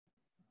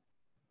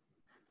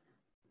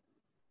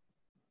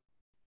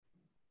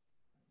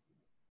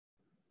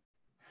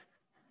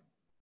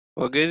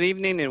Well, good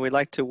evening, and we'd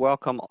like to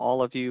welcome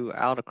all of you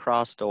out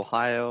across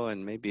Ohio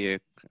and maybe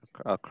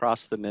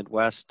across the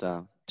Midwest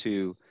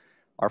to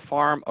our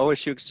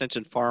OSU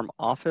Extension Farm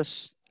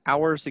office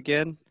hours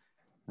again.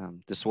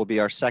 This will be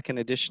our second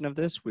edition of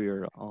this. We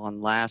were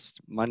on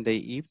last Monday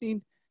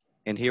evening,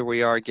 and here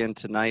we are again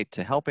tonight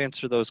to help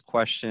answer those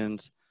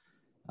questions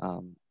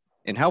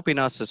in helping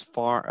us as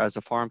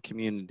a farm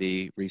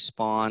community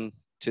respond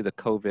to the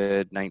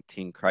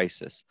COVID-19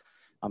 crisis.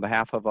 On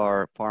behalf of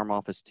our farm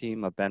office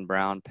team of Ben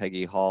Brown,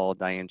 Peggy Hall,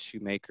 Diane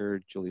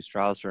Shoemaker, Julie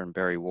Strausser, and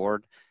Barry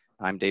Ward,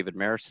 I'm David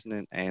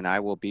Marison, and I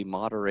will be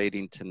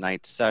moderating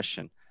tonight's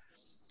session.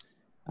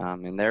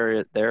 And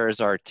there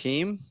is our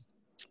team.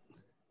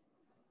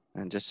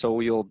 And just so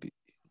you'll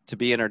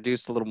be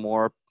introduced a little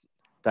more,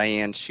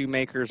 Diane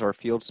Shoemaker is our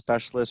field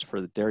specialist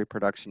for the dairy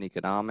production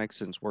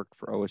economics and has worked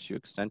for OSU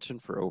Extension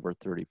for over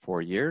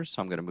 34 years.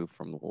 So I'm going to move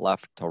from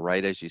left to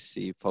right as you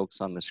see folks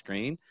on the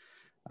screen.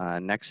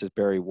 Next is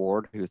Barry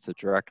Ward, who's the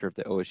director of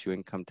the OSU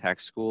Income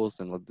Tax Schools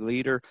and the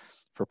leader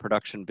for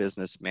production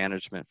business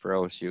management for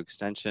OSU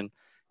Extension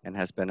and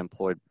has been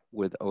employed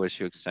with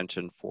OSU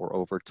Extension for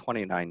over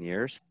 29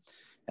 years.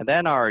 And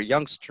then our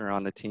youngster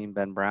on the team,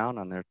 Ben Brown,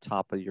 on the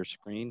top of your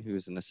screen,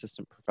 who's an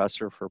assistant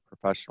professor for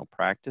professional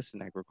practice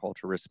in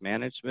agriculture risk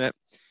management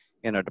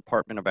in a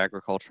Department of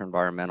Agriculture,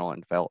 Environmental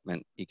and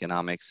Development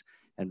Economics.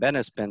 And Ben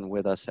has been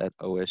with us at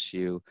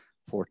OSU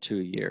for 2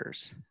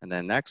 years. And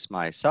then next,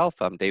 myself,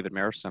 I'm David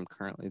Marison. I'm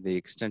currently the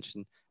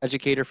extension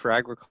educator for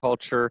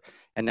agriculture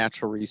and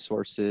natural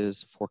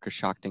resources for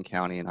Coshocton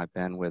County, and I've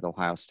been with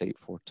Ohio State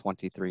for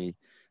 23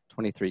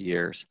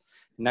 years.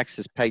 Next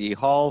is Peggy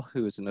Hall,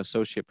 who is an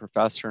associate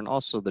professor and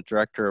also the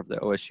director of the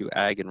OSU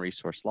Ag and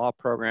Resource Law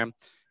Program.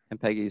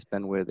 And Peggy's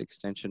been with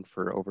Extension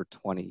for over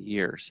 20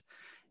 years.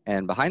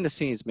 And behind the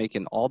scenes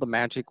making all the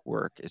magic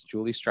work is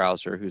Julie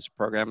Strausser, who's a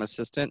program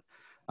assistant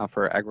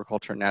for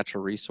agriculture and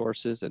natural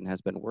resources and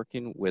has been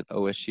working with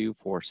OSU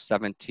for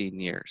 17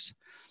 years.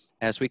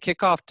 As we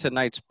kick off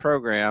tonight's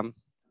program,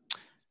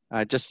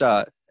 and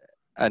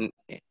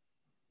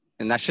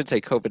I should say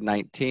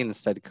COVID-19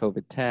 instead of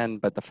COVID-10,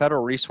 but the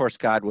Federal Resource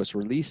Guide was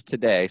released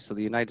today. So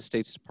the United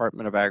States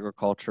Department of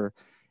Agriculture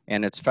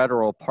and its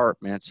federal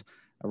departments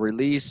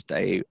released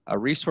a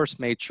resource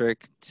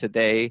matrix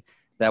today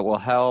that will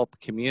help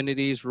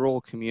communities, rural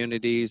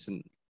communities,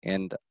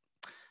 and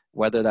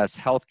whether that's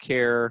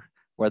healthcare,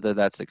 whether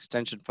that's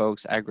extension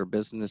folks,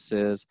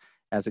 agribusinesses,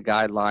 as a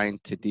guideline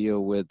to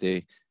deal with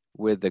the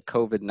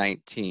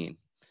COVID-19.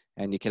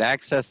 And you can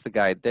access the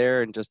guide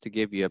there. And just to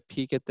give you a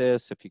peek at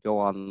this, if you go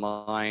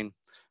online,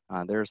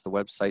 there's the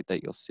website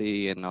that you'll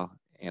see.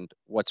 And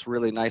what's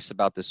really nice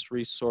about this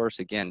resource,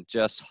 again,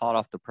 just hot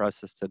off the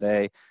presses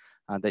today,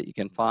 that you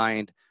can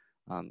find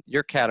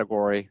your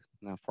category.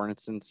 Now, for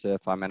instance,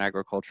 if I'm an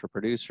agriculture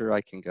producer,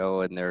 I can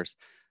go and there's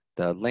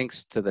the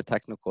links to the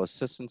technical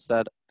assistance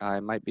that I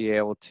might be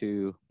able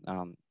to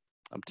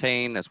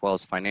obtain, as well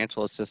as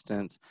financial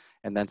assistance,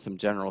 and then some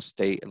general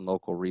state and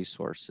local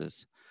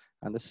resources.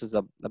 And this is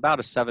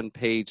about a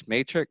 7-page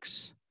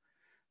matrix,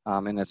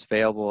 and it's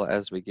available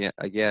as we get,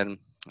 again,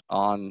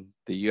 on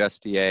the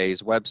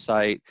USDA's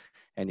website,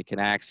 and you can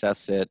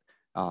access it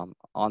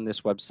on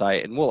this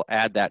website. And we'll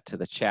add that to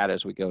the chat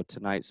as we go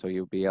tonight, so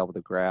you'll be able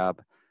to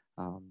grab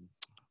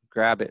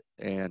it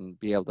and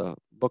be able to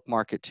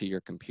bookmark it to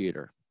your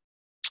computer.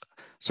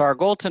 So our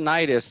goal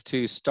tonight is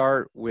to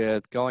start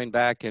with going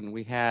back, and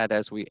we had,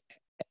 as we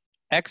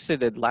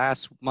exited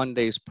last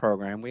Monday's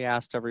program, we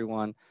asked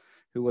everyone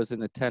who was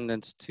in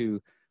attendance to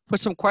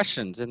put some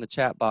questions in the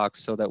chat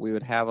box so that we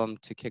would have them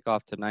to kick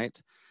off tonight.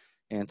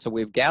 And so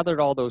we've gathered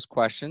all those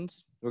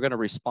questions. We're going to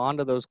respond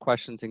to those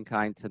questions in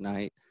kind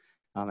tonight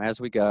as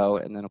we go.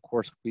 And then, of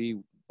course, we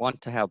want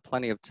to have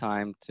plenty of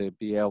time to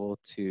be able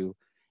to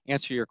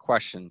answer your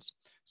questions.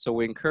 So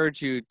we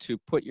encourage you to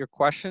put your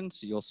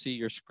questions. You'll see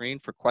your screen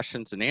for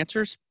questions and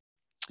answers.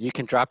 You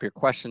can drop your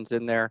questions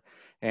in there,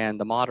 and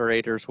the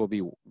moderators will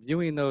be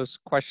viewing those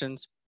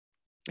questions,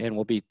 and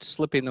we'll be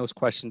slipping those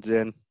questions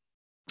in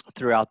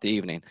throughout the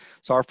evening.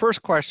 So our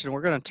first question,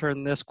 we're going to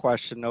turn this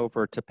question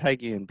over to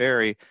Peggy and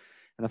Barry.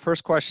 And the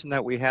first question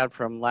that we had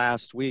from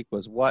last week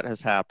was, what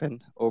has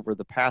happened over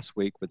the past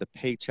week with the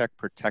Paycheck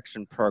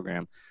Protection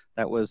Program?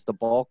 That was the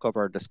bulk of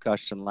our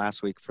discussion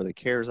last week for the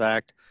CARES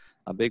Act,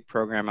 a big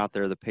program out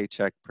there, the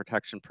Paycheck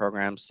Protection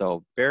Program.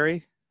 So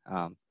Barry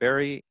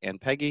and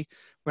Peggy,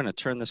 we're going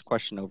to turn this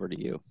question over to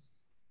you.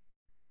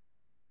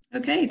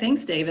 Okay,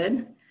 thanks,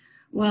 David.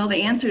 Well,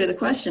 the answer to the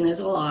question is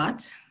a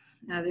lot.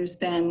 There's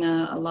been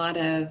a lot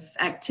of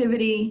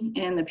activity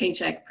in the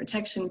Paycheck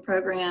Protection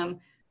Program.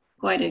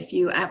 Quite a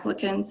few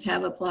applicants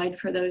have applied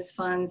for those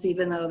funds,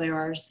 even though there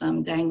are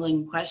some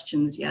dangling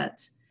questions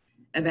yet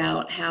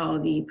about how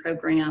the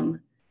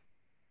program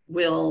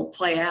will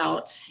play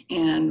out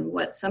and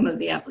what some of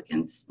the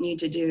applicants need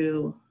to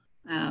do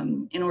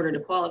in order to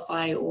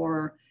qualify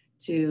or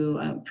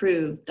to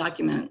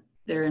document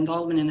their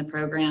involvement in the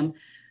program.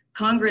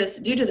 Congress,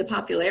 due to the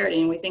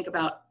popularity, and we think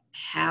about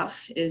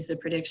half is the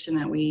prediction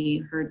that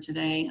we heard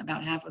today,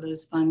 about half of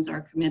those funds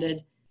are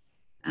committed.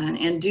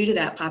 And due to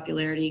that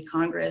popularity,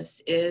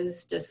 Congress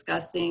is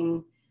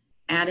discussing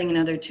adding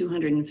another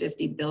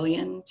 $250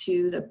 billion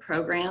to the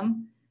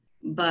program,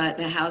 but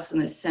the House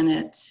and the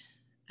Senate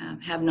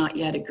have not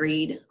yet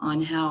agreed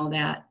on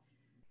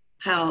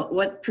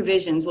what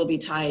provisions will be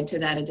tied to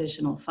that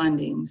additional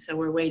funding. So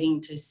we're waiting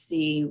to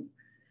see.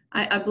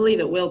 I believe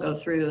it will go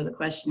through. The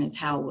question is,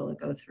 how will it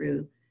go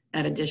through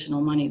that additional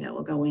money that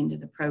will go into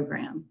the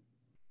program?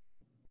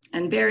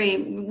 And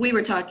Barry, we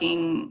were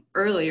talking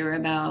earlier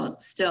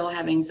about still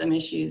having some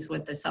issues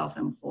with the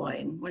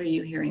self-employed. What are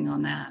you hearing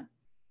on that?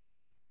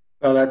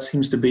 Well, that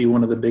seems to be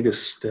one of the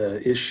biggest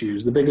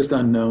issues. The biggest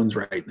unknowns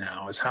right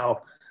now is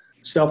how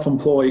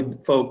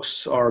self-employed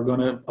folks are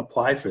going to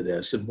apply for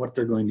this and what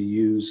they're going to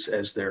use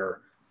as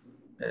their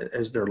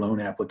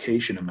loan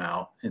application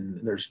amount.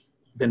 And there's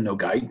been no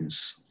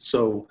guidance.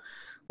 So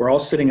we're all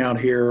sitting out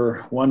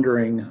here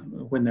wondering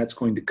when that's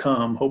going to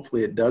come.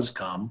 Hopefully it does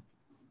come.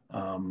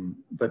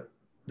 But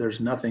there's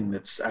nothing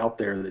that's out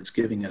there that's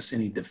giving us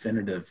any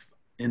definitive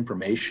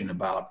information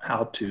about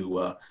how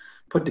to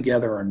put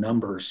together our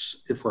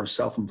numbers if we're a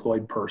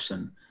self-employed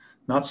person,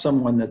 not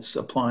someone that's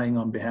applying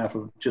on behalf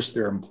of just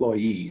their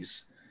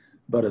employees,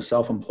 but a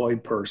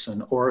self-employed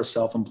person or a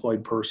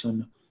self-employed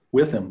person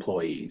with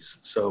employees.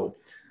 So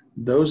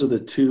those are the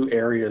two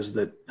areas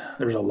that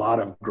there's a lot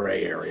of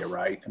gray area,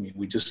 right? I mean,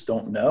 we just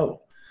don't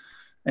know.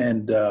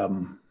 And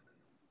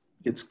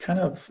it's kind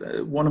of,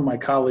 one of my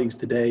colleagues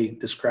today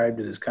described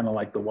it as kind of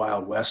like the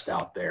Wild West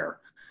out there,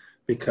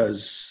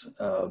 because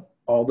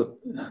all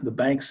the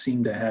banks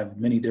seem to have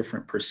many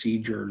different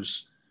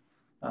procedures,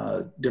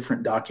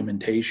 different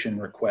documentation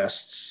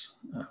requests.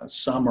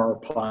 Some are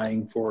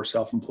applying for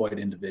self-employed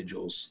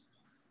individuals,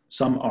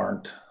 some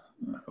aren't.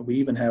 We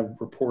even have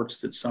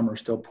reports that some are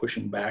still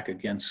pushing back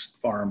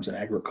against farms and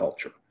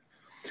agriculture.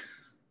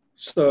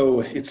 So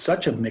it's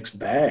such a mixed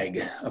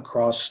bag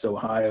across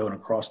Ohio and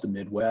across the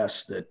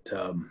Midwest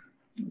that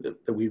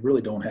we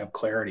really don't have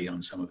clarity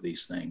on some of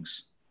these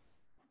things.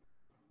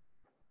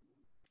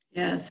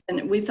 Yes,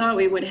 and we thought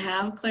we would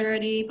have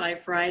clarity by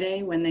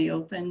Friday when they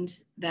opened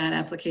that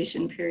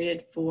application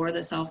period for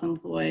the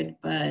self-employed,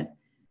 but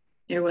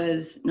there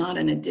was not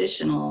an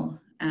additional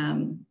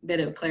bit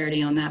of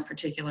clarity on that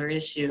particular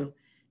issue.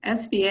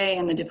 SBA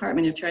and the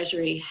Department of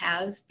Treasury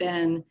has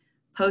been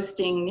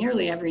posting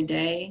nearly every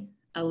day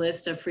a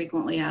list of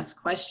frequently asked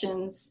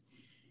questions,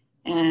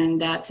 and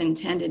that's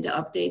intended to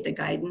update the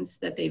guidance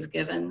that they've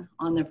given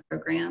on the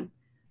program.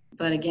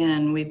 But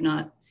again, we've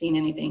not seen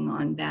anything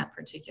on that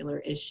particular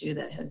issue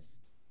that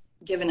has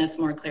given us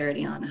more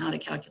clarity on how to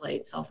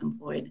calculate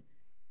self-employed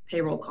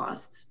payroll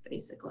costs,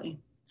 basically.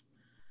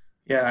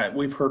 Yeah,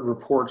 we've heard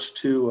reports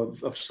too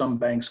of some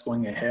banks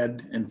going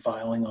ahead and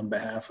filing on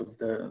behalf of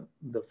the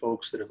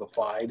folks that have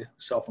applied,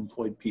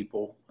 self-employed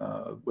people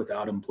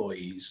without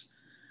employees.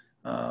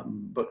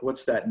 But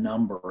what's that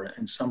number?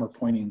 And some are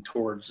pointing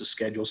towards a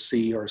Schedule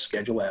C or a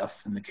Schedule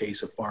F in the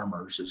case of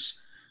farmers is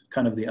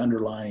kind of the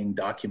underlying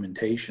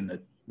documentation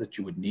that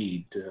you would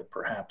need to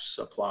perhaps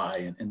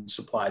apply and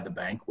supply the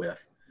bank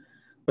with.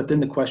 But then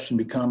the question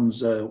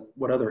becomes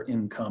what other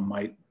income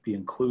might be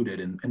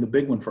included? And the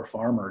big one for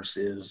farmers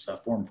is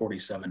Form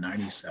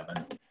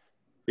 4797,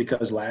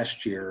 because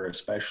last year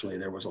especially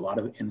there was a lot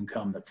of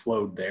income that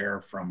flowed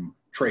there from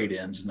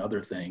trade-ins and other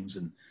things,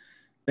 and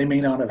they may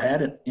not have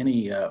had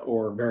any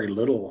or very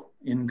little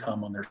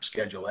income on their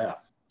Schedule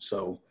F.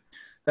 So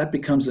that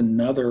becomes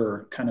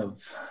another kind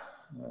of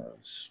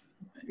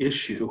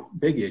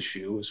big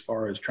issue as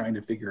far as trying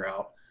to figure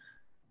out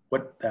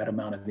what that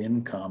amount of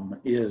income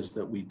is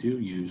that we do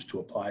use to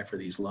apply for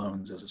these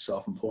loans as a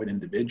self-employed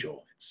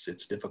individual.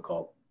 It's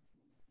difficult.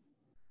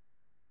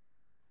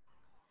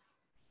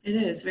 It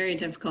is very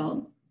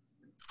difficult.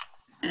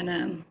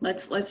 And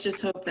let's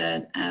just hope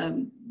that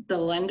the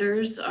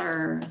lenders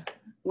are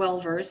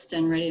well-versed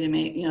and ready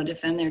to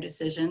defend their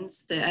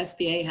decisions. The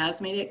SBA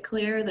has made it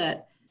clear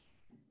that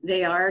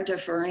they are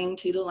deferring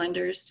to the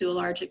lenders to a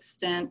large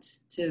extent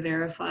to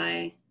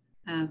verify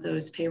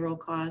those payroll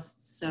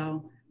costs.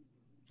 So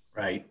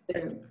right,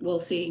 we'll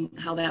see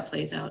how that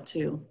plays out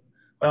too.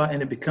 Well,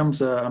 and it becomes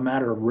a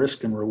matter of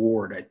risk and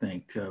reward, I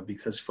think,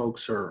 because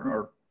folks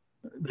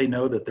they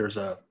know that there's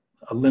a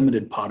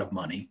limited pot of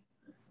money.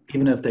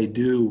 Even if they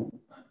do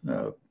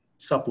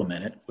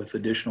supplement it with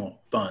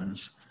additional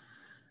funds,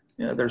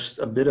 there's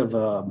a bit of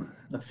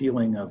a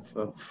feeling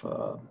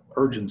of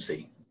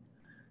urgency.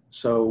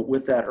 So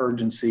with that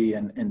urgency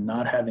and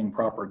not having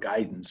proper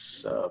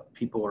guidance,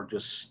 people are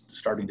just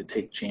starting to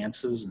take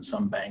chances, and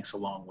some banks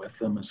along with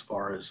them, as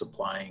far as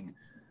applying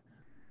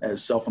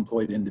as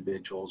self-employed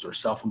individuals or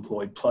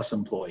self-employed plus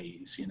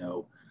employees,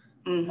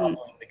 cobbling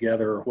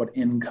together what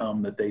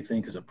income that they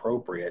think is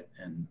appropriate.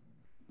 And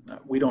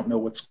we don't know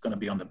what's going to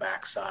be on the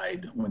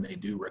backside when they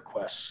do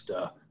request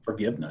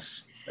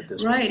forgiveness at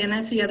this point. Right, and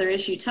that's the other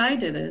issue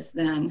tied to this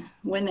then.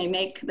 When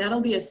they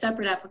that'll be a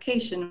separate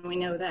application, we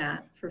know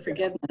that, for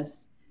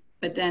forgiveness.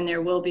 But then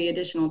there will be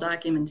additional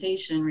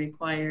documentation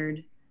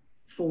required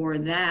for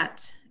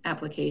that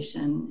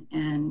application,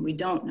 and we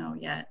don't know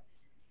yet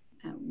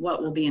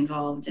what will be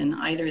involved in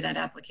either that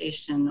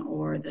application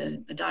or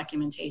the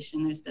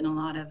documentation. There's been a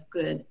lot of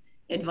good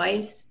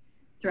advice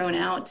thrown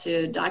out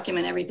to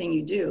document everything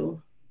you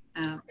do,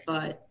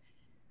 but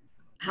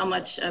how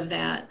much of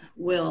that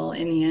will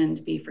in the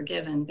end be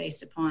forgiven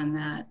based upon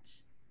that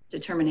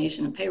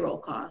determination of payroll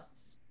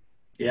costs?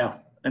 Yeah,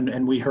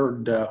 and we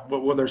heard,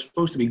 well, there's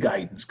supposed to be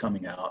guidance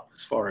coming out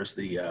as far as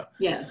the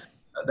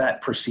Yes.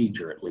 that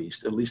procedure, at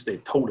least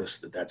they've told us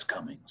that that's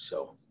coming.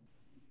 So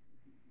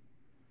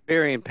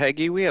Barry and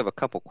Peggy, we have a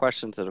couple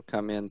questions that have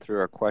come in through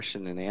our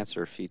question and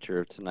answer feature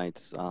of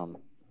tonight's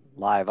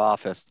live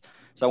office.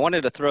 So I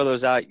wanted to throw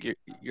those out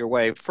your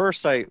way.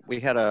 First, we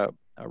had a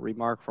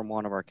remark from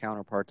one of our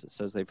counterparts that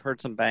says they've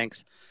heard some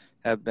banks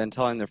have been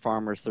telling their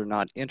farmers they're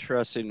not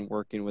interested in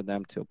working with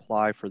them to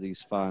apply for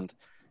these funds.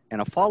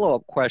 And a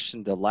follow-up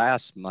question to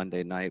last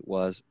Monday night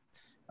was,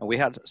 we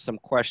had some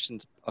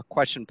questions, a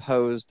question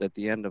posed at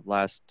the end of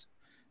last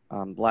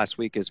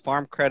week, is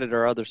Farm Credit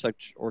or other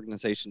such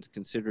organizations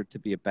considered to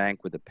be a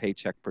bank with a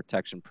Paycheck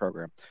Protection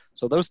Program?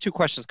 So those two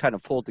questions kind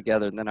of fold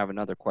together, and then I have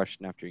another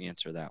question after you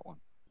answer that one.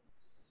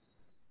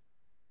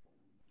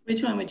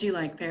 Which one would you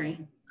like, Perry?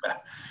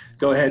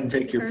 Go ahead and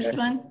take your first pick.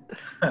 one.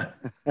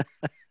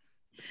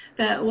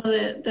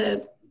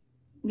 The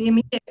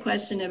immediate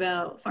question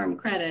about Farm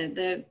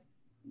Credit,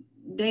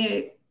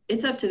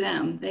 it's up to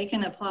them. They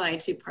can apply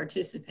to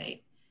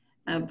participate,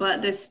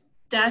 but the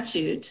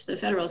statute, the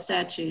federal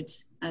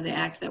statute, the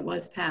act that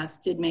was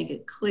passed, did make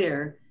it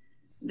clear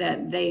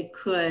that they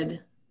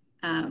could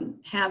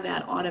have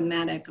that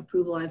automatic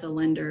approval as a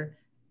lender,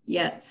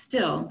 yet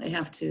still they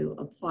have to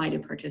apply to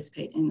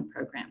participate in the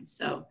program.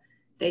 So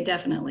they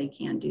definitely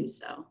can do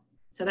so.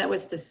 So that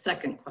was the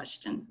second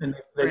question. And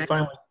they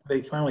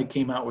finally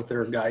came out with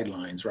their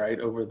guidelines, right?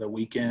 Over the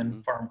weekend,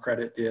 mm-hmm. Farm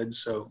Credit did.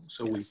 So yes.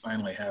 We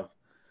finally have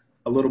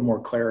a little more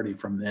clarity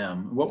from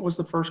them. What was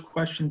the first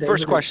question, David?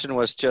 First question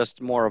was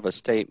just more of a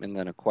statement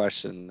than a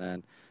question.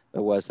 Then it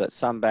was that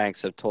some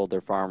banks have told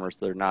their farmers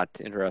they're not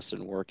interested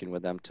in working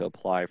with them to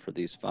apply for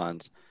these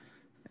funds.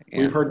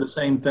 And we've heard the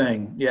same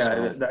thing.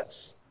 Yeah,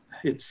 so,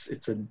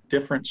 it's a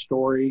different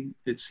story.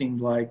 It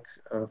seemed like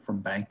from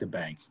bank to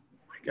bank.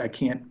 I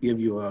can't give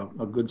you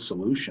a good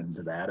solution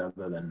to that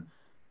other than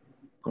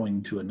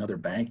going to another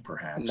bank,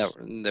 perhaps. No,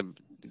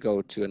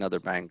 go to another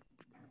bank,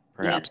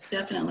 perhaps. Yes,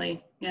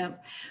 definitely. Yeah,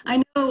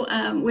 I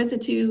know with the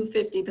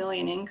 $250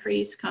 billion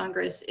increase,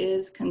 Congress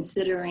is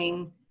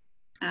considering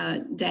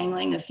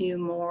dangling a few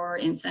more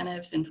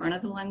incentives in front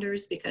of the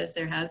lenders because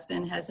there has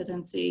been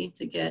hesitancy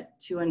to get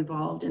too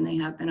involved and they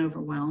have been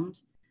overwhelmed.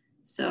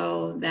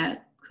 So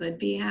that could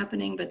be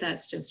happening, but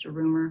that's just a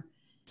rumor.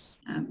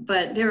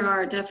 But there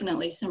are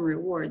definitely some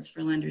rewards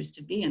for lenders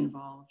to be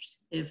involved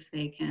if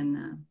they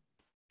can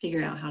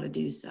figure out how to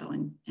do so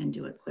and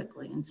do it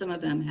quickly. And some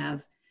of them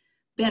have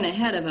been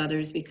ahead of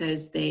others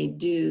because they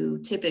do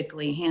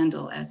typically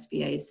handle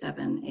SBA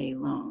 7A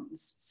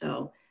loans.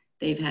 So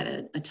they've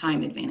had a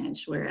time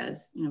advantage,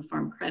 whereas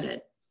Farm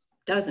Credit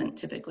doesn't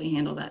typically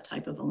handle that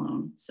type of a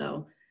loan.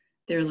 So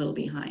they're a little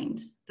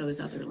behind those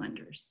other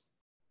lenders.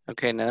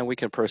 Okay, now we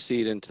can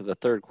proceed into the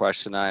third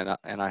question,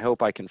 and I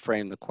hope I can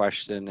frame the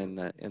question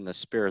in the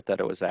spirit that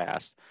it was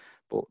asked.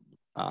 But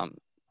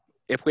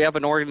if we have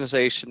an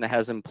organization that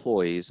has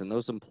employees, and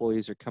those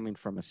employees are coming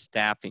from a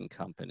staffing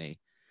company,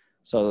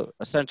 so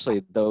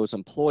essentially those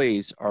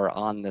employees are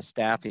on the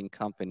staffing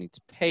company's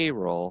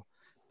payroll,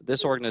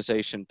 this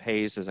organization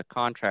pays as a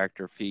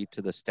contractor fee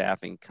to the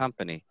staffing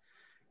company.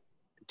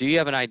 Do you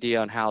have an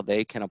idea on how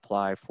they can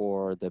apply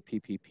for the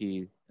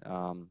PPP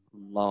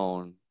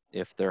loan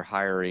if they're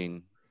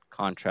hiring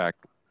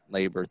contract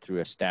labor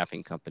through a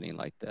staffing company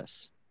like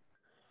this?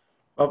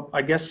 Well,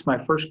 I guess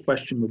my first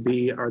question would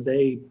be, are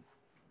they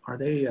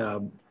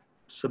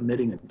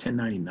submitting a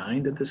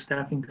 1099 to the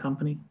staffing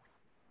company?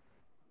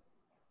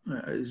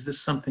 Is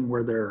this something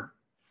where they're,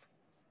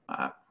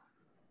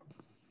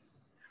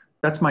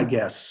 that's my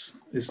guess,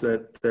 is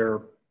that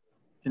they're,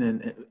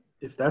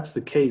 if that's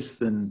the case,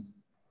 then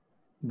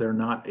they're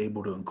not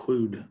able to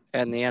include.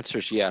 And the answer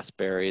is yes,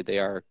 Barry, they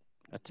are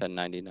a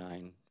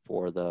 1099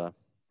 for the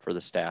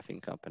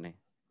staffing company.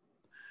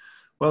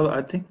 Well,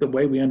 I think the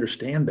way we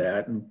understand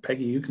that, and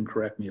Peggy, you can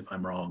correct me if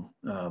I'm wrong,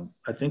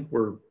 I think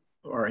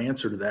our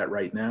answer to that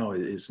right now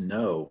is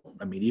no.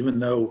 I mean, even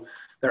though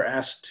they're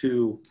asked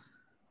to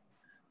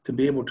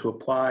be able to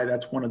apply,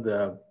 that's one of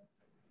the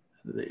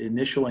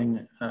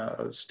initialing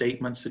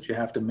statements that you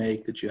have to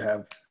make, that you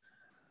have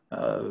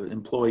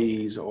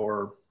employees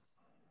or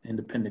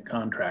independent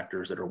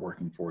contractors that are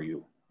working for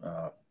you.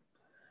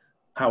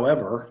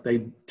 However, they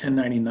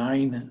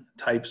 1099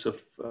 types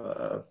of,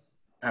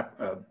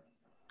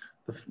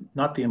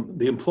 not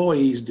the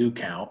employees do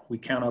count. We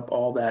count up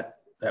all the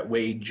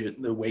wages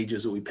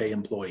that we pay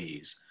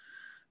employees,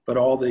 but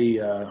all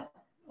the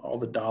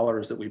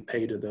dollars that we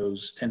pay to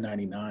those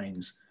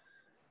 1099s,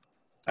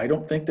 I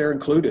don't think they're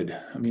included.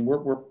 I mean,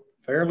 we're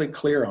fairly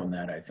clear on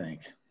that, I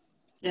think.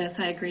 Yes,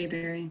 I agree,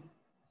 Barry.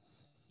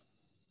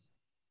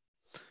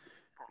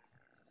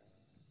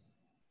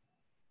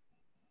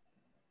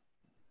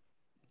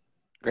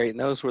 Great. And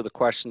those were the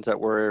questions that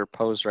were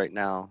posed right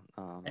now.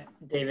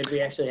 David,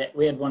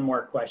 we had one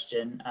more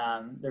question.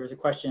 There was a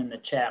question in the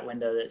chat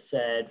window that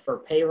said, for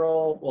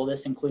payroll, will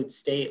this include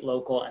state,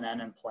 local, and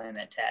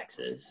unemployment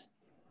taxes?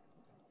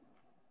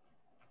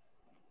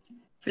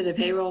 For the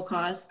payroll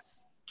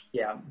costs?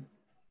 Yeah.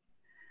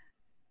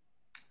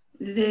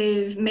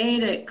 They've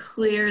made it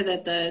clear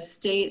that the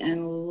state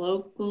and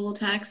local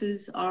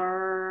taxes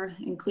are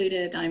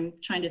included. I'm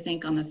trying to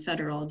think on the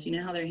federal. Do you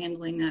know how they're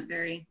handling that,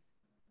 Barry?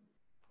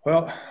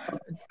 Well,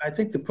 I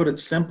think to put it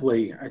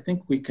simply, I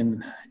think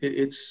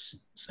it's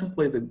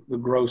simply the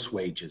gross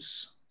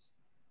wages.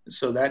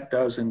 So that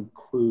does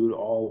include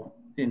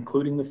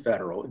including the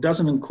federal. It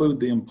doesn't include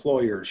the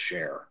employer's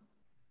share.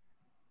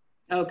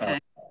 Okay.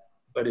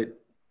 But it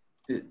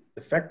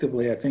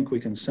effectively, I think we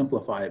can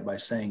simplify it by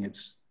saying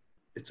it's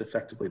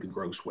effectively the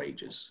gross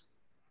wages.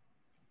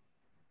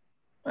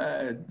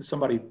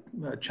 Somebody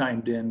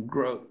chimed in,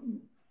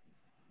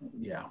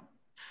 yeah.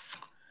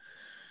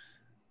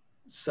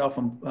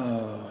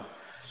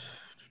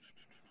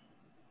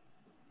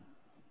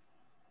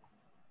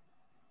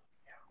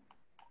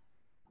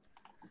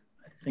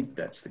 I think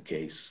that's the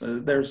case.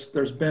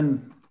 There's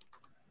been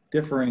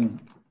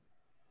differing,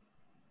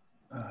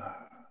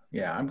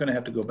 yeah, I'm gonna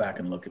have to go back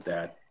and look at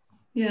that.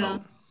 Yeah. A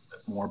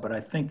bit more, but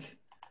I think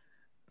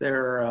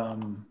they're,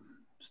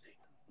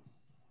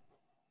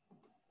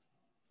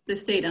 The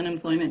state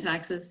unemployment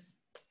taxes.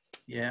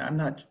 yeah, I'm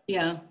not.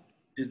 Yeah.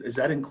 Is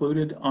that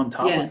included on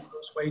top Yes. of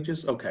those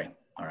wages? Okay,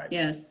 all right.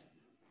 Yes.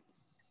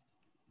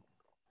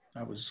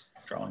 I was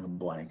drawing a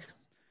blank.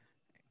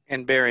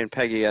 And Barry and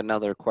Peggy,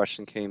 another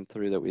question came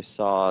through that we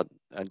saw,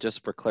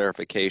 just for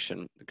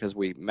clarification, because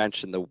we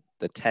mentioned the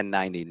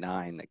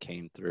 1099 that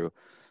came through,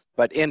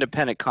 but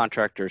independent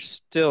contractors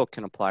still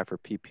can apply for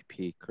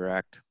PPP,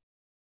 correct?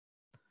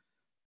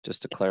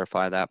 Just to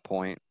clarify that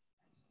point.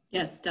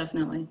 Yes,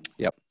 definitely.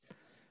 Yep.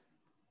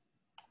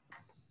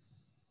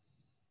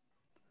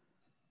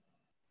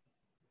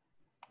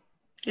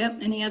 Yep.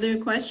 Any other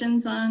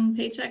questions on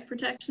paycheck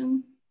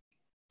protection?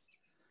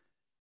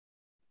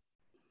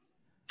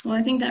 Well,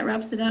 I think that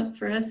wraps it up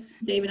for us,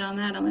 David, on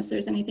that, unless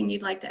there's anything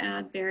you'd like to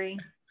add, Barry.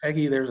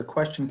 Peggy, there's a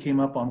question came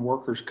up on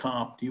workers'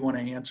 comp. Do you want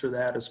to answer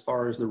that as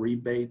far as the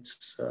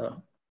rebates,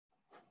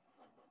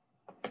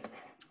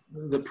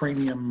 the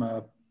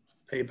premium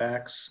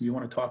paybacks? Do you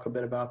want to talk a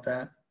bit about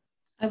that?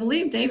 I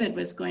believe David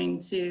was going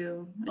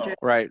to address.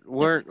 Right.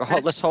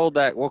 Let's hold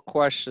that. We'll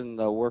question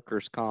the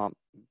workers' comp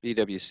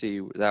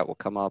BWC. That will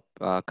come up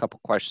a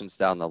couple questions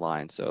down the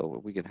line, so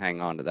we can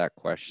hang on to that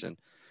question.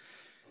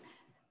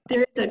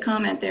 There is a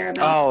comment there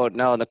about. Oh,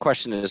 no, the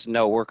question is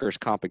no workers'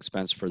 comp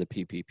expense for the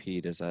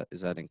PPP. Is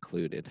that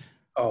included?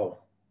 Oh.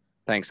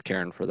 Thanks,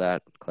 Karen, for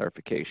that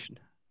clarification.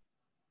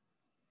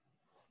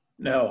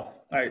 No,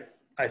 I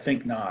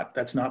think not.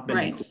 That's not been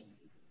Right. included.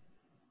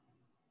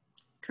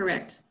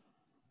 Correct.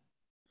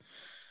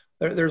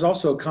 There's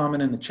also a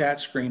comment in the chat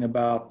screen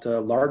about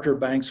larger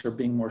banks are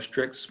being more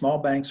strict. Small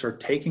banks are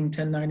taking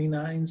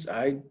 1099s.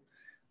 I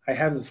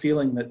have the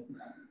feeling that,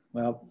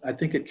 well, I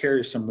think it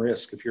carries some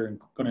risk if you're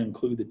going to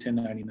include the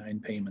 1099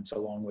 payments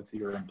along with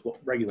your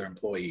regular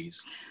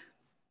employees.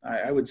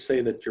 I would say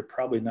that you're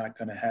probably not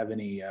going to have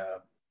any,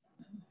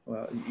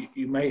 well,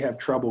 you may have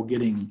trouble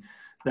getting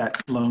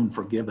that loan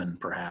forgiven,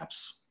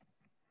 perhaps.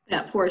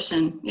 That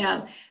portion,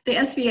 yeah. The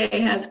SBA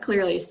has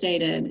clearly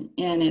stated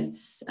in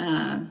its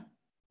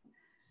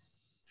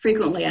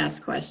frequently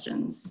asked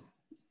questions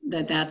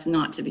that that's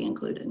not to be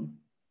included.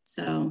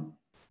 So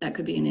that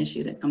could be an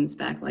issue that comes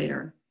back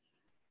later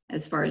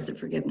as far as the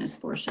forgiveness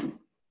portion.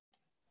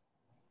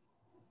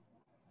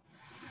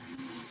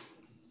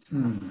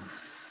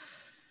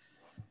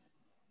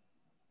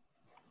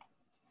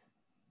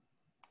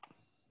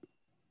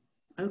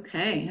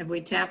 Okay, have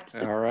we tapped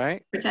the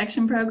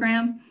protection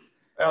program?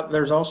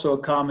 There's also a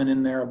comment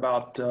in there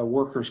about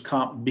workers'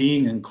 comp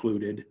being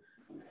included,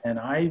 and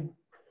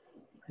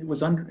it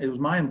was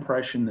my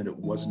impression that it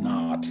was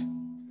not,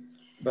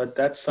 but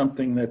that's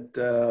something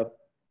that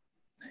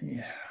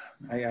yeah,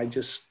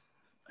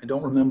 I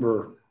don't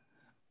remember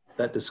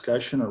that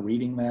discussion or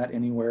reading that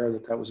anywhere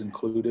that was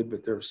included.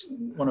 But there's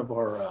one of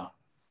our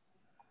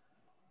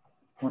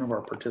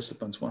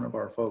participants, one of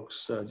our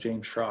folks,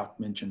 James Schrock,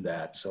 mentioned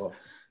that. So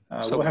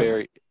we'll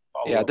Barry,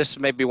 yeah, this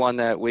may be one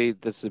that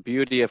that's the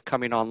beauty of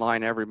coming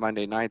online every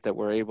Monday night, that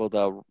we're able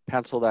to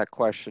pencil that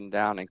question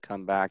down and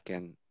come back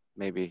and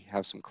maybe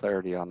have some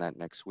clarity on that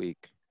next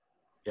week.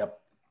 Yep.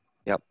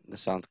 That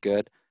sounds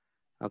good.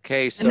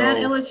 Okay, so. And that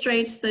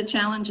illustrates the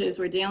challenges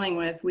we're dealing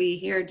with. We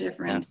hear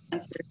different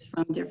answers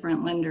from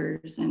different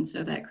lenders, and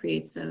so that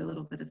creates a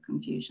little bit of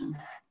confusion.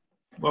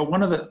 Well,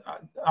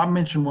 I'll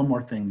mention one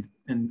more thing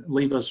and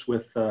leave us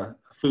with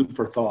food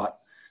for thought.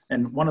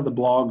 And one of the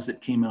blogs that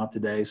came out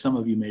today, some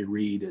of you may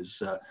read,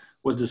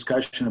 was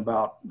discussion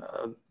about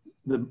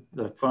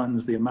the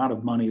funds, the amount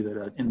of money that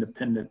an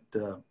independent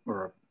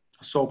or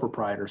a sole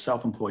proprietor,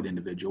 self-employed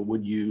individual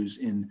would use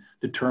in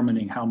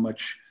determining how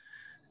much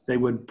they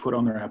would put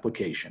on their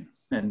application.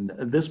 And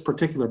this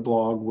particular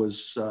blog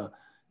was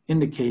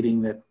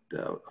indicating that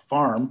a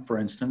farm, for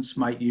instance,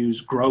 might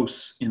use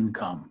gross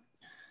income.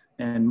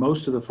 And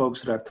most of the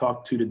folks that I've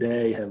talked to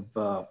today have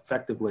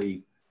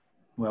effectively,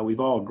 well, we've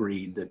all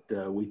agreed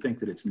that we think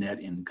that it's net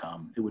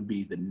income. It would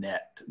be the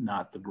net,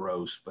 not the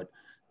gross. But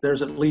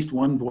there's at least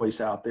one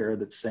voice out there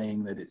that's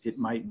saying that it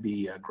might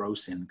be a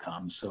gross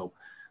income. So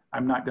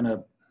I'm not going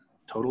to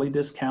totally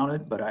discount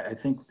it, but I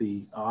think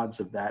the odds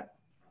of that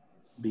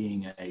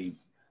being a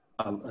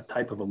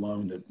type of a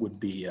loan that would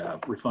be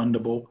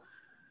refundable,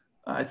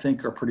 I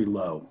think are pretty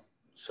low.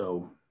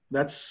 So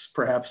that's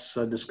perhaps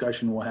a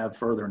discussion we'll have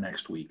further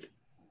next week.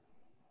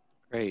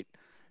 Great.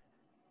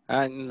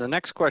 And the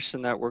next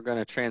question that we're going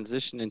to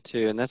transition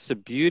into, and that's the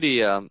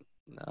beauty, a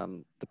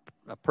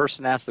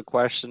person asked the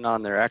question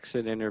on their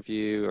exit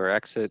interview or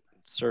exit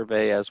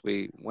survey as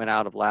we went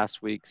out of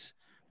last week's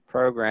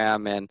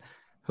program. And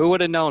who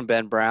would have known,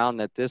 Ben Brown,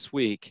 that this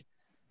week,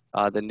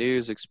 the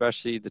news,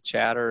 especially the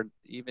chatter,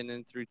 even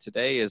in through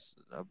today, is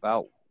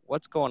about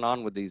what's going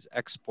on with these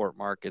export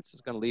markets.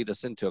 It's going to lead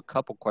us into a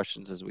couple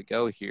questions as we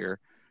go here.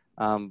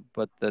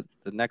 But the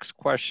next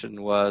question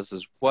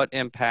is what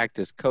impact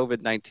is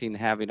COVID-19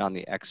 having on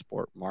the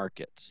export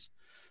markets?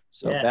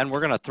 So yes. Ben,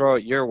 we're going to throw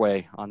it your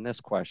way on this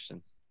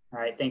question. All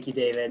right. Thank you,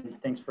 David.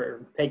 Thanks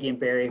for Peggy and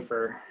Barry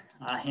for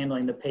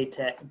handling the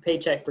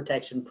Paycheck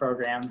Protection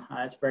Program.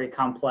 It's very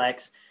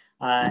complex.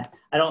 I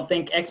don't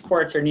think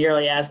exports are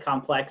nearly as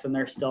complex, and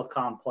they're still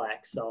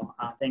complex. So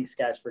thanks,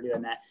 guys, for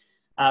doing that.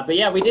 But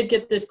yeah, we did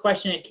get this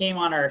question. It came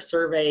on our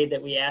survey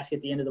that we ask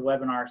at the end of the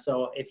webinar.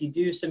 So if you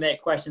do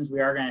submit questions, we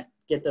are going to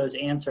get those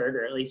answered,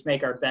 or at least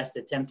make our best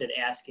attempt at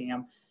asking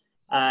them.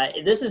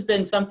 This has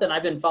been something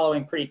I've been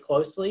following pretty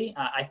closely.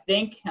 I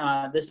think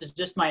this is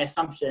just my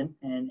assumption,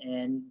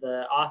 and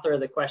the author of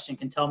the question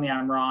can tell me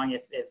I'm wrong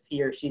if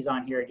he or she's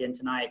on here again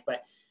tonight.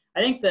 But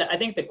I think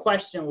the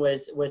question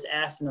was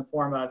asked in the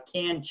form of,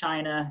 can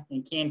China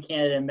and can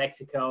Canada and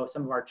Mexico,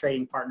 some of our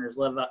trading partners,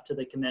 live up to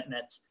the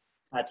commitments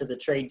to the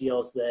trade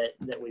deals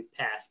that we've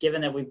passed,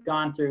 given that we've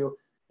gone through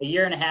a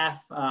year and a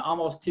half,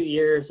 almost 2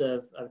 years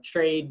of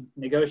trade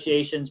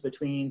negotiations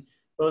between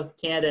both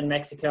Canada and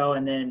Mexico,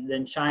 and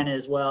then China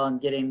as well,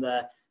 and getting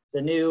the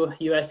new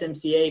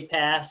USMCA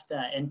passed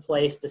in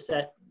place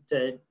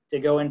to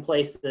go in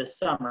place this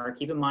summer.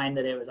 Keep in mind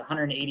that it was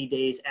 180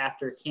 days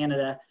after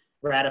Canada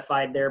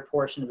ratified their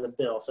portion of the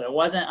bill. So it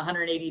wasn't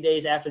 180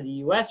 days after the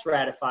US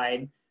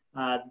ratified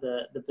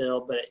the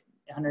bill, but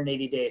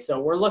 180 days. So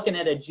we're looking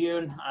at a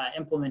June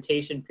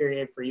implementation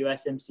period for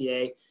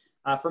USMCA.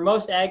 For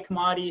most ag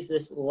commodities,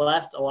 this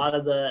left a lot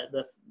of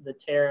the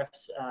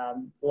tariffs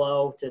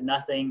low to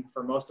nothing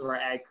for most of our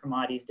ag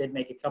commodities. Did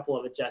make a couple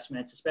of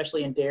adjustments,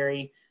 especially in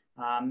dairy,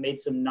 made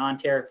some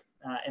non-tariff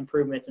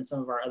improvements in some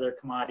of our other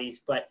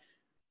commodities. But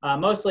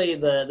mostly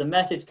the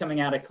message coming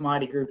out of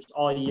commodity groups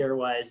all year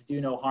was do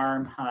no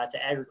harm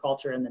to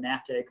agriculture and the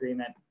NAFTA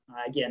agreement.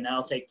 Again,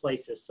 that'll take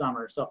place this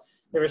summer. So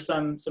there were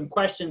some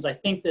questions. I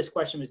think this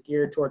question was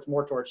geared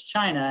more towards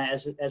China,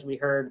 as we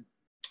heard,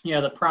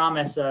 the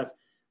promise of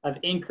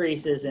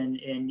increases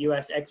in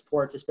U.S.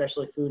 exports,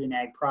 especially food and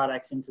ag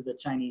products, into the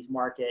Chinese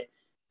market.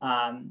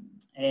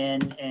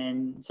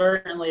 And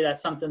certainly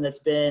that's something that's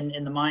been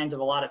in the minds of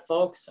a lot of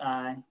folks.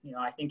 I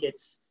think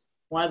it's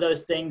one of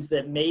those things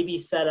that maybe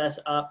set us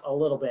up a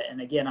little bit.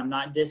 And again, I'm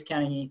not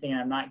discounting anything.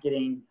 I'm not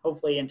getting,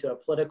 hopefully, into a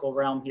political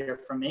realm here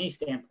from any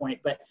standpoint,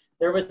 but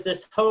there was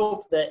this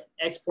hope that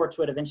exports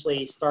would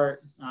eventually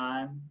start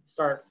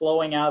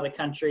flowing out of the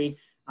country,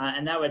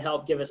 and that would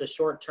help give us a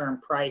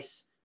short-term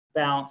price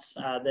bounce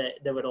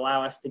that would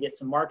allow us to get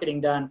some marketing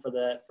done for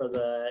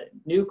the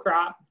new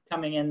crop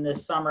coming in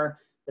this summer,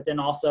 but then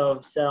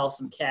also sell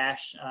some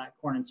cash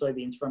corn and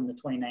soybeans from the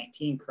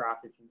 2019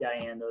 crop if you've got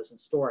any of those in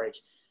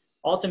storage.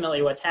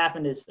 Ultimately, what's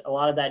happened is a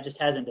lot of that just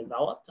hasn't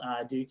developed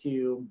due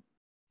to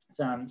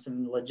some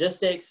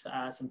logistics,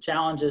 some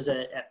challenges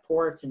at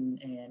ports,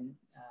 and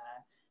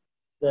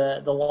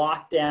the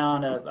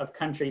lockdown of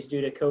countries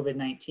due to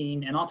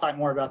COVID-19. And I'll talk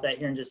more about that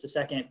here in just a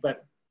second.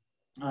 But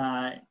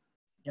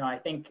I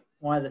think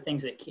one of the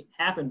things that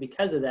happened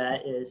because of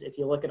that is if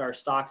you look at our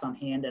stocks on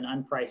hand and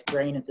unpriced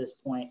grain at this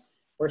point,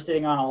 we're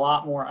sitting on a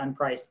lot more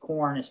unpriced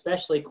corn,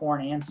 especially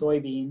corn and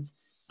soybeans,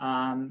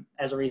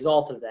 as a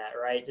result of that,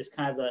 right? Just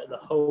kind of the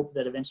hope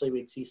that eventually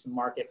we'd see some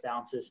market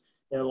bounces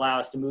that allow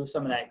us to move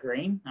some of that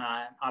grain.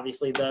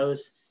 Obviously,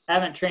 those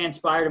haven't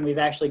transpired, and we've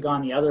actually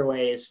gone the other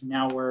way. Is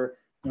now we're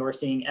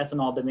seeing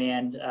ethanol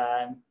demand,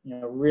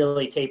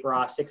 really taper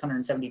off.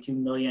 672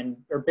 million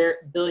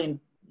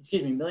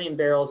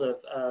barrels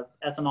of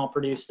ethanol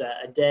produced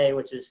a day,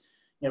 which is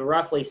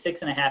roughly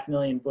 6.5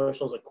 million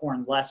bushels of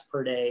corn less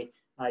per day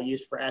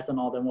used for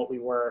ethanol than what we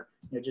were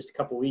just a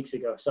couple weeks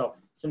ago. So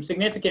some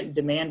significant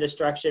demand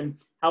destruction.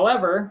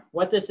 However,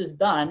 what this has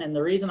done, and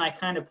the reason I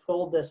kind of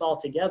pulled this all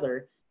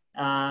together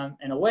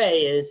in a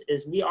way is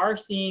we are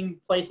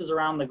seeing places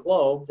around the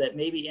globe that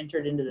maybe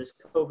entered into this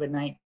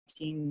COVID-19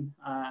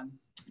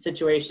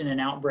 situation and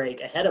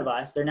outbreak ahead of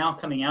us. They're now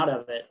coming out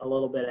of it a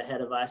little bit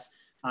ahead of us,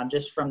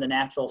 just from the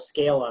natural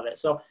scale of it.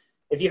 So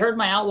if you heard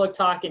my outlook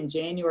talk in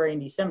January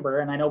and December,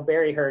 and I know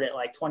Barry heard it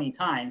like 20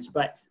 times,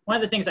 but one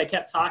of the things I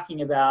kept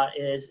talking about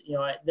is,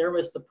 there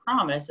was the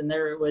promise and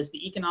there was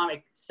the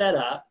economic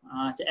setup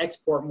to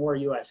export more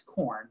U.S.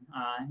 corn.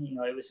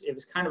 It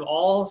was kind of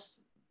all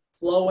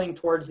flowing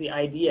towards the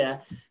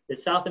idea that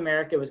South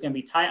America was going to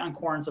be tight on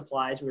corn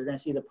supplies. We were going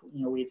to see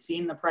we had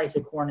seen the price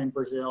of corn in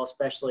Brazil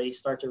especially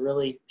start to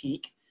really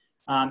peak.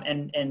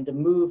 And to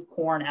move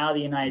corn out of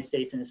the United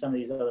States into some of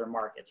these other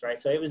markets, right?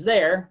 So it was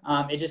there.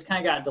 It just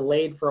kind of got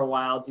delayed for a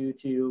while due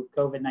to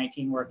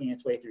COVID-19 working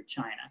its way through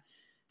China.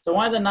 So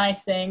one of the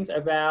nice things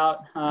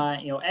about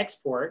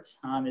exports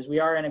is we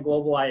are in a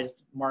globalized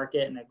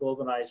market and a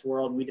globalized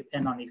world, and we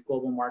depend on these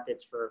global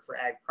markets for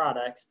ag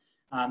products.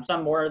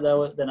 Some more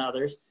though than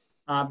others.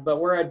 But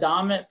we're a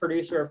dominant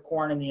producer of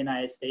corn in the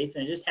United States,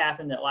 and it just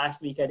happened that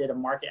last week I did a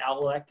market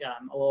outlook,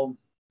 a little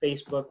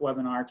Facebook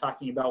webinar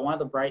talking about one of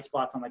the bright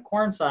spots on the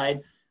corn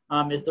side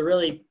is the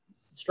really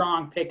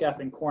strong pickup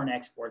in corn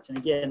exports. And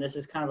again, this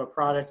is kind of a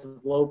product of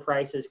low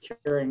prices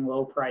curing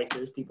low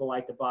prices. People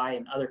like to buy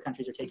and other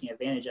countries are taking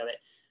advantage of it.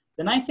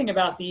 The nice thing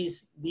about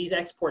these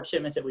export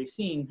shipments that we've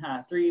seen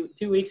 3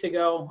 weeks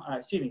ago,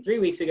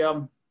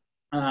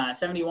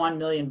 71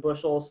 million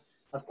bushels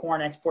of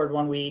corn exported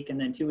 1 week, and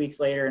then 2 weeks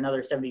later,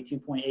 another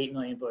 72.8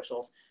 million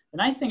bushels. The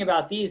nice thing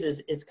about these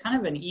is it's kind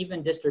of an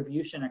even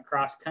distribution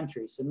across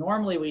countries. So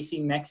normally we see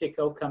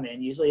Mexico come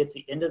in, usually it's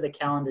the end of the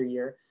calendar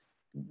year.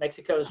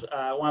 Mexico's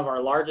one of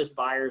our largest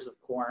buyers of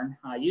corn.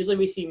 Usually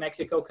we see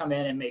Mexico come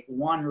in and make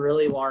one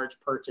really large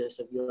purchase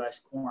of US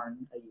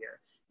corn a year.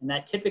 And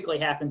that typically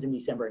happens in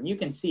December. And you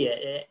can see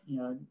it,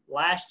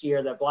 last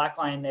year, the black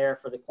line there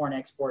for the corn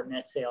export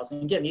net sales.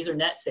 And again, these are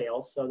net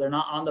sales, so they're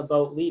not on the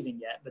boat leaving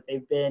yet, but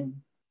they've been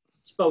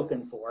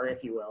spoken for,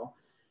 if you will.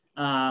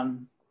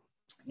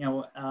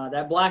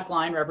 That black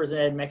line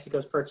represented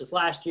Mexico's purchase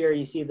last year.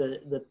 You see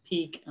the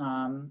peak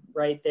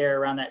right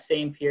there around that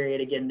same period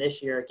again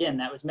this year. Again,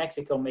 that was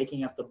Mexico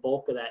making up the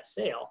bulk of that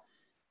sale.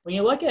 When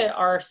you look at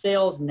our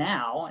sales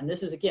now, and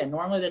this is, again,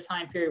 normally the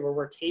time period where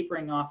we're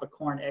tapering off of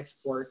corn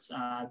exports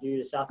due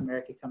to South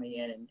America coming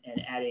in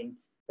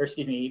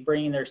and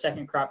bringing their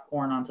second crop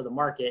corn onto the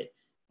market.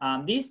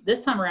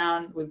 This time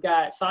around, we've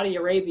got Saudi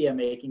Arabia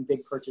making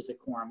big purchase of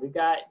corn. We've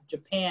got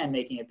Japan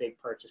making a big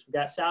purchase. We've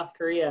got South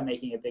Korea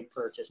making a big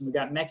purchase. And we've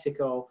got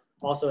Mexico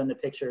also in the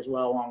picture as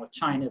well, along with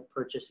China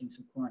purchasing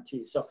some corn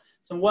too. So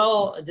some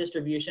well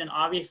distribution.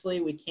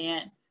 Obviously, we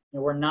can't,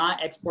 we're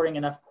not exporting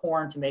enough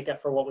corn to make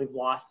up for what we've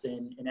lost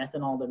in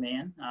ethanol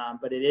demand,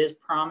 but it is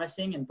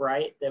promising and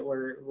bright that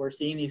we're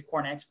seeing these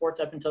corn exports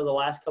up until the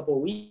last couple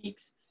of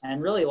weeks.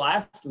 And really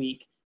last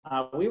week,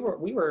 we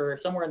were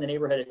somewhere in the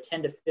neighborhood of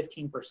 10 to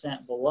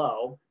 15%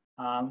 below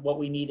what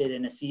we needed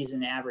in a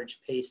season average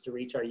pace to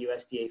reach our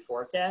USDA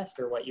forecast,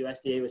 or what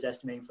USDA was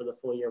estimating for the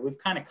full year. We've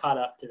kind of caught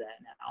up to that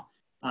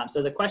now.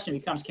 So the question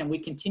becomes, can we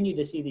continue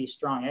to see these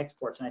strong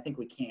exports? And I think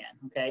we can,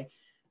 okay?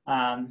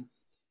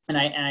 And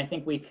I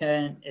think we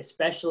can,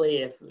 especially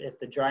if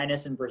the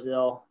dryness in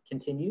Brazil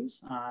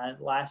continues.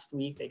 Last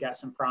week, they got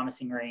some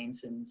promising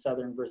rains in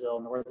southern Brazil,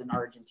 northern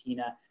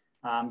Argentina,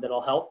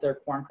 that'll help their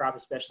corn crop,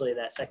 especially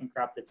that second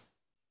crop that's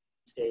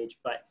stage.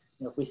 But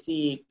if we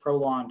see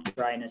prolonged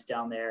dryness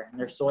down there, and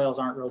their soils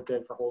aren't real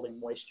good for holding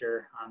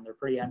moisture, they're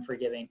pretty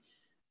unforgiving.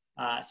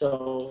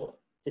 So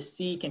to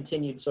see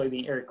continued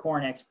soybean or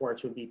corn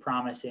exports would be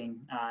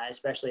promising,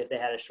 especially if they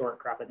had a short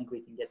crop. I think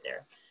we can get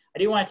there. I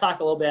do want to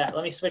talk a little bit.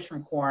 Let me switch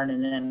from corn,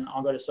 and then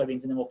I'll go to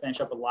soybeans, and then we'll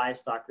finish up with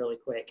livestock really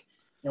quick.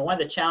 One of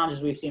the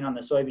challenges we've seen on the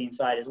soybean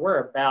side is we're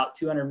about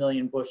 200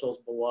 million bushels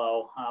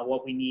below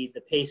what we need,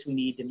 the pace we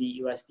need to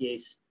meet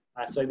USDA's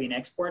soybean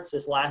exports.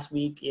 This last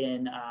week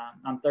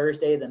on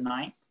Thursday, the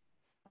 9th,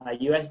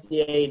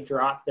 USDA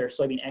dropped their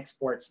soybean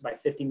exports by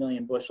 50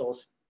 million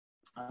bushels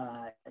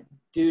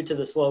due to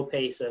the slow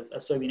pace of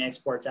soybean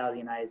exports out of the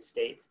United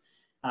States.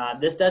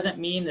 This doesn't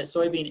mean that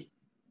soybean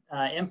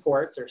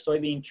imports or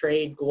soybean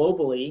trade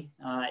globally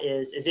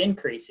is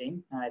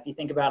increasing. If you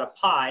think about a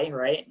pie,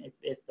 right?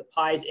 If the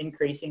pie is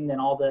increasing, then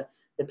all the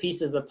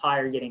pieces of the pie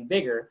are getting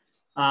bigger.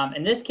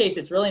 In this case,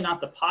 it's really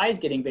not the pies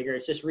getting bigger,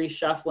 it's just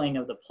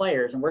reshuffling of the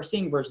players. And we're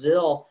seeing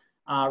Brazil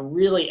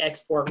really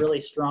export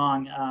really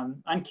strong,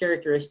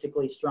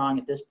 uncharacteristically strong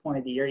at this point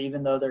of the year,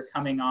 even though they're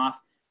coming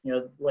off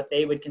what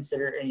they would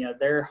consider,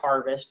 their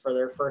harvest for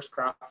their first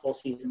crop full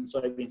season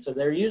soybeans. So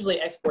they're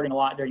usually exporting a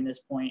lot during this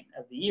point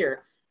of the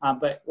year.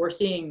 But we're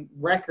seeing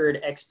record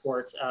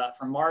exports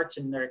from March,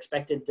 and they're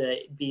expected to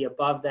be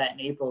above that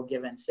in April,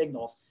 given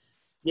signals.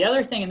 The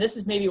other thing, and this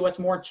is maybe what's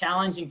more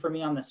challenging for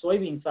me on the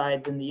soybean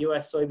side than the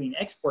U.S. soybean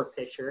export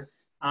picture,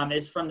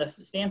 is from the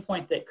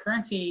standpoint that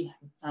currency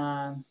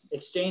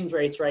exchange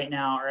rates right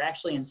now are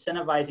actually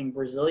incentivizing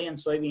Brazilian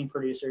soybean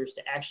producers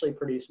to actually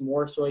produce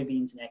more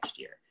soybeans next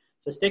year.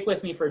 So stick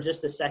with me for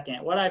just a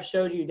second. What I've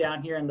showed you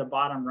down here in the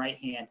bottom right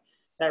hand,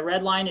 that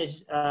red line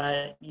is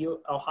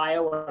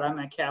Ohio. What I'm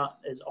going to count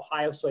is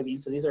Ohio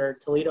soybeans. So these are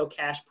Toledo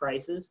cash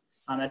prices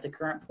At the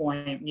current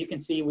point, you can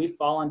see we've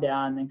fallen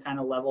down and then kind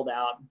of leveled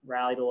out,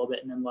 rallied a little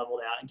bit and then leveled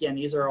out. Again,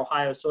 these are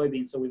Ohio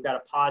soybeans, so we've got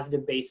a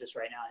positive basis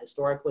right now,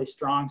 historically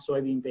strong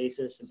soybean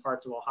basis in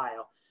parts of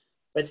Ohio.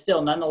 But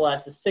still,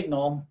 nonetheless, a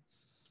signal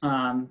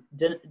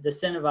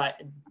disincentivizing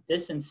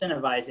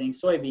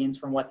soybeans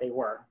from what they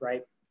were,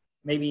 right?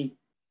 Maybe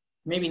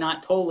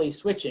not totally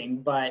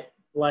switching, but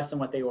less than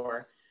what they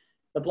were.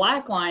 The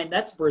black line,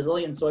 that's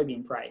Brazilian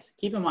soybean price.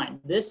 Keep in mind,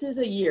 this is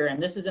a year,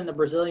 and this is in the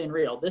Brazilian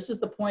real. This is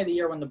the point of the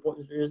year when the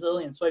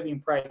Brazilian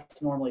soybean price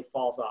normally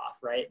falls off,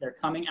 right? They're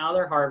coming out of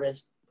their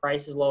harvest,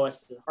 price is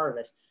lowest at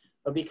harvest.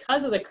 But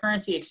because of the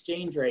currency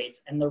exchange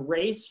rates and the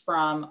race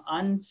from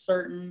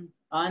uncertain,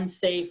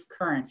 unsafe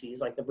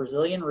currencies like the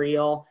Brazilian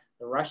real,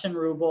 the Russian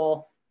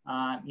ruble,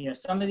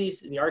 some of these,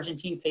 the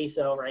Argentine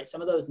peso, right?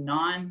 Some of those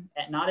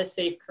not as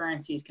safe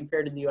currencies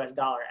compared to the US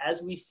dollar.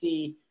 As we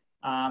see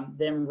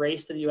them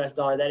race to the US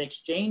dollar, that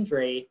exchange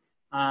rate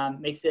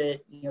makes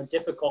it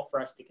difficult for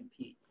us to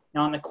compete.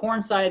 Now on the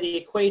corn side of the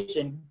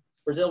equation,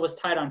 Brazil was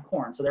tight on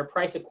corn. So their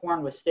price of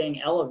corn was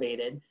staying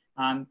elevated,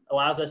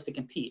 allows us to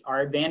compete.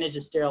 Our advantage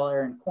is still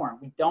there in corn.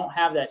 We don't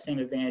have that same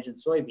advantage in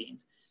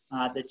soybeans.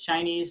 The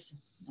Chinese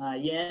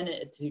yen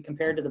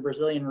compared to the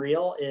Brazilian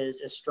real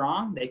is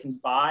strong. They can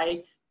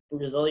buy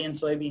Brazilian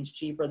soybeans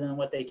cheaper than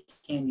what they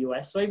can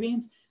US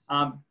soybeans.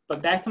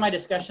 But back to my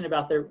discussion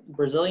about the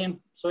Brazilian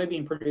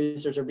soybean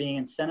producers are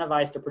being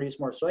incentivized to produce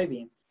more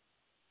soybeans.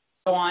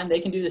 Go on, they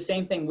can do the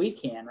same thing we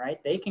can,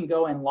 right? They can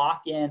go and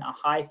lock in a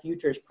high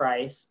futures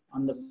price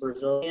on the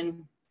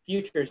Brazilian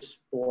futures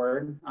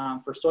board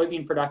for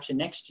soybean production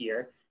next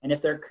year. And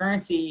if their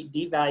currency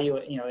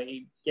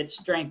it gets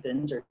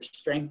strengthens or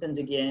strengthens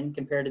again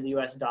compared to the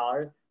US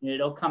dollar,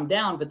 it'll come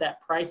down, but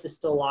that price is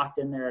still locked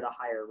in there at a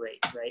higher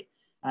rate, right?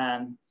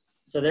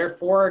 So they're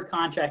forward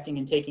contracting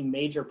and taking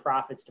major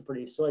profits to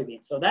produce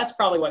soybeans. So that's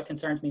probably what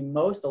concerns me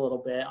most a little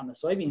bit on the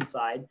soybean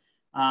side,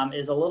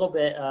 is a little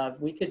bit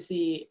of, we could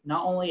see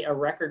not only a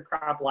record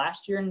crop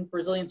last year in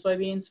Brazilian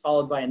soybeans,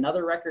 followed by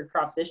another record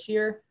crop this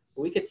year,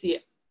 but we could see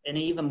an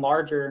even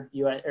larger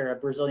US or a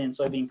Brazilian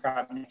soybean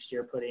crop next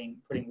year, putting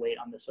weight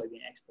on the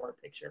soybean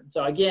export picture.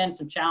 So again,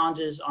 some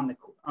challenges on the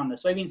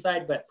soybean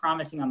side, but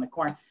promising on the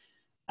corn.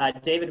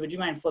 David, would you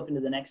mind flipping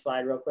to the next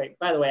slide real quick?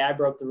 By the way, I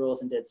broke the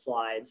rules and did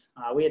slides.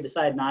 We had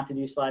decided not to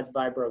do slides, but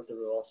I broke the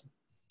rules.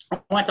 I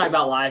want to talk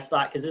about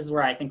livestock because this is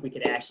where I think we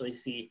could actually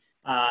see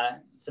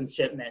some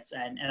shipments.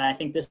 And I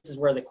think this is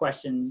where the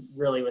question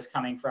really was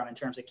coming from in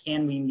terms of,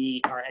 can we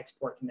meet our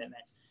export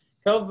commitments?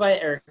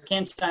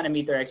 Can China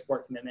meet their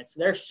export commitments?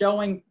 They're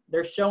showing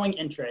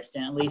interest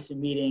in at least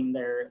meeting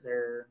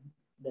their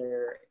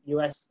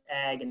U.S.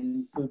 ag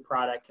and food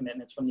product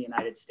commitments from the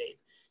United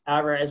States.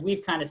 However, as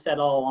we've kind of said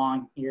all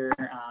along here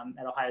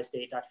at Ohio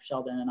State, Dr.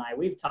 Sheldon and I,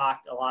 we've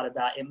talked a lot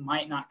about it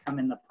might not come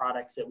in the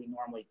products that we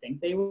normally think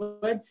they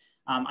would.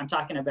 I'm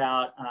talking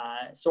about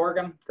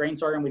sorghum, grain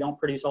sorghum. We don't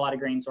produce a lot of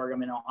grain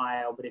sorghum in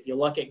Ohio, but if you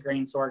look at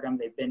grain sorghum,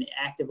 they've been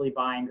actively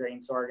buying grain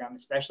sorghum,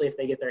 especially if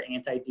they get their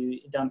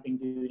anti-dumping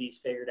duties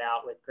figured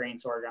out with grain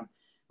sorghum.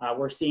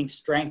 We're seeing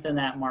strength in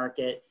that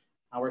market.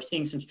 We're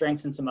seeing some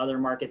strengths in some other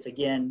markets.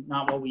 Again,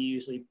 not what we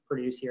usually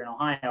produce here in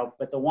Ohio,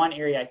 but the one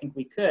area I think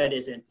we could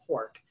is in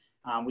pork.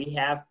 We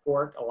have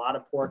pork, a lot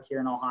of pork here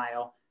in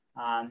Ohio.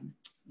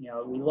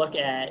 We look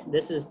at,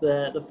 this is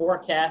the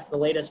forecast, the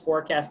latest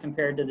forecast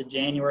compared to the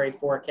January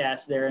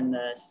forecast there in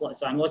the, so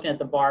I'm looking at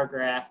the bar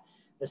graph.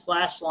 The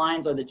slash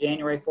lines are the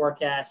January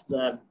forecast.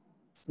 The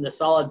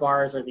solid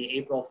bars are the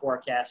April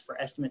forecast for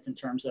estimates in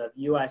terms of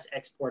U.S.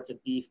 exports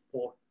of beef,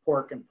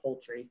 pork, and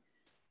poultry.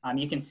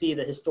 You can see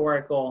the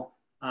historical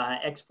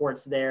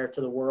exports there to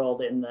the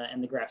world in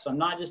the graph. So I'm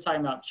not just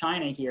talking about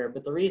China here,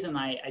 but the reason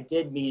I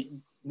did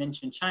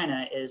mention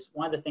China is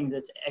one of the things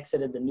that's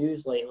exited the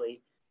news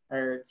lately,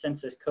 or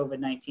since this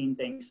COVID-19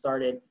 thing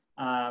started,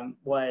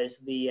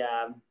 was the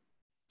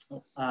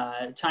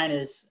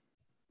China's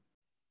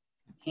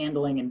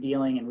handling and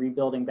dealing and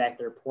rebuilding back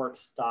their pork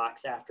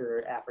stocks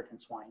after African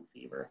swine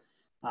fever.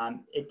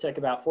 It took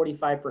about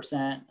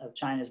 45% of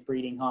China's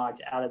breeding hogs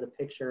out of the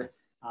picture.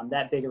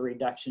 That big a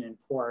reduction in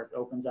pork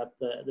opens up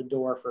the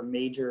door for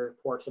major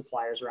pork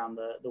suppliers around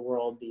the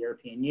world, the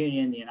European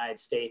Union, the United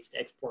States, to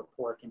export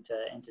pork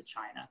into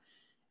China.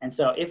 And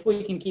so if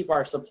we can keep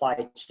our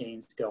supply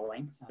chains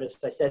going, as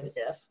I said,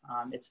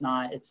 it's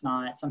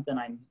not something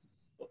I'm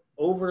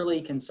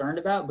overly concerned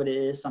about, but it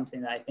is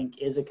something that I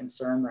think is a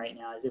concern right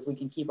now, is if we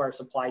can keep our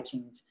supply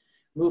chains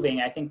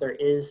moving, I think there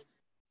is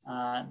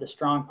the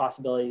strong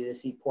possibility to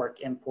see pork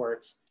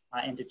imports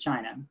into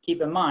China.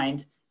 Keep in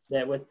mind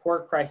that with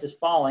pork prices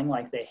falling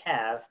like they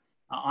have,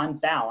 on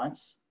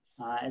balance,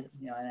 an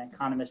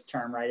economist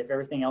term, right? If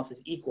everything else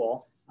is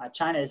equal,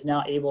 China is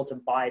now able to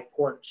buy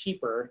pork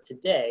cheaper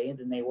today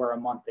than they were a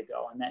month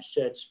ago, and that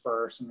should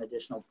spur some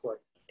additional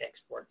pork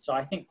exports. So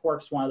I think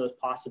pork's one of those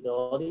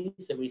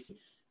possibilities that we see.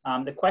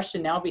 The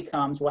question now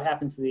becomes, what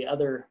happens to the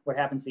other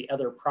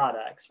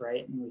products,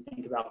 right? And we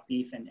think about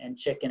beef and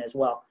chicken as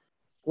well.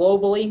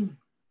 Globally,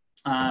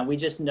 We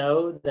just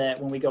know that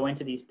when we go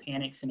into these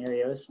panic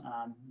scenarios,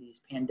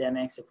 these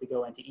pandemics, if we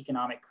go into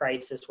economic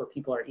crisis where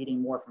people are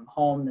eating more from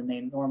home than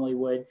they normally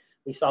would,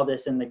 we saw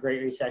this in the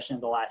Great Recession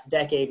of the last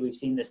decade. We've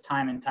seen this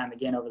time and time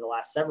again over the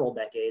last several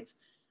decades,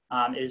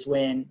 is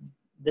when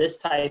this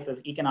type of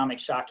economic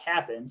shock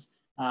happens,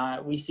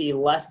 we see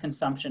less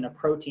consumption of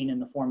protein in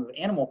the form of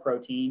animal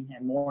protein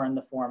and more in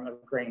the form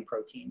of grain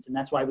proteins. And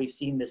that's why we've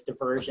seen this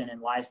diversion in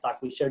livestock.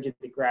 We showed you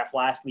the graph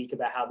last week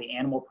about how the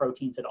animal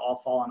proteins had all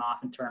fallen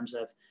off in terms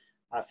of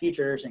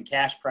futures and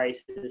cash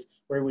prices,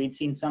 where we'd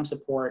seen some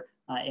support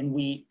in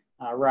wheat,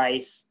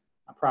 rice,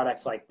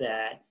 products like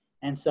that.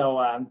 And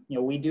so,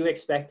 we do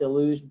expect to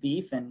lose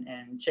beef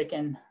and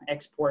chicken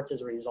exports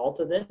as a result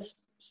of this,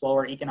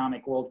 slower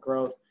economic world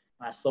growth,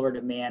 slower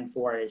demand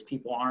for it as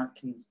people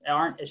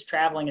aren't as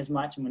traveling as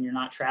much. And when you're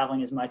not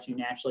traveling as much, you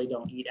naturally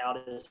don't eat out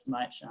as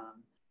much.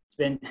 It's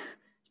been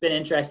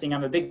interesting.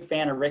 I'm a big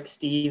fan of Rick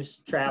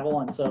Steves'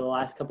 travel. And so the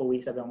last couple of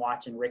weeks I've been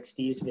watching Rick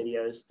Steves'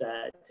 videos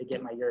to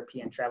get my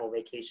European travel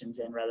vacations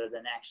in rather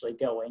than actually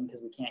going,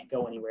 because we can't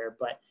go anywhere.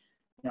 But,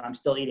 I'm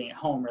still eating at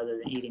home rather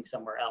than eating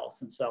somewhere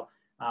else. And so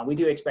we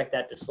do expect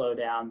that to slow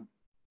down.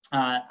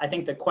 I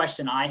think the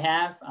question I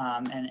have,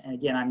 and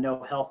again, I'm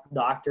no health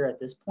doctor at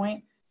this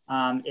point,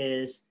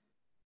 is,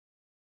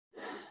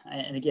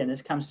 and again,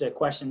 this comes to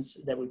questions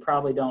that we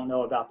probably don't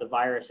know about the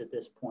virus at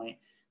this point,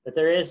 but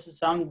there is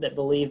some that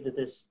believe that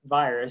this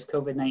virus,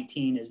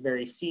 COVID-19, is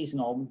very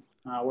seasonal,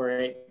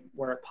 where it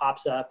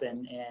pops up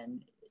and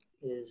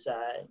is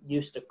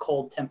used to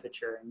cold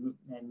temperature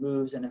and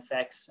moves and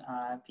affects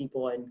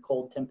people in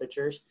cold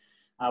temperatures.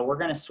 We're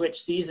going to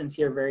switch seasons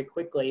here very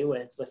quickly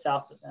with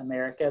South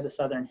America, the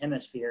Southern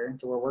Hemisphere,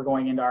 to where we're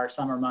going into our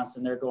summer months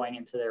and they're going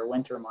into their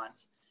winter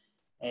months.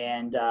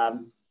 And,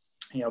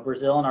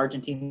 Brazil and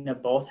Argentina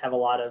both have a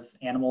lot of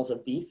animals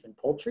of beef and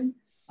poultry.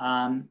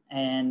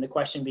 And the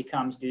question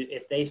becomes,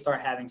 if they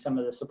start having some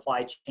of the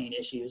supply chain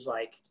issues,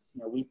 like,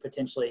 we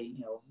potentially,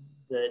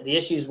 the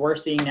issues we're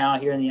seeing now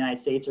here in the United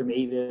States, or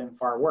maybe even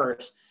far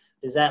worse,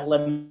 does that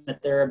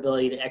limit their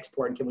ability to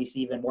export? And can we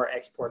see even more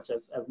exports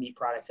of meat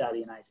products out of the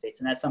United States?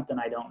 And that's something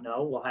I don't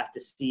know. We'll have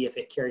to see if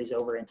it carries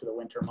over into the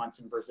winter months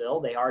in Brazil.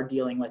 They are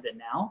dealing with it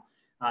now.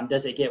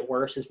 Does it get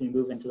worse as we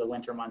move into the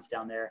winter months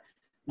down there?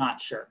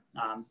 Not sure.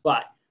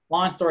 But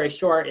long story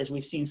short is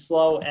we've seen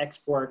slow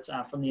exports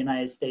from the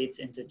United States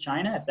into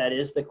China. If that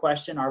is the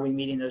question, are we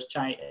meeting those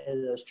trade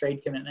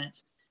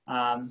commitments?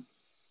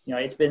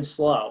 It's been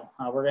slow.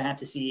 We're going to have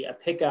to see a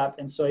pickup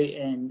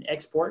in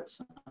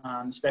exports,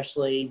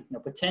 especially,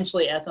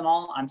 potentially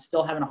ethanol. I'm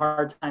still having a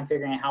hard time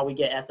figuring out how we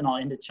get ethanol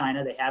into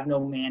China. They have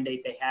no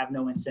mandate. They have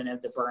no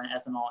incentive to burn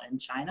ethanol in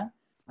China.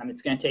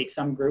 It's going to take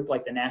some group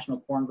like the National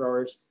Corn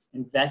Growers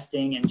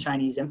investing in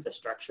Chinese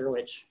infrastructure,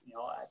 which,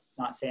 I'm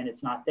not saying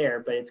it's not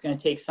there, but it's going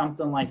to take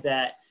something like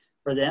that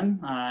for them.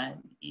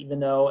 Even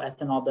though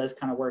ethanol does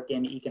kind of work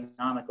in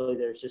economically,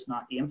 there's just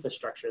not the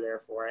infrastructure there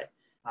for it.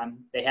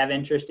 They have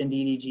interest in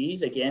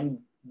DDGs. Again,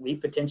 we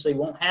potentially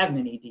won't have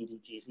many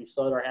DDGs. We've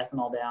slowed our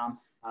ethanol down.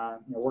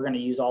 We're going to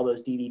use all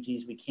those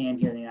DDGs we can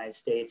here in the United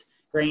States.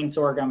 Grain,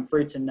 sorghum,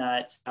 fruits and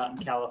nuts out in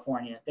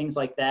California, things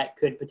like that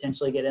could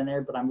potentially get in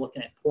there, but I'm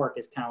looking at pork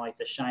as kind of like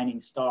the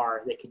shining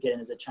star that could get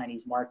into the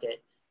Chinese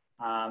market.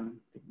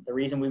 The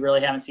reason we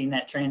really haven't seen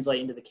that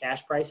translate into the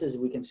cash prices is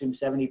we consume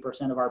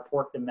 70% of our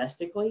pork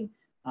domestically.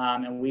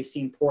 And we've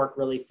seen pork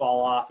really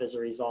fall off as a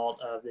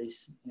result of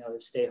these,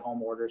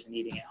 stay-at-home orders and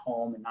eating at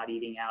home and not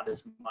eating out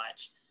as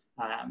much.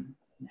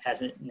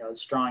 Hasn't,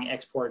 strong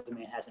export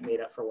demand hasn't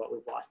made up for what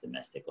we've lost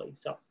domestically.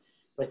 So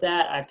with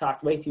that, I've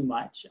talked way too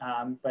much.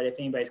 But if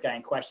anybody's got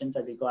any questions,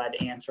 I'd be glad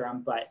to answer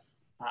them. But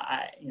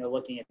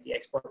looking at the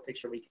export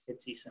picture, we could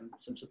see some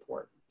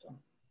support. So.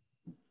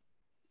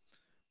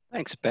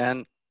 Thanks,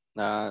 Ben.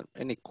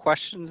 Any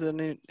questions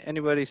that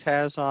anybody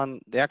has on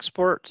the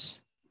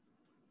exports?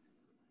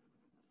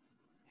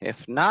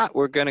 If not,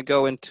 we're going to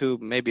go into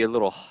maybe a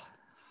little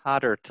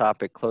hotter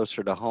topic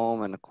closer to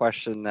home, and a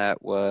question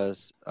that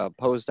was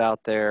posed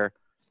out there.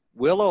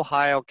 Will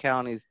Ohio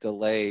counties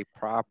delay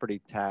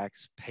property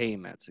tax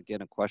payments?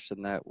 Again, a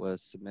question that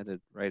was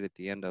submitted right at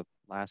the end of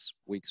last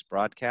week's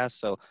broadcast.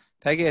 So,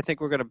 Peggy, I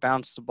think we're going to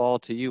bounce the ball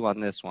to you on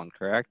this one,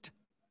 correct?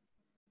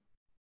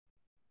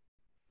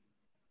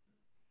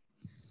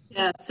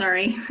 Yeah,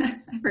 sorry,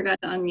 I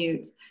forgot to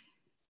unmute.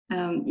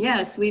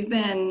 Yes, we've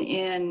been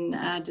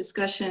in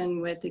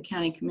discussion with the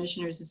County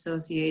Commissioners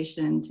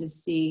Association to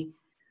see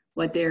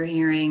what they're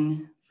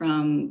hearing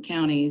from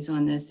counties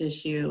on this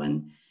issue.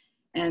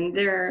 And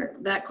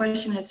that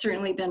question has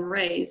certainly been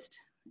raised.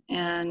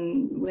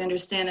 And we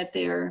understand that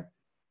there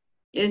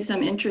is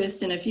some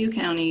interest in a few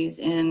counties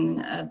in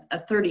a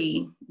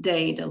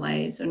 30-day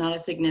delay, so not a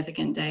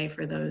significant day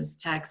for those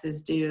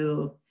taxes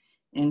due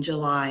in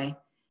July.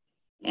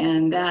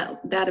 And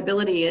that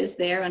ability is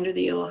there under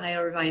the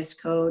Ohio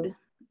Revised Code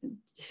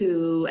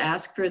to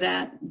ask for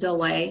that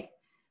delay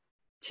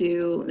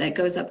that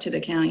goes up to the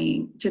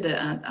county, to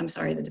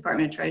the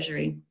Department of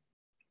Treasury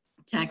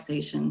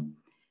taxation.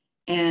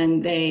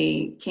 And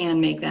they can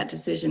make that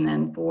decision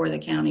then for the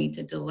county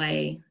to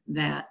delay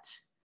that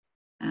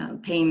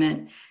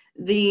payment.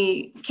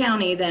 The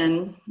county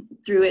then,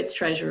 through its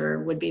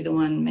treasurer, would be the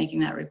one making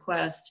that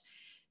request.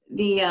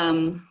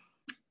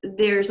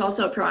 There's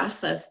also a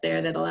process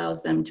there that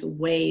allows them to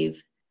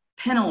waive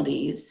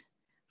penalties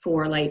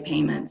for late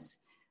payments.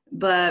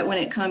 But when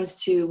it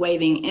comes to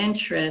waiving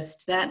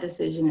interest, that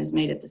decision is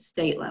made at the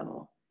state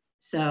level.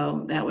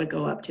 So that would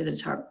go up to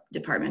the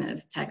Department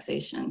of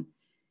Taxation.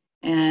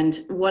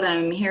 And what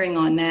I'm hearing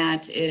on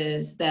that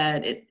is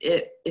that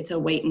it's a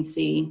wait and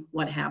see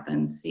what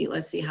happens.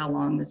 Let's see how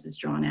long this is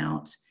drawn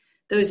out.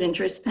 Those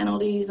interest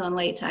penalties on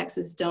late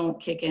taxes don't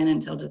kick in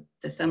until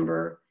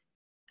December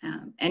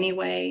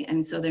anyway,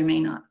 and so there may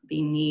not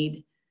be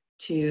need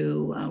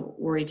to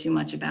worry too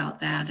much about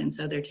that. And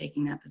so they're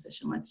taking that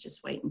position. Let's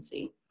just wait and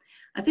see.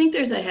 I think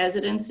there's a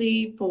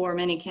hesitancy for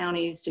many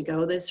counties to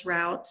go this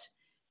route,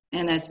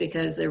 and that's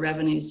because their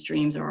revenue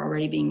streams are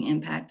already being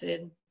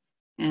impacted.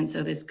 And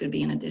so this could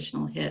be an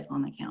additional hit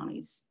on the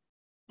counties.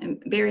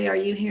 And Barry, are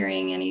you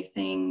hearing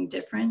anything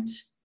different?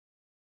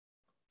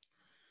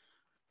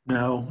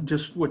 No,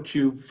 just what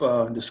you've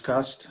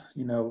discussed.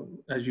 You know,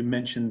 as you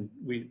mentioned,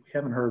 we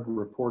haven't heard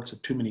reports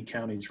of too many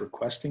counties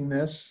requesting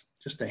this,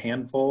 just a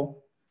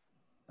handful.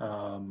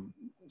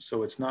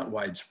 So it's not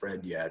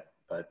widespread yet,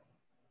 but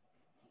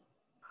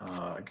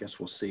I guess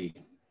we'll see.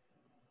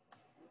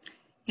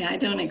 Yeah, I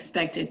don't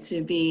expect it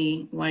to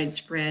be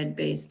widespread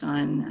based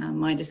on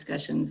my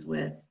discussions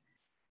with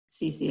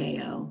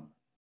CCAO.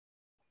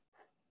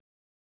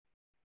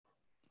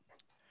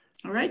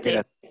 All right,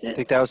 Dave. I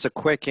think that was a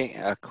quick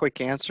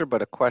answer,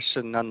 but a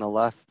question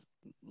nonetheless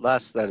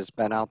that has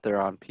been out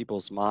there on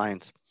people's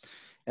minds.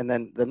 And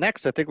then the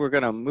next, I think we're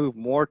going to move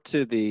more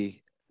to the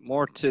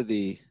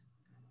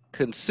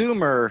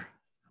consumer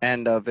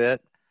end of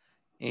it,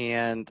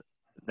 and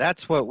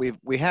that's what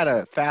we had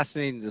a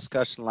fascinating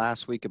discussion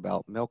last week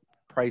about milk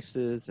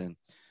prices and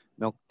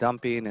milk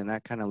dumping, and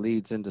that kind of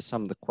leads into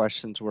some of the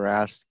questions we're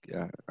asked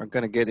are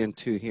going to get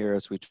into here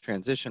as we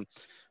transition.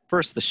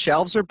 First, the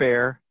shelves are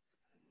bare.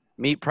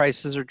 Meat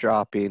prices are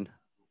dropping.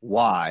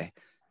 Why?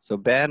 So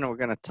Ben, we're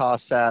going to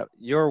toss that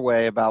your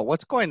way about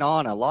what's going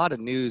on. A lot of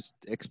news,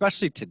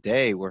 especially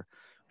today, we're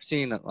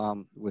seeing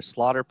with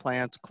slaughter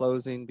plants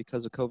closing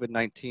because of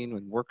COVID-19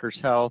 with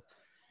workers' health,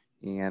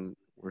 and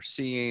we're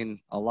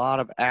seeing a lot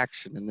of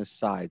action in this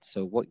side.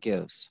 So what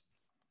gives?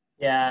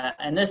 Yeah,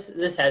 and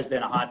this has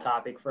been a hot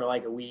topic for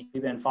like a week.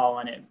 We've been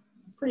following it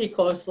pretty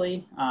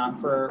closely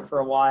for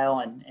a while,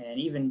 and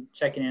even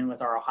checking in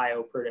with our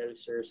Ohio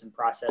producers and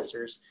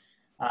processors.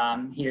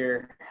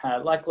 Here,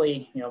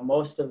 luckily, you know,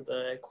 most of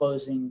the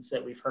closings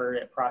that we've heard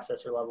at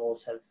processor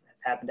levels have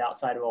happened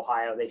outside of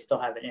Ohio. They still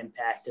have an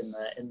impact in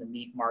the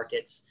meat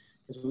markets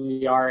because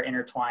we are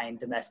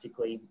intertwined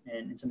domestically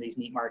in some of these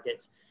meat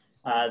markets.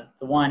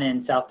 The one in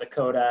South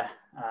Dakota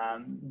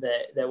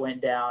that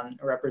went down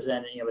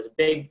represented, you know, was a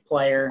big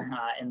player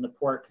in the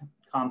pork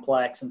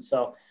complex, and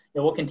so you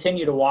know, we'll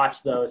continue to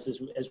watch those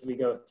as we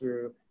go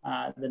through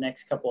the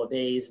next couple of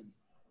days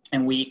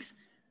and weeks.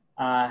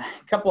 A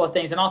couple of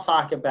things, and I'll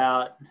talk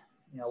about,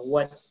 you know,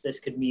 what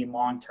this could mean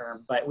long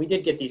term. But we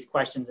did get these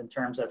questions in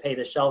terms of, hey,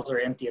 the shelves are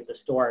empty at the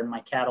store, and my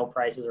cattle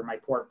prices or my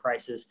pork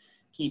prices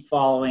keep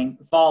falling.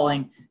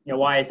 You know,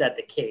 why is that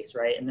the case,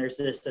 right? And there's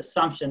this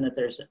assumption that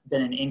there's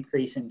been an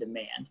increase in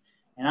demand,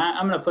 and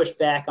I'm going to push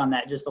back on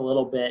that just a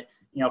little bit.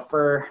 You know,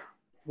 for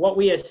what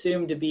we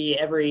assume to be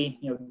every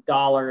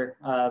dollar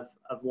of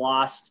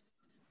lost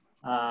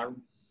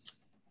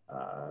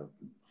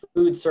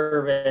food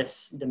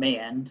service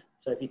demand.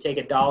 So if you take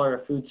 $1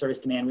 of food service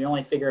demand, we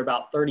only figure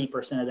about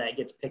 30% of that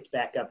gets picked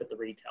back up at the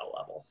retail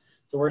level.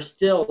 So we're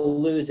still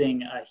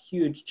losing a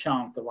huge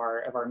chunk of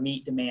our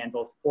meat demand,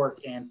 both pork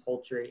and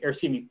pork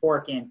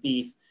and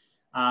beef,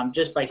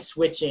 just by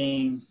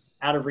switching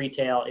out of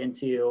retail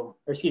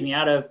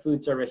out of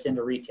food service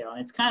into retail.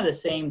 And it's kind of the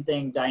same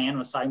thing Diane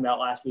was talking about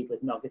last week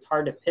with milk. It's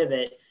hard to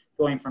pivot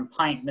going from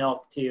pint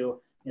milk to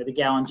the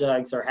gallon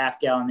jugs or half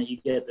gallon that you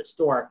get at the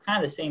store,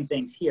 kind of the same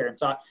things here. And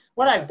so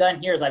what I've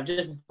done here is I've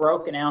just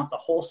broken out the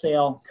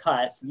wholesale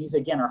cuts, and these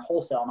again are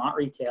wholesale, not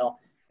retail,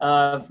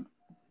 of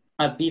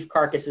beef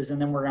carcasses. And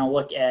then we're going to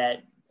look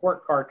at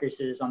pork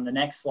carcasses on the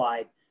next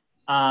slide.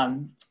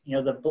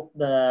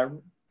 The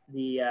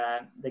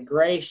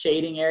gray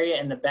shading area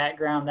in the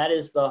background,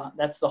 that's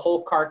the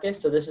whole carcass.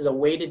 So this is a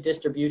weighted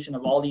distribution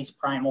of all these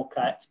primal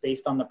cuts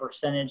based on the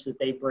percentage that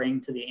they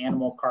bring to the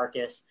animal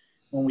carcass.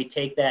 When we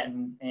take that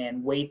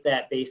and weight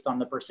that based on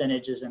the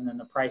percentages and then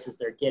the prices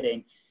they're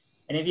getting.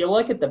 And if you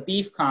look at the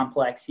beef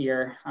complex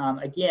here,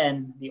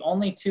 again, the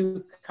only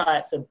two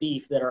cuts of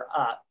beef that are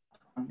up,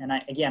 and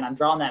I'm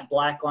drawing that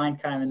black line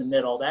kind of in the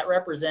middle, that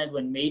represent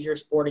when major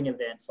sporting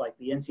events like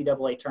the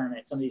NCAA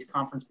tournament, some of these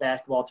conference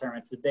basketball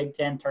tournaments, the Big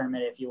Ten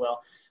tournament, if you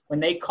will, when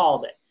they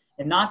called it.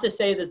 And not to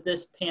say that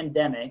this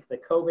pandemic, the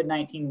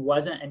COVID-19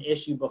 wasn't an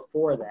issue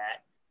before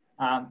that.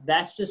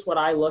 That's just what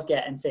I look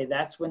at and say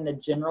that's when the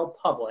general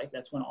public,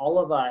 that's when all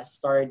of us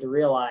started to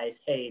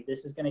realize, hey,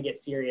 this is going to get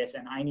serious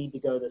and I need to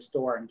go to the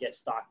store and get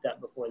stocked up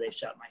before they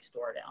shut my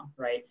store down,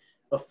 right?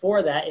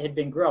 Before that, it had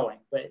been growing.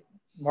 But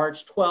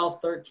March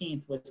 12th,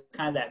 13th was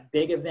kind of that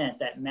big event,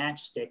 that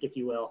matchstick, if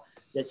you will,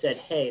 that said,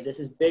 hey, this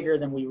is bigger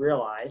than we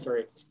realize, or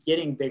it's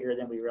getting bigger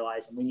than we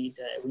realize, and we need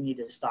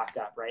to stock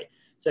up, right?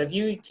 So if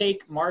you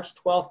take March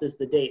 12th as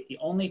the date, the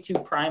only two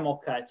primal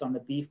cuts on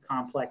the beef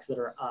complex that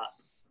are up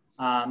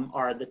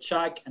are the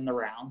chuck and the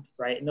round,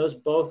 right? And those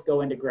both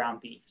go into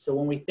ground beef. So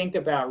when we think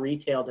about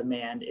retail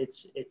demand,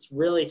 it's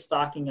really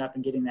stocking up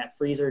and getting that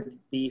freezer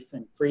beef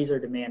and freezer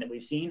demand that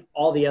we've seen.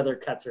 All the other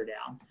cuts are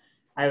down.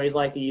 I always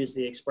like to use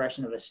the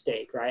expression of a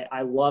steak, right?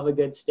 I love a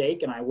good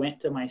steak, and I went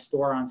to my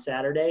store on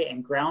Saturday,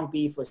 and ground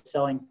beef was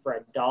selling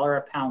for $1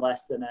 a pound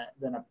less than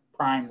a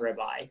prime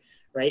ribeye,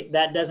 right?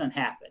 That doesn't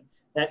happen.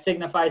 That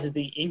signifies is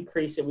the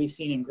increase that we've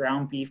seen in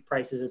ground beef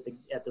prices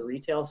at the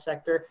retail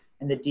sector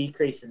and the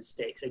decrease in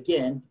steaks.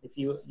 Again, if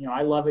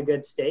I love a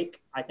good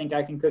steak. I think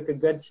I can cook a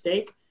good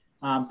steak,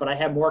 but I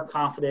have more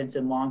confidence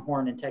in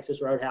Longhorn and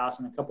Texas Roadhouse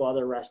and a couple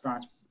other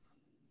restaurants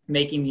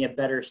making me a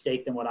better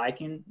steak than what I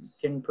can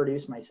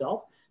produce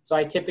myself. So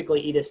I typically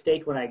eat a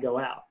steak when I go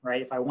out,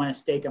 right? If I want a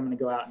steak, I'm going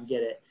to go out and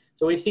get it.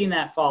 So we've seen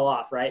that fall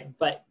off, right?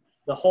 But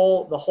the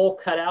whole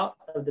cutout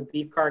of the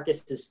beef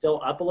carcass is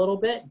still up a little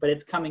bit, but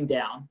it's coming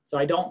down. So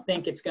I don't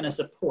think it's going to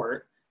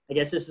support. I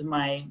guess this is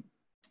my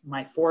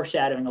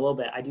foreshadowing a little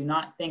bit. I do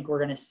not think we're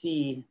going to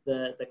see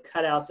the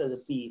cutouts of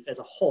the beef as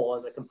a whole,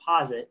 as a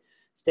composite,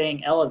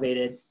 staying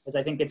elevated, as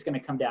I think it's going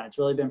to come down. It's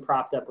really been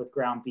propped up with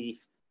ground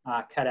beef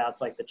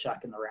cutouts like the chuck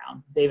and the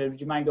round. David, would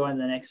you mind going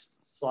to the next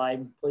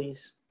slide,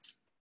 please?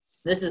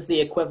 This is the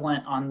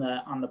equivalent on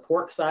the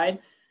pork side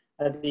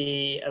of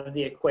the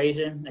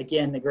equation.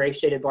 Again, the gray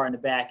shaded bar in the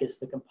back is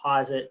the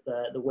composite,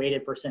 the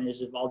weighted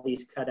percentage of all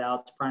these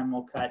cutouts,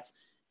 primal cuts,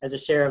 as a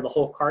share of the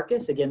whole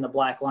carcass. Again, the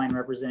black line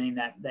representing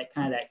that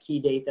kind of that key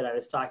date that I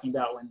was talking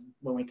about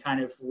when we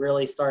kind of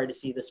really started to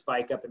see the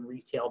spike up in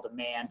retail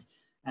demand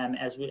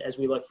as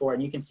we look forward.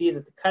 And you can see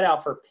that the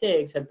cutout for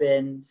pigs have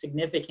been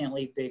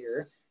significantly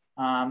bigger,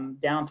 down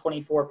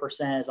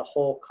 24% as a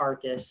whole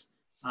carcass,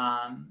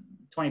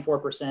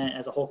 24%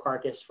 as a whole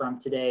carcass from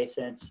today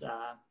since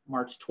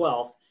March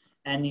 12th.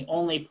 And the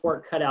only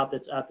pork cutout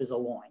that's up is a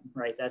loin,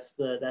 right? That's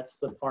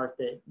the part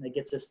that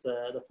gets us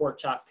the pork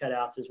chop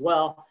cutouts as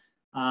well.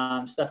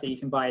 Stuff that you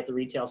can buy at the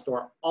retail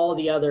store. All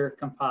the other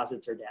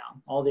composites are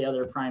down. All the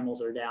other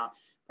primals are down.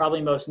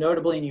 Probably most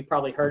notably, and you've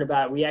probably heard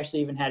about it, we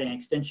actually even had an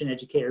extension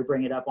educator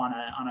bring it up on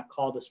a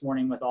call this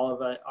morning with all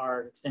of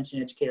our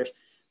extension educators,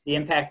 the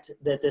impact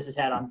that this has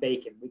had on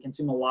bacon. We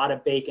consume a lot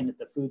of bacon at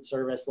the food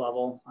service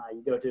level.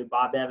 You go to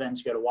Bob Evans,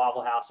 you go to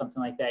Waffle House,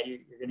 something like that, you're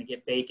going to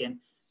get bacon.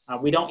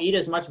 We don't eat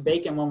as much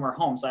bacon when we're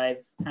home, so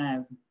I've kind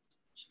of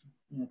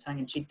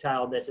tongue-in-cheek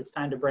tiled this. It's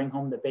time to bring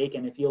home the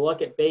bacon. If you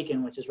look at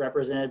bacon, which is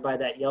represented by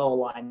that yellow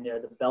line there,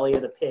 the belly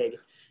of the pig,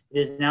 it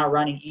is now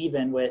running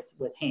even with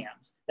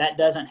hams. That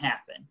doesn't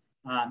happen.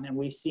 And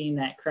we've seen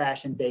that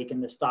crash in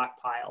bacon, the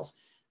stockpiles.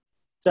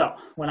 So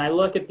when I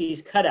look at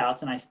these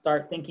cutouts and I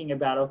start thinking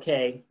about,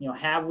 okay,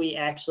 have we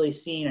actually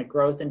seen a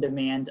growth in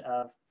demand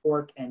of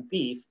pork and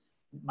beef?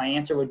 My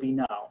answer would be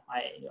no.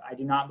 I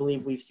do not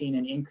believe we've seen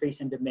an increase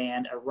in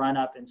demand, a run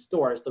up in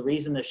stores. The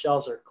reason the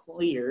shelves are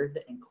cleared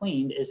and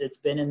cleaned is it's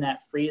been in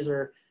that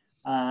freezer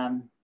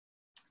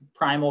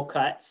primal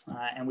cuts,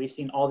 and we've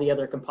seen all the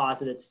other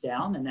composites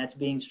down, and that's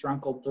being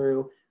strunkled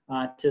through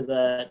to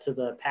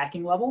the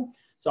packing level.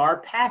 So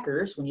our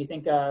packers, when you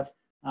think of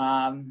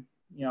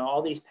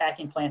all these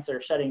packing plants that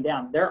are shutting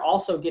down, they're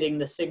also getting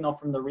the signal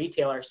from the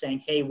retailer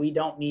saying, hey, we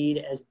don't need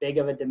as big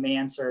of a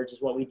demand surge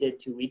as what we did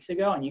 2 weeks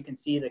ago. And you can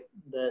see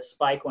the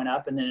spike went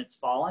up and then it's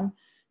fallen.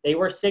 They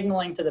were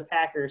signaling to the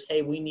packers,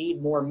 hey, we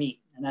need more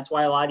meat. And that's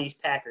why a lot of these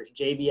packers,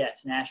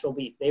 JBS, Nashville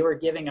Beef, they were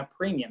giving a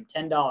premium,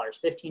 $10,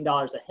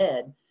 $15 a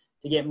head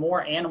to get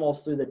more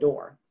animals through the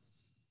door.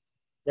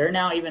 They're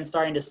now even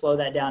starting to slow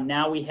that down.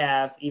 Now we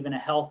have even a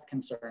health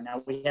concern.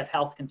 Now we have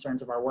health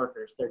concerns of our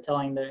workers. They're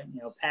telling the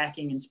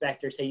packing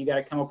inspectors, hey, you got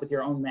to come up with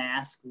your own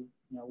mask.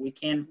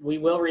 We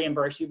will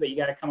reimburse you, but you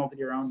got to come up with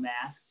your own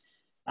mask.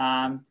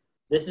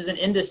 This is an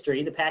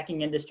industry. The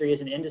packing industry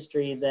is an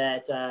industry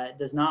that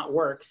does not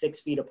work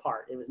 6 feet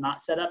apart. It was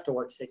not set up to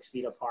work 6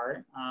 feet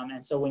apart.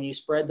 And so when you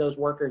spread those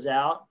workers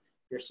out,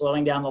 you're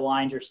slowing down the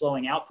lines, you're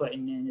slowing output,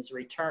 and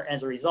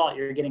as a result,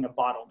 you're getting a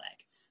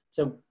bottleneck.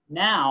 So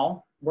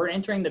now we're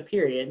entering the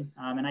period,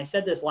 and I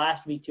said this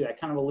last week too, I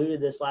kind of alluded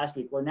to this last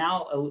week, we're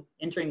now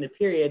entering the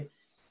period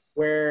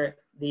where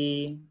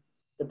the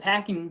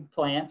packing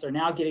plants are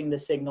now getting the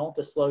signal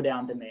to slow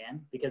down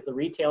demand because the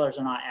retailers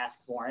are not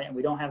asking for it, and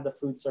we don't have the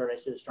food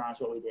service as strong as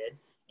what we did,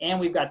 and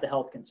we've got the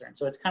health concern.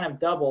 So it's kind of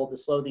double to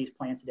slow these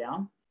plants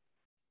down.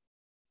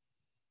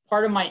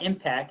 Part of my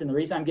impact, and the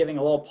reason I'm giving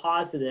a little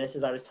pause to this,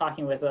 is I was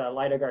talking with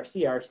Lyda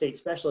Garcia, our state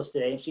specialist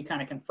today, and she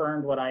kind of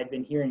confirmed what I had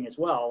been hearing as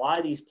well. A lot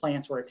of these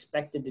plants were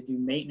expected to do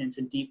maintenance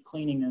and deep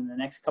cleaning in the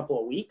next couple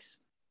of weeks.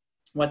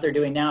 What they're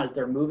doing now is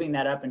they're moving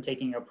that up and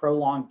taking a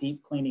prolonged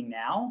deep cleaning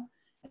now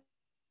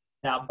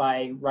out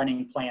by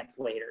running plants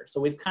later.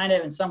 So we've kind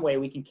of, in some way,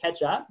 we can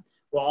catch up.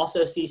 We'll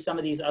also see some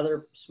of these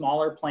other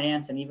smaller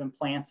plants and even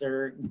plants that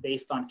are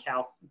based on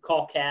cow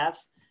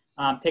calves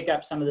pick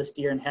up some of the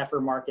steer and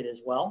heifer market as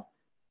well.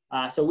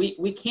 So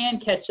we can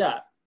catch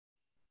up,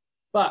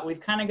 but we've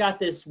kind of got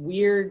this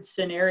weird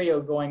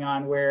scenario going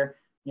on where,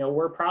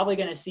 we're probably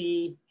going to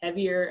see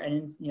heavier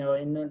and,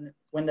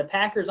 when the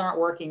packers aren't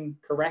working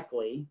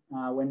correctly,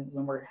 when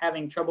we're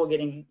having trouble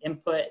getting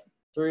input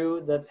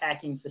through the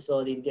packing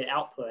facility to get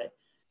output,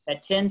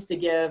 that tends to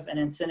give an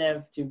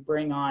incentive to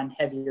bring on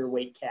heavier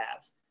weight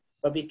calves.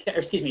 But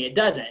it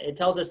doesn't. It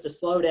tells us to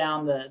slow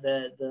down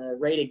the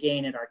rate of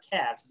gain at our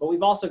calves. But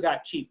we've also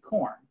got cheap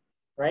corn,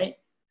 right?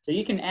 So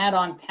you can add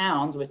on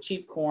pounds with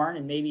cheap corn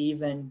and maybe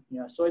even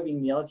soybean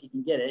meal if you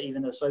can get it,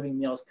 even though soybean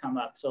meals come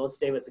up. So let's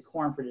stay with the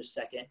corn for just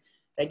a second.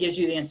 That gives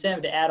you the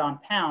incentive to add on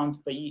pounds,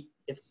 but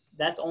if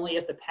that's only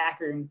if the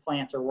packing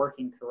plants are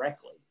working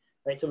correctly,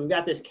 right? So we've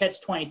got this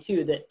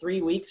catch-22 that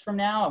 3 weeks from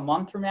now, a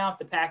month from now, if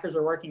the packers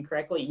are working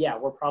correctly, yeah,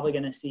 we're probably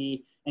going to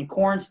see, and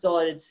corn's still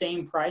at its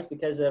same price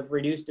because of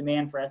reduced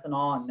demand for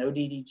ethanol and no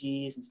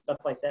DDGs and stuff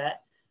like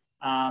that.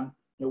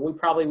 We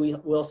probably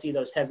will see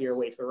those heavier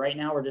weights, but right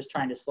now we're just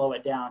trying to slow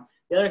it down.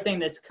 The other thing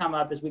that's come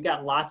up is we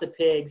got lots of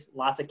pigs,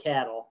 lots of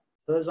cattle,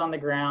 hooves on the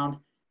ground.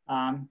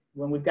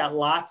 When we've got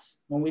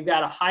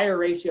a higher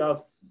ratio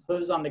of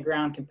hooves on the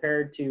ground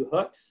compared to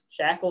hooks,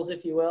 shackles,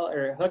 if you will,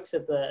 or hooks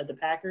at the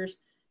packers,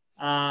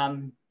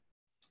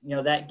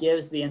 that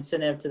gives the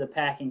incentive to the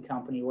packing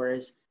company,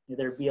 whereas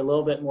there'd be a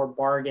little bit more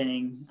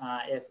bargaining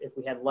if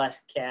we had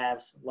less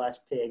calves, less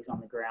pigs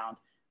on the ground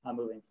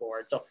moving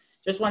forward. So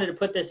just wanted to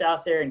put this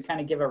out there and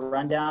kind of give a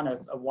rundown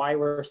of why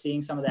we're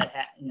seeing some of that,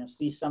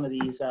 see some of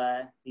these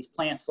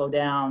plants slow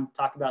down,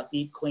 talk about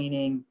deep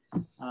cleaning,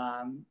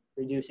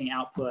 reducing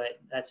output.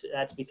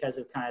 That's because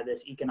of kind of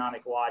this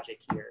economic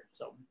logic here.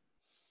 So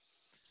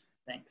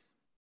thanks.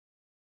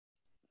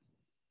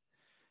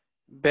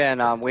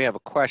 Ben, we have a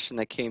question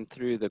that came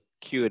through the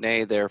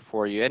Q&A there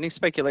for you. Any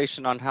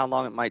speculation on how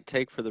long it might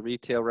take for the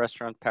retail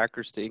restaurant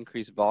packers to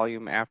increase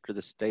volume after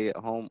the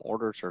stay-at-home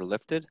orders are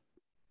lifted?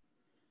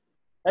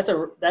 That's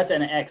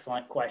an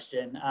excellent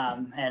question,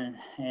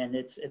 and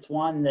it's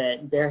one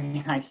that Barry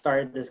and I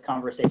started this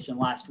conversation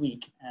last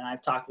week, and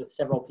I've talked with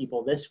several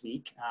people this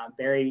week.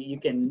 Barry,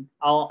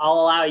 I'll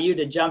allow you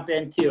to jump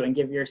in too and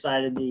give your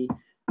side of the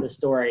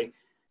story.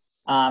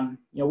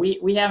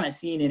 We haven't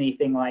seen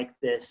anything like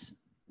this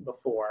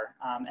before,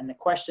 and the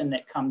question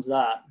that comes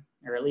up,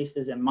 or at least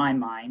is in my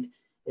mind,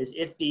 is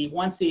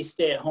once these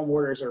stay-at-home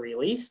orders are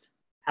released,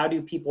 how do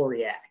people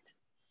react?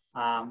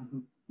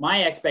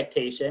 My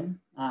expectation,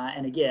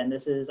 and again,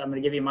 I'm going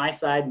to give you my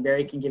side and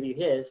Barry can give you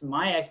his.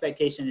 My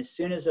expectation, as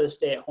soon as those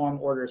stay-at-home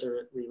orders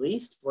are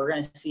released, we're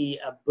going to see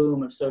a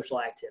boom of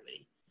social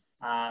activity.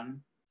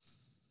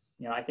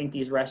 I think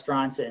these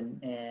restaurants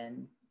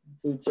and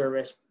food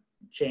service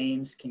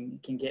chains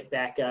can get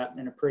back up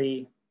in a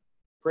pretty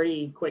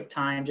quick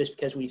time, just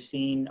because we've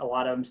seen a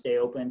lot of them stay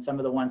open. Some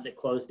of the ones that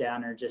closed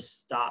down are just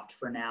stopped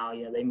for now.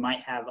 They might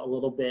have a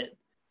little bit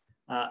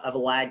of a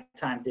lag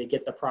time to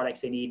get the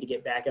products they need to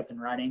get back up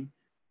and running.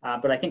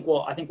 But I think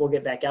we'll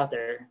get back out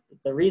there.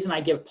 The reason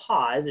I give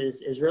pause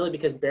is really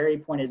because Barry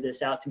pointed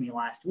this out to me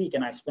last week,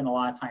 and I spent a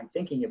lot of time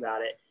thinking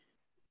about it.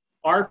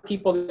 Are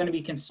people going to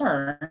be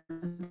concerned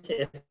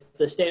if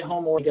the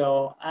stay-at-home order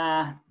go,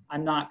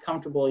 I'm not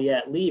comfortable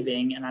yet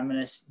leaving, and I'm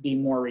going to be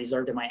more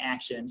reserved in my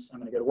actions. I'm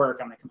going to go to work.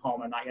 I'm going to come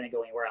home. I'm not going to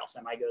go anywhere else.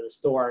 I might go to the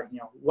store.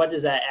 What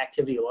does that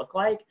activity look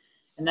like?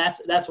 And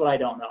that's what I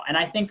don't know. And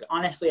I think,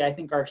 honestly,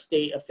 our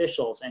state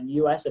officials and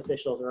U.S.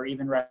 officials are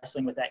even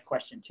wrestling with that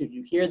question too.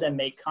 You hear them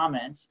make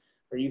comments,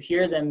 or you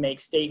hear them make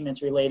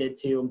statements related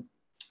to,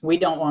 we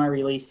don't want to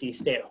release these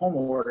stay-at-home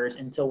orders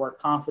until we're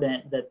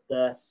confident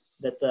that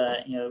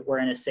we're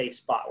in a safe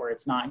spot where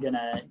it's not going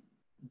to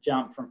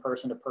jump from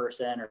person to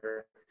person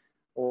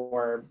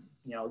or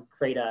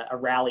create a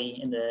rally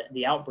in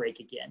the outbreak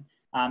again.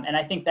 And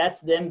I think that's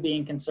them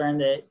being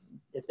concerned that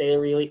if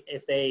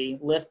they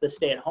lift the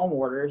stay-at-home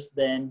orders,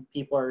 then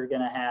people are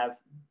going to have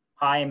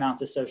high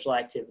amounts of social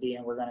activity,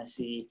 and we're going to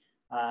see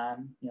a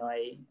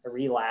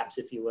relapse,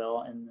 if you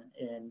will,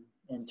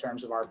 in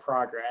terms of our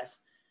progress.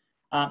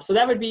 So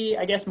that would be,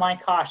 I guess, my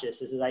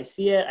cautious is, as I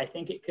see it, I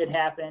think it could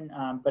happen.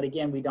 But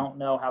again, we don't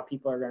know how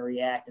people are going to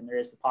react, and there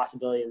is the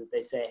possibility that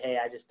they say, "Hey,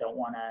 I just don't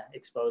want to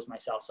expose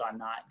myself, so I'm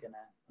not gonna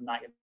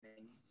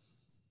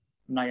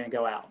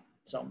go out."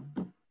 So.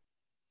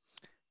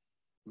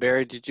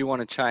 Barry, did you want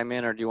to chime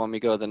in, or do you want me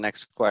to go to the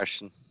next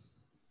question?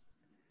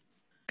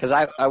 Because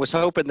I was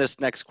hoping this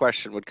next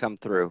question would come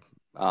through,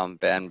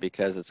 Ben,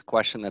 because it's a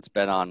question that's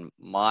been on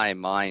my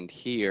mind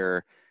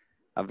here,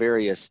 a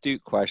very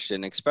astute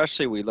question,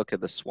 especially we look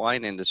at the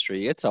swine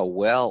industry. It's a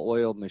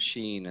well-oiled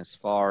machine as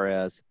far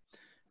as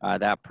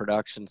that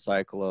production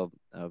cycle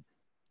of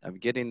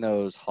getting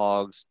those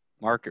hogs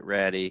market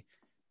ready,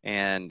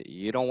 and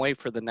you don't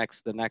wait for the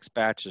next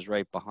batch is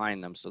right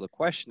behind them. So the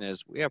question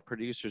is, we have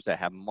producers that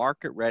have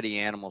market ready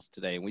animals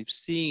today, and we've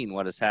seen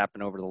what has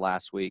happened over the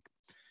last week,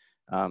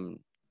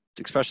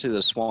 especially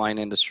the swine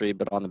industry,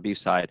 but on the beef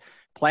side.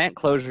 Plant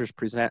closures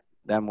present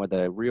them with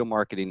a real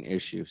marketing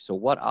issue. So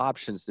what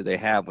options do they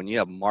have when you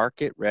have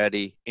market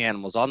ready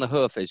animals on the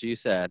hoof, as you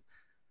said?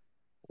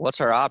 what's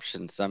our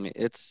options? I mean,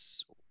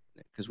 it's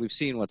because we've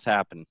seen what's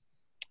happened.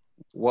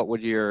 What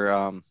would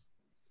your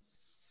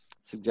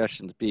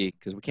suggestions be?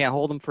 Because we can't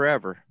hold them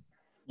forever.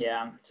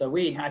 Yeah, so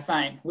my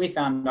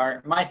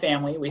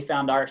family, we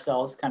found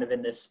ourselves kind of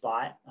in this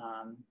spot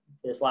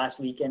this last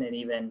weekend, and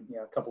even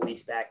a couple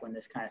weeks back when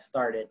this kind of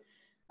started.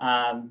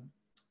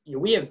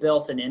 We have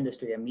built an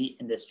industry, a meat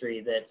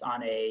industry, that's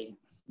on a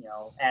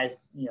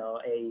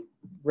a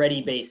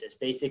ready basis.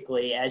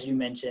 Basically, as you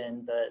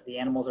mentioned, the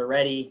animals are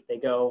ready. They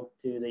go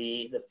to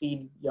the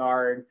feed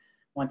yard.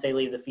 Once they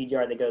leave the feed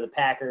yard, they go to the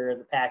packer.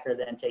 The packer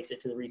then takes it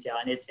to the retail,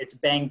 and it's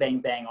bang, bang,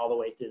 bang all the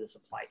way through the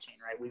supply chain,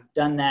 right? We've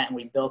done that, and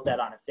we built that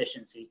on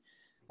efficiency.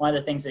 One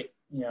of the things that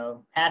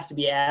has to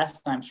be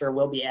asked, I'm sure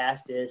will be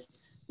asked, is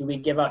do we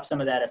give up some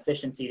of that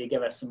efficiency to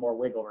give us some more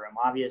wiggle room?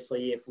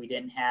 Obviously, if we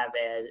didn't have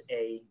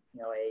a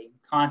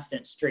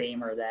constant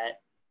stream or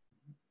that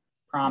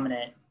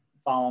prominent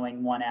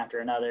following one after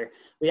another,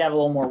 we have a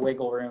little more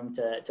wiggle room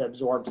to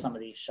absorb some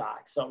of these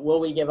shocks. So will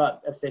we give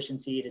up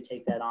efficiency to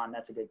take that on?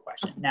 That's a good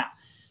question. Now,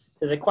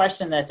 to the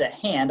question that's at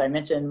hand, I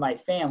mentioned my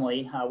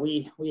family.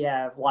 We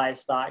have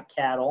livestock,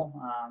 cattle.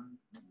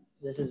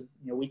 This is,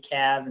 we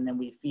calve and then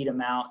we feed them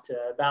out to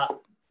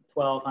about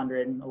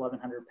 1,200,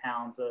 1,100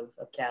 pounds of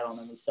cattle, and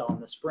then we sell in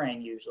the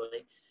spring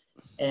usually.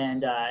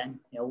 And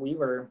we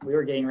were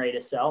getting ready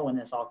to sell when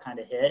this all kind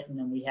of hit, and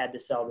then we had to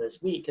sell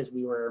this week because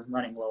we were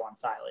running low on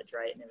silage,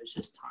 right? And it was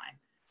just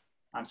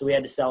time. So we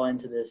had to sell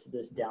into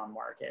this down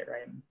market,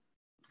 right?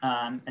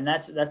 And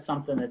that's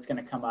something that's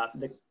going to come up.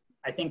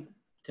 I think,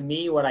 to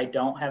me, what I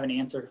don't have an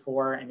answer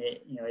for, and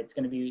it's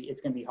going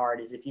to be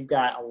hard, is if you've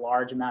got a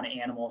large amount of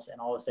animals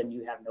and all of a sudden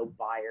you have no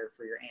buyer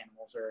for your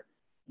animals, or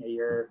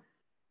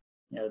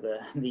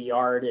the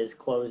yard is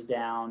closed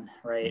down,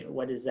 right?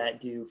 What does that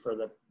do for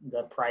the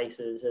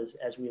prices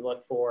as we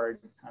look forward?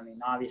 I mean,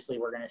 obviously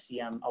we're going to see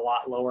them a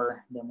lot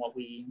lower than what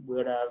we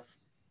would have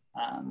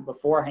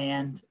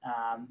beforehand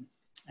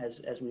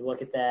as we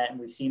look at that, and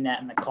we've seen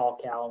that in the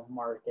cow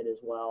market as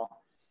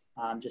well.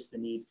 Just the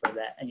need for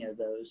that,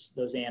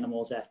 those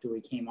animals after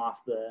we came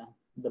off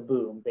the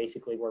boom,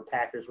 basically, where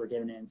packers were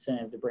given an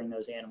incentive to bring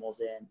those animals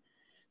in.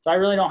 So I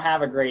really don't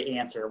have a great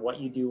answer what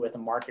you do with a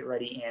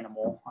market-ready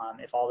animal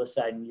if all of a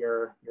sudden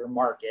your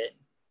market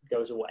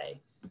goes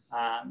away.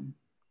 I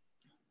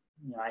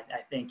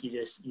think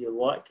you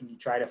look and you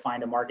try to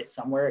find a market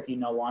somewhere if you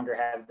no longer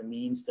have the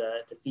means to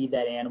feed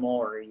that animal,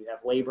 or you have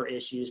labor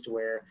issues to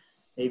where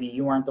maybe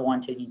you weren't the one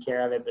taking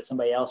care of it, but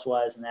somebody else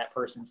was, and that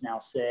person's now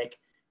sick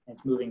and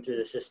it's moving through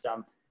the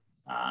system.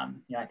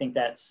 I think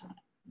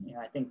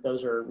I think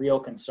those are real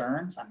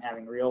concerns. I'm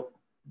having real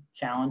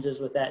challenges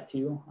with that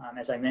too.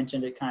 As I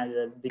mentioned at kind of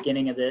the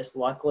beginning of this,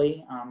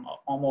 luckily,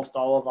 almost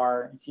all of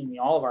our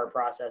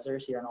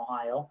processors here in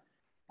Ohio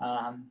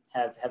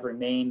have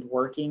remained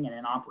working and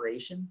in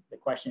operation. The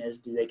question is,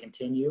 do they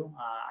continue?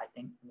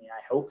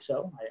 I hope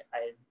so.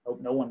 I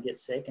hope no one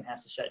gets sick and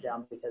has to shut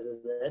down because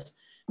of this.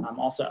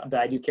 But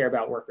I do care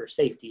about worker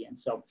safety, and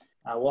so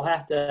we'll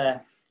have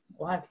to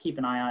keep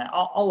an eye on it.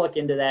 I'll look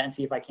into that and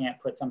see if I can't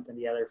put something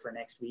together for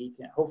next week.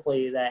 And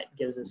hopefully that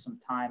gives us some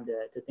time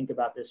to think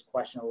about this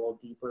question a little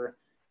deeper.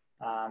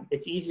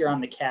 It's easier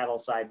on the cattle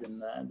side than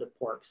the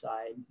pork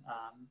side.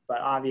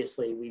 But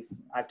obviously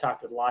I've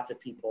talked with lots of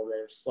people that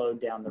have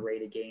slowed down the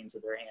rate of gains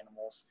of their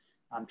animals.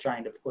 I'm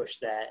trying to push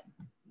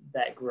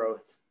that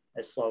growth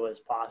as slow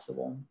as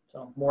possible.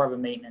 So more of a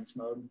maintenance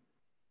mode.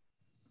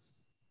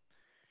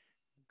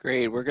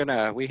 Great.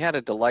 We had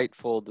a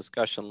delightful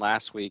discussion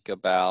last week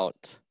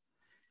about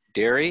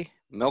dairy,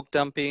 milk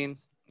dumping,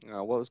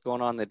 what was going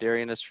on in the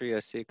dairy industry. I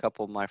see a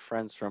couple of my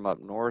friends from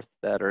up north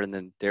that are in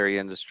the dairy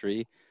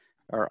industry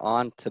are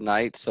on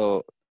tonight.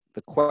 So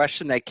the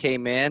question that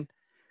came in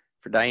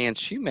for Diane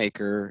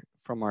Shoemaker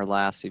from our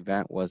last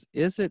event was,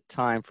 is it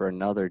time for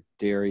another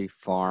dairy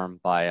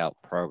farm buyout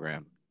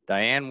program?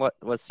 Diane,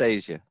 what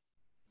says you?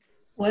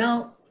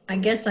 Well, I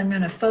guess I'm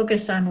going to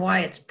focus on why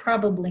it's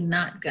probably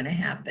not going to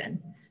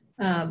happen.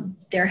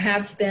 There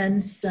have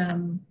been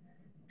some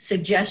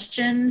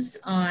suggestions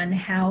on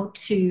how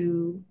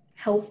to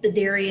help the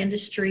dairy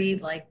industry,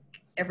 like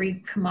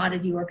every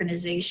commodity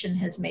organization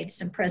has made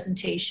some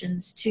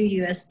presentations to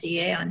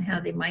USDA on how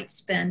they might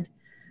spend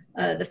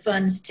the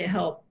funds to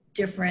help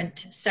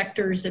different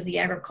sectors of the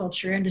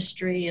agriculture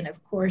industry. And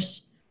of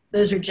course,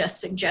 those are just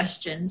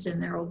suggestions,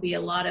 and there will be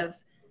a lot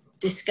of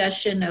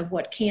discussion of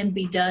what can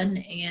be done,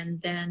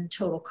 and then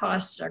total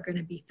costs are going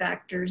to be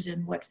factors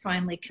in what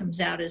finally comes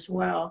out as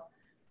well.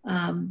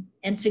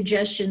 And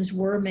suggestions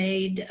were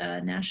made.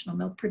 National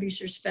Milk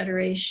Producers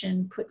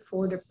Federation put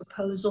forward a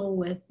proposal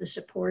with the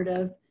support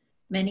of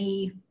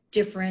many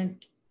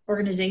different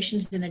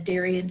organizations in the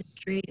dairy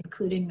industry,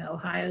 including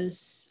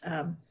Ohio's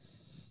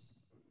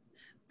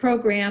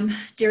program,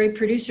 Dairy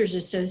Producers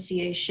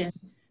Association.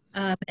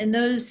 And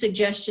those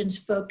suggestions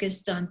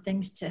focused on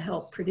things to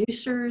help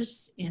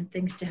producers and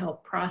things to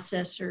help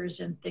processors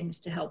and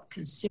things to help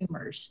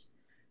consumers.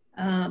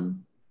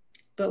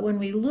 But when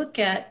we look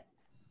at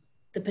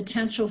the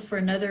potential for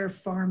another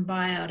farm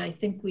buyout, I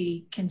think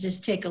we can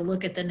just take a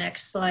look at the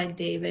next slide,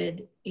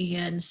 David,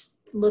 and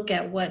look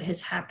at what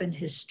has happened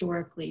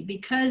historically.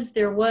 Because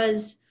there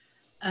was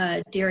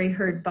a dairy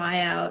herd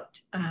buyout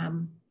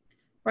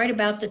right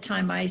about the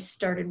time I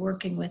started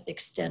working with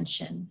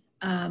Extension.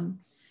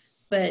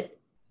 But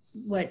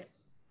what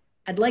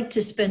I'd like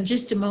to spend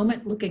just a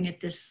moment looking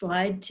at this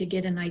slide to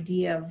get an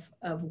idea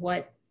of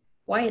why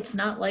it's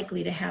not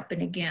likely to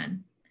happen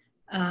again.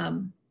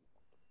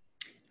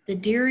 The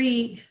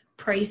dairy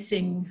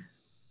pricing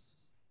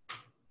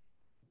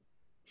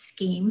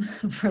scheme,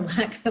 for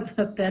lack of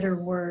a better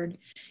word,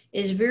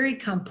 is very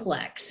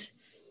complex,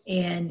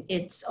 and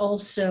it's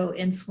also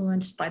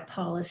influenced by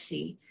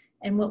policy.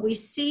 And what we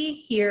see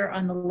here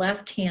on the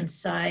left-hand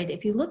side,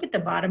 if you look at the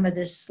bottom of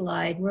this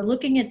slide, we're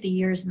looking at the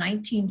years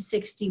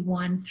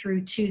 1961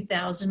 through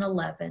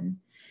 2011,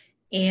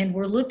 and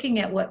we're looking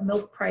at what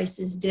milk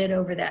prices did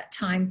over that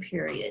time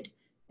period.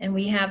 And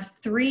we have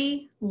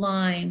three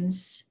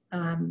lines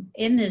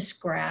in this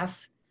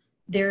graph.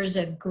 There's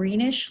a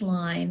greenish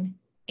line,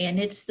 and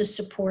it's the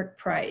support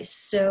price.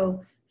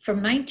 So from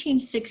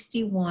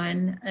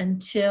 1961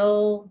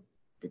 until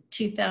the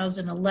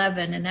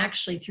 2011, and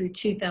actually through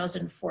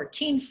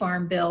 2014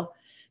 Farm Bill,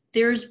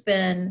 there's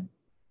been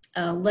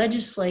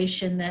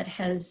legislation that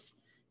has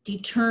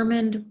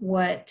determined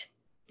what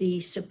the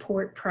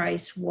support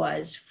price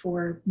was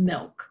for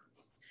milk.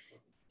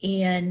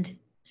 And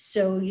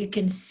so you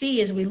can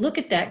see as we look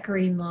at that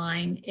green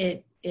line,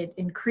 it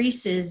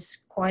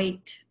increases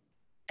quite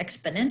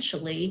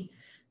exponentially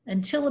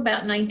until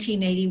about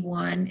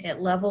 1981. It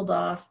leveled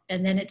off,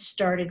 and then it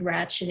started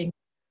ratcheting.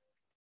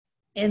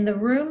 In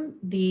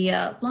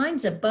the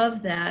lines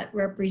above that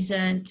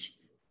represent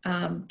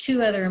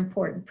two other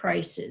important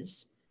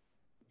prices.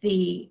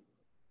 The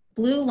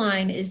blue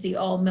line is the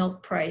all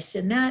milk price,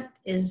 and that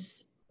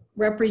is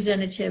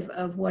representative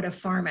of what a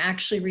farm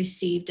actually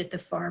received at the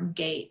farm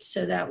gate.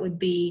 So that would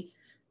be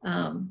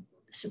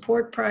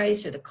support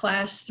price, or the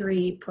class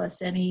 3,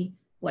 plus any,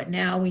 what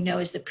now we know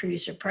is the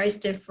producer price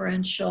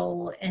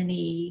differential,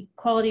 any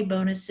quality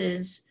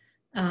bonuses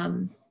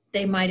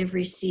they might have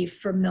received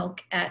for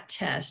milk at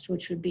test,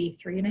 which would be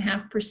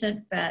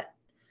 3.5% fat,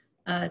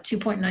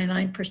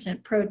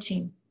 2.99%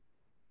 protein.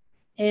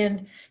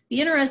 And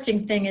the interesting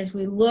thing is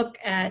we look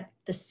at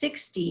the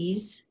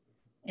 60s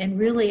and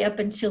really up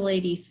until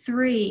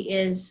 83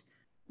 is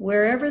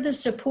wherever the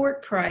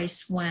support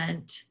price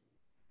went,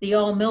 the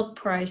all milk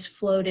price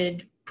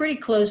floated pretty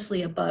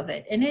closely above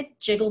it. And it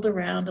jiggled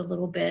around a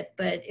little bit,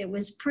 but it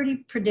was pretty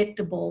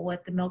predictable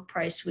what the milk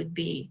price would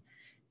be.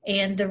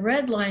 And the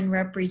red line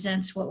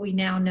represents what we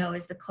now know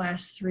as the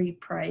class 3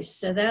 price.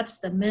 So that's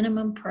the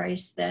minimum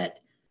price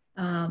that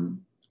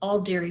all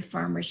dairy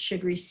farmers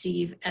should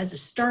receive as a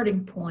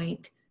starting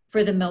point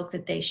for the milk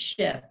that they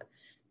ship.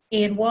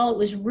 And while it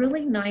was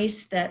really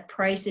nice that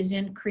prices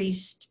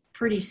increased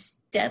pretty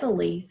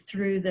steadily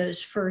through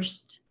those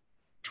first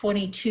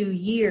 22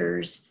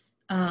 years,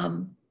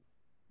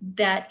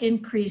 that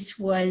increase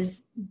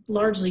was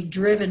largely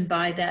driven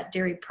by that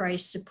dairy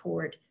price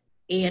support.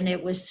 And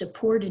it was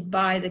supported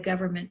by the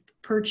government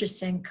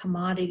purchasing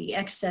commodity,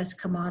 excess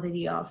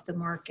commodity off the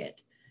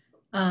market.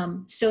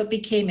 So it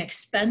became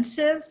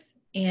expensive.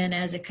 And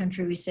as a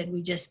country, we said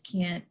we just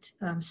can't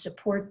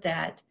support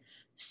that.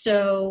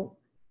 So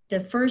the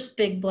first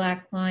big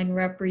black line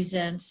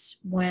represents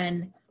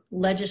when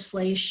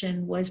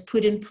legislation was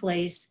put in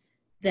place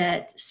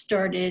that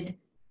started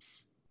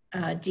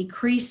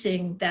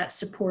decreasing that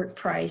support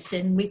price.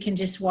 And we can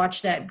just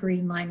watch that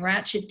green line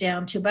ratchet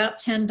down to about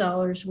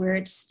 $10, where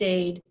it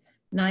stayed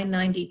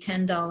 $9.90,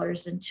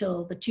 $10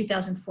 until the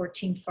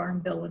 2014 Farm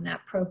Bill when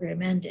that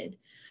program ended.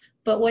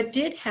 But what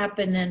did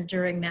happen then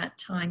during that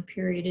time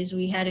period is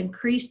we had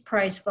increased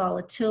price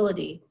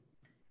volatility.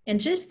 And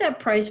just that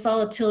price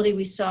volatility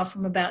we saw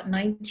from about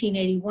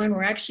 1981,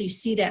 where actually you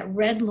see that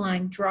red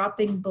line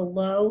dropping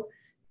below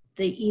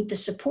the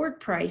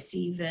support price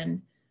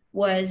even,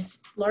 was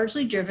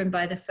largely driven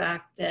by the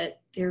fact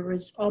that there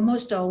was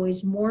almost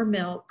always more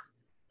milk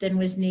than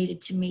was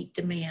needed to meet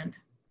demand.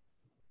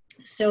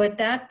 So at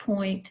that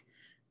point,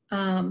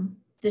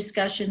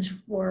 discussions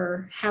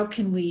were, how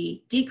can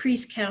we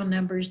decrease cow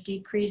numbers,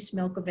 decrease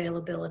milk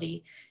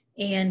availability,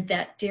 and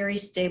that Dairy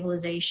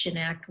Stabilization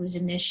Act was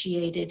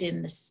initiated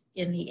in the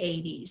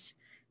 80s.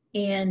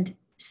 And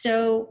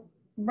so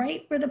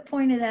right where the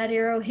point of that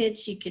arrow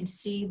hits, you can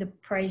see the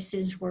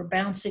prices were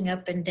bouncing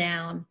up and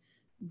down.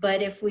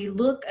 But if we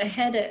look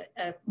ahead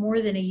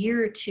more than a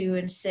year or two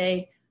and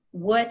say,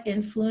 what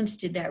influence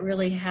did that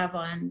really have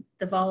on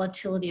the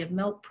volatility of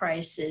milk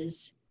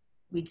prices,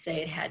 we'd say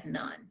it had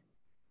none.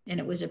 And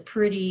it was a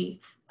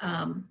pretty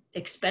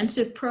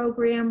expensive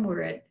program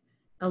where it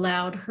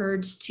allowed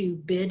herds to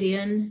bid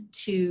in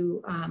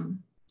to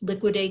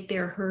liquidate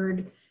their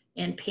herd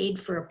and paid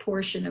for a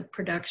portion of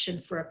production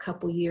for a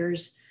couple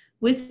years,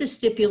 with the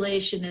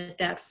stipulation that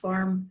that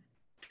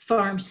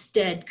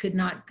farmstead could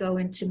not go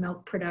into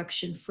milk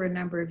production for a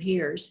number of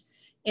years.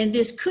 And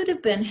this could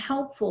have been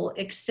helpful,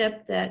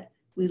 except that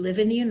we live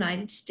in the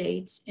United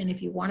States, and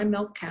if you want to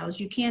milk cows,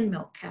 you can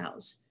milk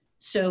cows.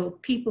 So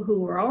people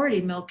who were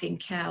already milking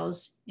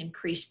cows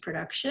increased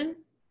production,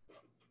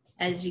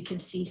 as you can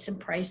see, some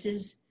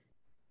prices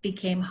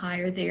became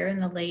higher there in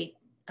the late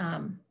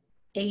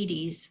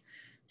 80s.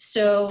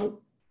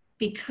 So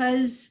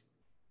because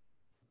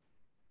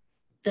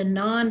the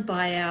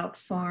non-buyout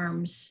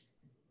farms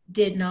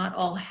did not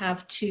all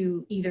have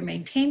to either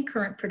maintain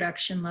current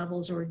production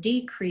levels or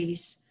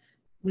decrease,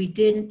 we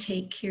didn't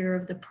take care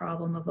of the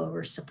problem of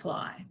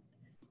oversupply.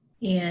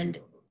 And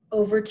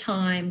over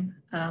time,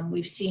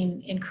 we've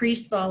seen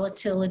increased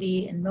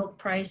volatility in milk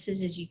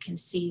prices. As you can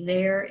see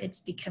there, it's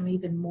become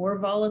even more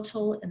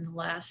volatile in the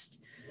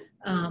last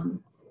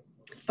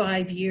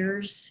 5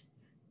 years.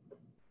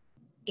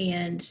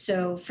 And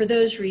so for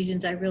those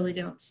reasons, I really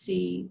don't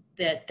see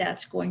that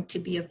that's going to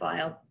be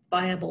a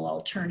viable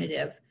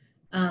alternative.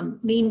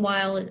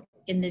 Meanwhile,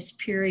 in this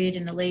period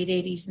in the late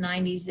 80s,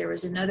 90s, there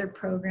was another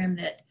program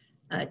that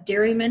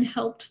dairymen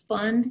helped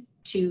fund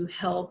to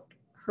help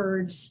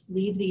herds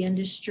leave the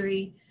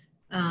industry.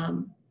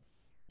 And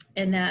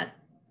that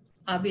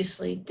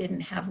obviously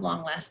didn't have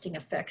long-lasting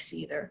effects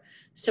either.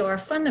 So our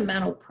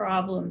fundamental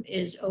problem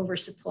is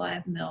oversupply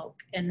of milk,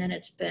 and then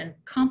it's been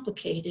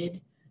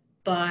complicated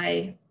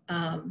by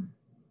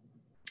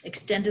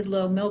extended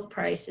low milk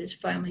prices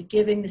finally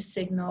giving the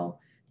signal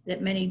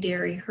that many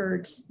dairy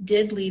herds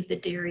did leave the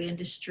dairy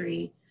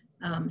industry.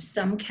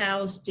 Some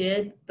cows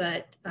did,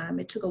 but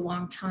it took a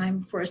long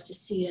time for us to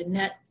see a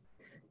net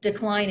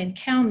decline in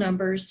cow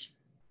numbers.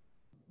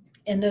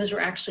 And those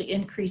were actually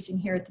increasing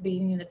here at the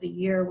beginning of the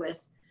year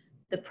with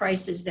the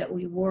prices that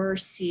we were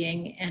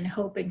seeing and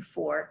hoping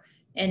for.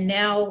 And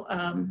now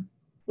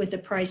with the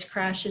price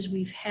crashes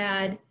we've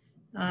had,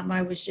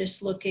 I was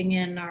just looking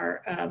in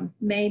our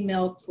May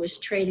milk was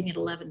trading at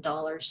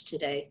 $11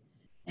 today.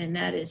 And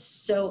that is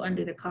so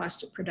under the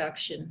cost of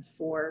production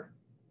for,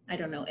 I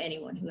don't know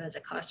anyone who has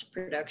a cost of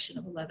production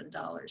of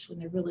 $11 when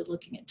they're really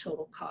looking at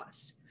total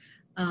costs.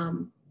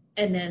 And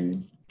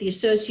then the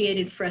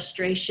associated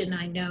frustration,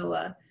 I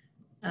know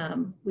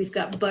we've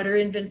got butter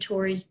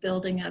inventories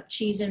building up,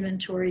 cheese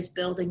inventories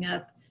building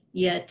up,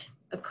 yet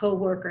a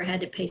coworker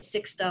had to pay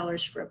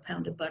 $6 for a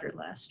pound of butter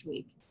last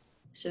week.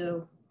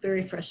 So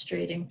very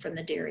frustrating from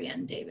the dairy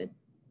end, David.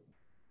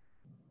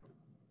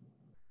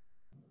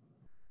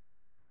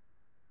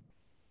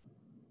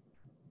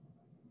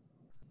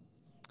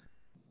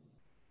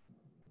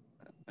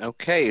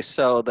 Okay,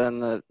 so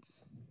then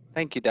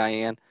thank you,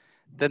 Diane.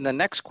 Then the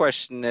next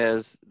question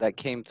that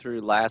came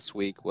through last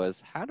week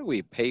was, how do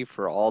we pay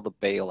for all the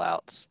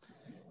bailouts?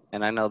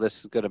 And I know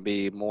this is going to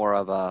be more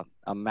of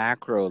a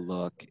macro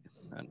look,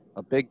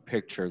 a big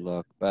picture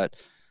look, but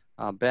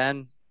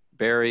Ben,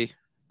 Barry,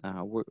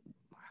 how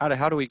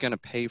are we going to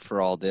pay for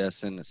all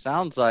this? And it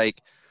sounds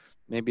like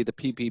maybe the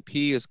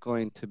PPP is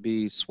going to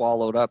be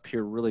swallowed up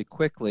here really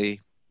quickly,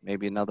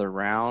 maybe another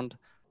round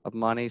of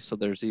money. So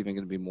there's even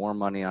going to be more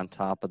money on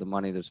top of the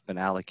money that's been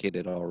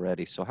allocated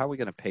already. So how are we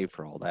going to pay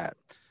for all that?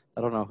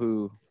 I don't know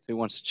who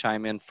wants to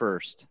chime in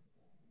first.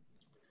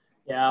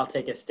 Yeah, I'll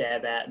take a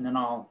stab at it, and then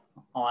I'll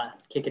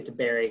kick it to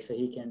Barry so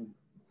he can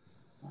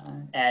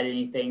add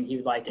anything he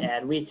would like to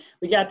add. We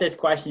got this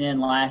question in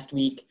last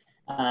week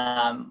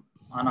on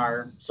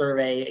our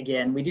survey.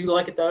 Again, we do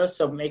look at those,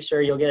 so make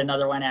sure you'll get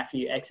another one after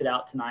you exit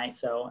out tonight.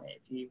 So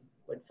if you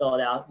would fill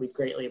it out, we'd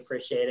greatly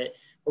appreciate it.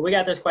 But we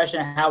got this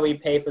question of how we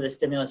pay for the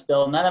stimulus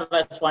bill. None of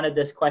us wanted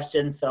this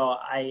question, so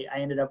I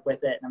ended up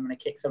with it, and I'm going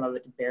to kick some of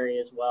it to Barry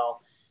as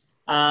well.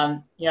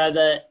 You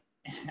know,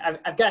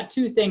 I've got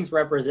two things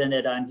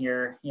represented on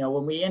here. You know,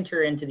 when we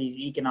enter into these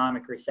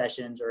economic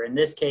recessions, or in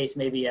this case,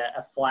 maybe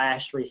a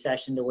flash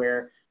recession to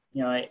where,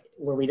 you know,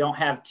 where we don't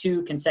have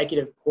 2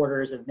 consecutive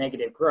quarters of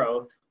negative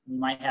growth, we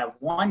might have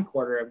 1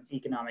 quarter of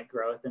economic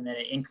growth, and then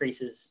it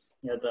increases,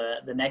 you know,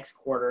 the next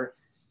quarter.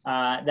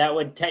 That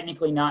would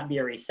technically not be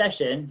a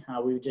recession.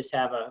 We would just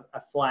have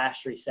a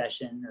flash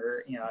recession,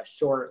 or, you know, a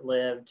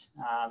short-lived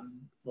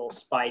little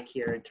spike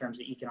here in terms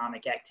of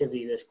economic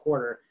activity this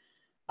quarter.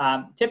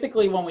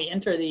 Typically, when we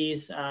enter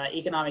these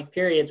economic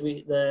periods,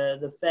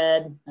 the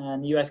Fed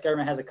and the U.S.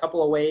 government has a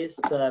couple of ways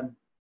to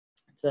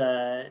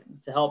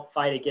help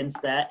fight against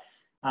that.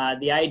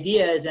 The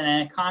idea is, in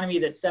an economy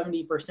that's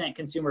 70%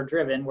 consumer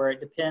driven, where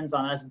it depends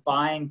on us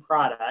buying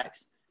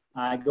products,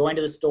 going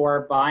to the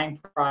store, buying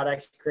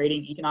products,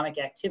 creating economic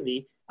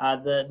activity,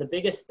 the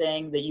biggest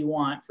thing that you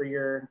want for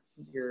your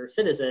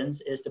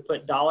citizens is to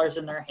put dollars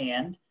in their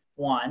hand,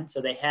 one,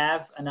 so they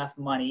have enough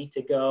money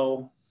to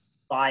go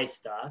buy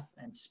stuff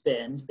and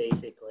spend,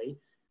 basically.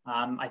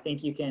 I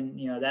think you can,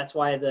 you know, that's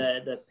why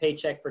the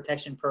Paycheck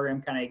Protection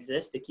Program kind of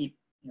exists, to keep,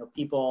 you know,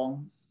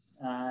 people,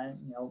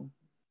 you know,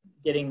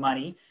 getting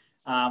money.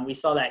 We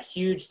saw that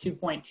huge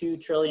 $2.2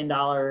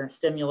 trillion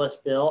stimulus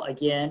bill,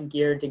 again,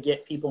 geared to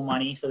get people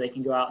money so they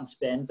can go out and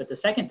spend. But the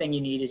second thing you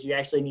need is you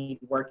actually need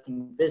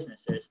working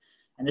businesses.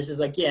 And this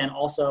is, again,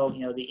 also,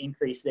 you know, the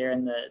increase there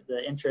in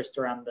the interest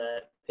around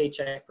the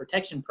Paycheck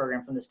Protection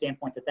Program, from the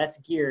standpoint that that's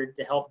geared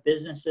to help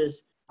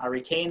businesses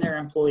retain their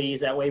employees.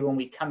 That way, when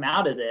we come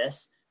out of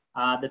this,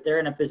 that they're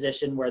in a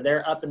position where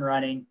they're up and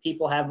running,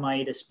 people have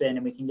money to spend,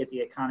 and we can get the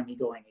economy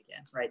going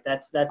again, right?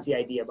 That's the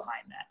idea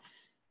behind that.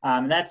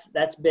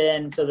 That's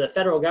been, so the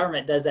federal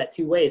government does that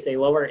two ways. They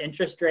lower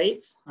interest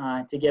rates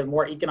to give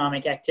more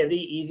economic activity,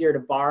 easier to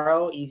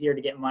borrow, easier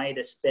to get money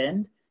to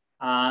spend.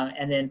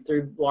 And then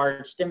through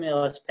large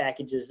stimulus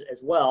packages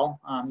as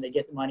well, they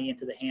get the money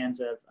into the hands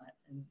of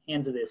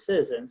the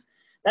citizens.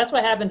 That's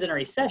what happens in a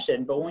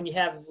recession. But when you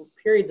have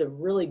periods of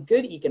really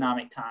good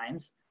economic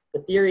times, the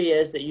theory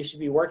is that you should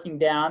be working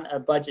down a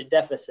budget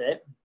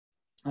deficit,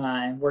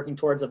 working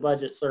towards a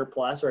budget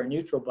surplus or a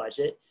neutral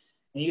budget.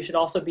 And you should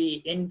also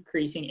be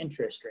increasing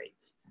interest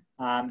rates.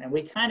 And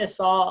we kind of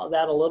saw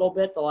that a little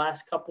bit the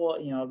last couple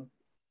of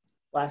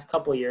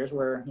years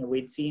where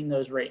we'd seen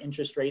those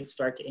interest rates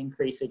start to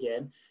increase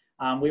again.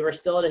 We were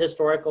still at a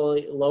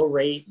historically low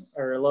rate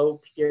or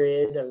low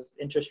period of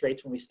interest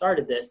rates when we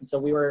started this. And so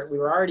we were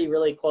already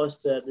really close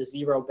to the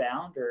zero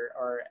bound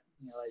or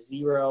a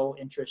zero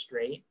interest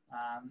rate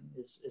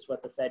is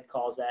what the Fed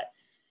calls that.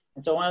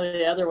 And so one of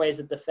the other ways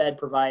that the Fed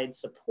provides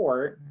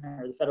support,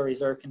 or the Federal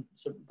Reserve can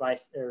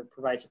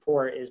provide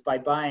support, is by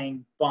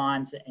buying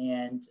bonds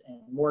and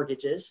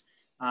mortgages,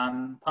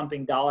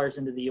 pumping dollars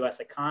into the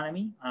U.S.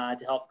 economy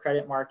to help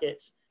credit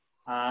markets.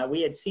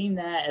 We had seen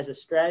that as a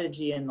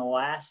strategy in the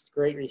last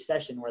Great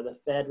Recession, where the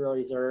Federal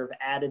Reserve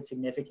added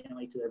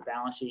significantly to their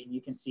balance sheet. And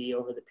you can see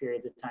over the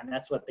periods of time,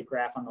 that's what the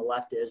graph on the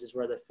left is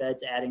where the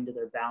Fed's adding to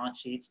their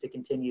balance sheets to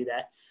continue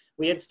that.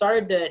 We had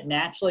started to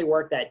naturally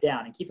work that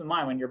down. And keep in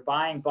mind, when you're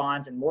buying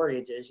bonds and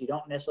mortgages, you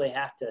don't necessarily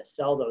have to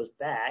sell those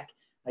back.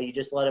 You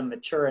just let them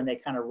mature and they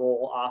kind of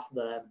roll off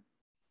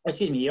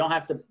you don't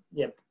have to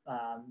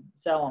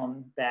sell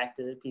them back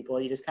to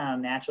people. You just kind of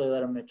naturally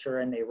let them mature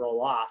and they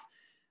roll off.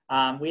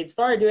 We had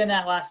started doing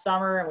that last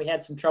summer, and we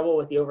had some trouble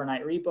with the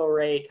overnight repo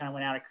rate, kind of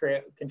went out of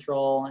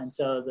control. And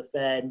so the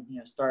Fed,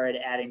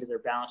 started adding to their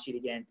balance sheet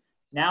again.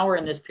 Now we're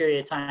in this period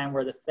of time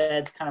where the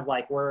Fed's kind of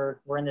like, we're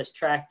in this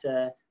track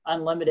to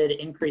unlimited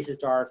increases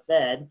to our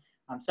Fed.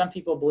 Some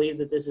people believe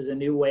that this is a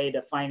new way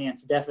to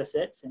finance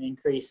deficits and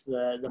increase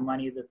the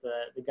money that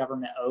the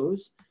government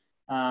owes.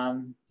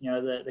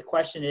 The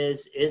question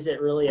is it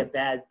really a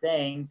bad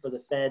thing for the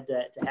Fed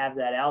to have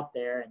that out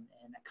there? And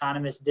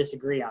economists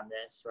disagree on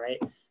this, right?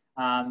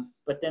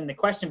 But then the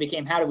question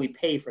became, how do we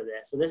pay for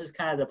this? So this is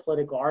kind of the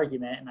political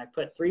argument. And I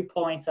put 3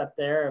 points up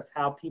there of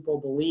how people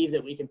believe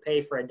that we can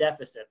pay for a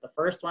deficit. The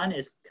first one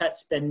is cut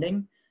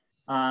spending.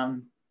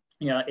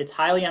 It's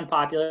highly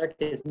unpopular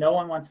because no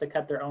one wants to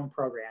cut their own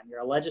program.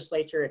 You're a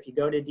legislature. If you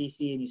go to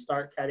DC and you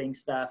start cutting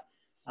stuff,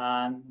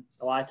 a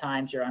lot of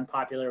times you're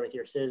unpopular with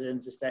your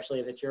citizens, especially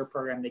if it's your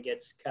program that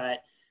gets cut.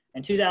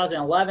 In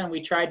 2011,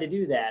 we tried to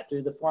do that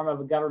through the form of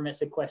a government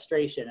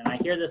sequestration. And I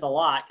hear this a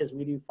lot because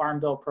we do farm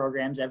bill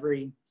programs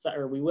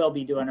we will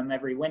be doing them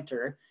every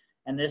winter.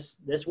 And this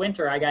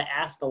winter, I got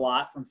asked a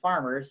lot from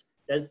farmers,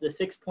 does the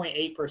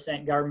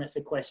 6.8% government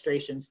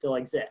sequestration still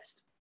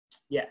exist?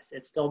 Yes,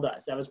 it still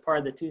does. That was part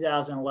of the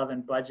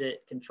 2011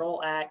 Budget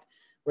Control Act,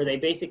 where they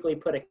basically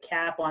put a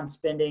cap on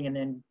spending and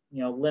then,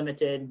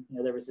 limited,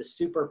 there was a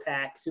super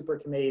PAC, super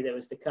committee that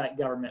was to cut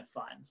government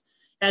funds.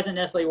 Hasn't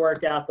necessarily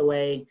worked out the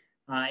way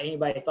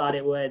anybody thought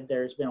it would.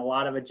 There's been a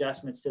lot of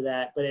adjustments to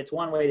that, but it's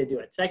one way to do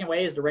it. Second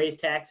way is to raise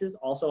taxes,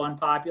 also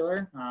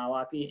unpopular. A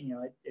lot of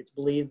people, it's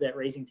believed that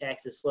raising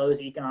taxes slows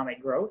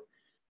economic growth.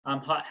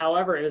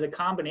 However, it was a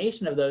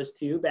combination of those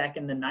two back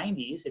in the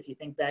 90s. If you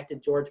think back to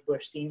George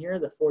Bush Sr.,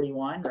 the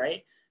 41,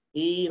 right?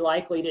 He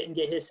likely didn't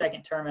get his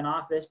second term in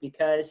office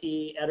because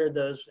he uttered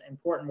those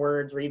important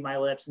words, read my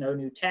lips, no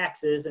new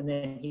taxes, and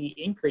then he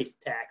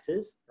increased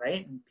taxes,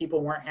 right? And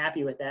people weren't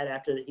happy with that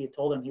after he had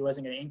told them he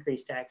wasn't going to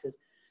increase taxes.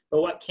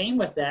 But what came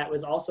with that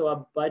was also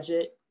a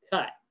budget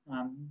cut,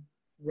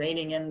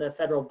 reining in the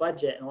federal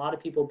budget. And a lot of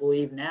people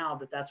believe now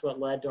that that's what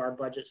led to our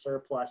budget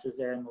surpluses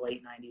there in the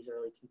late 90s,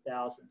 early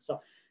 2000s. So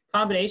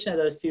combination of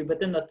those two. But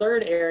then the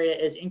third area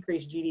is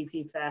increase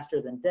GDP faster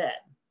than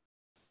debt.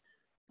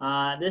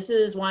 This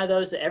is one of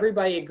those that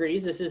everybody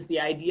agrees this is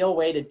the ideal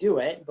way to do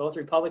it. Both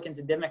Republicans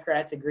and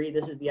Democrats agree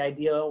this is the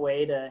ideal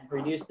way to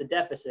reduce the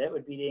deficit,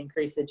 would be to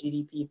increase the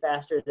GDP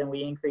faster than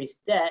we increase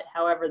debt.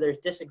 However, there's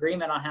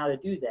disagreement on how to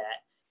do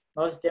that.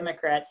 Most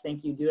Democrats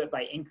think you do it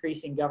by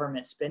increasing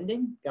government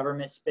spending.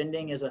 Government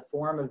spending is a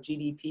form of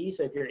GDP.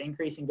 So if you're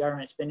increasing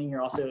government spending,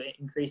 you're also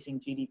increasing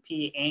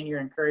GDP and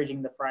you're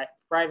encouraging the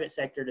private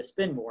sector to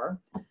spend more.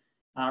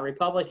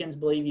 Republicans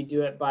believe you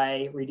do it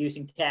by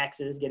reducing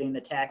taxes, getting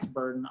the tax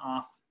burden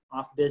off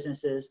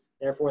businesses.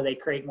 Therefore, they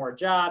create more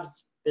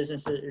jobs.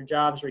 Businesses or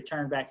jobs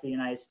return back to the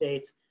United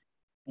States,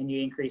 and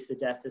you increase the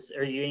deficit,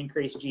 or you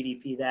increase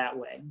GDP that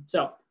way.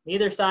 So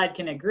neither side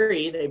can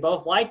agree. They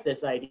both like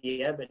this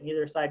idea, but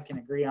neither side can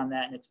agree on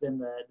that, and it's been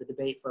the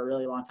debate for a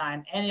really long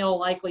time, and it'll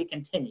likely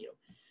continue.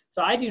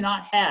 So I do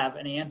not have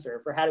an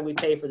answer for how do we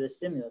pay for this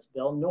stimulus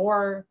bill,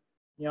 nor,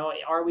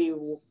 are we,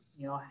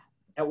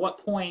 at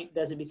what point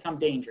does it become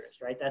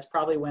dangerous, right? That's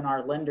probably when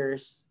our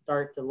lenders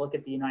start to look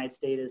at the United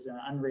States as an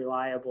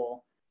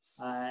unreliable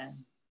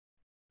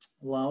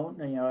loan,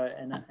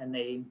 and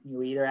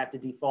you either have to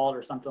default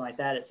or something like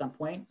that at some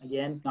point.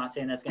 Again, not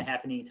saying that's going to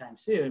happen anytime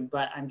soon,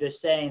 but I'm just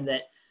saying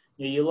that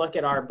you look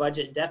at our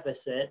budget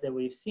deficit that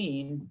we've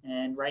seen,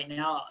 and right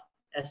now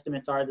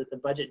estimates are that the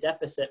budget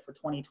deficit for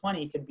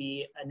 2020 could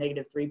be a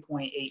negative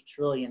 $3.8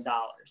 trillion.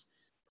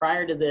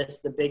 Prior to this,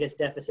 the biggest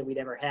deficit we'd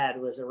ever had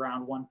was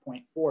around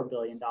 $1.4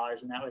 billion,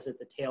 and that was at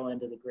the tail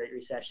end of the Great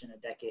Recession a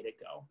decade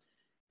ago.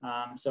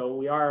 So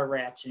we are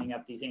ratcheting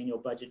up these annual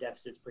budget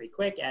deficits pretty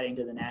quick, adding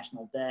to the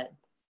national debt.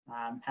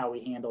 How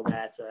we handle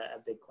that's a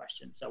big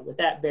question. So with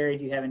that, Barry,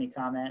 do you have any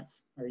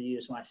comments, or you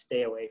just want to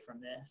stay away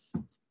from this?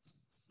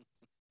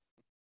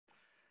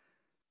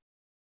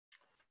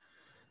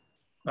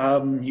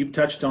 You've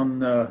touched on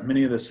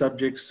many of the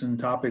subjects and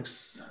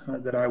topics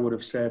that I would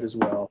have said as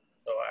well.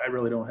 So I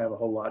really don't have a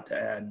whole lot to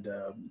add.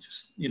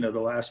 Just, the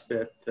last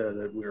bit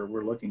that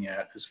we're looking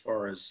at as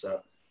far as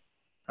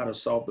how to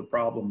solve the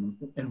problem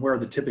and where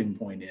the tipping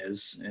point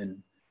is.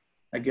 And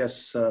I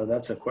guess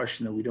that's a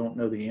question that we don't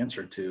know the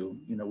answer to.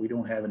 We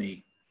don't have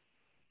any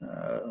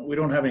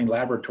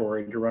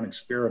laboratory to run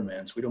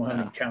experiments. We don't have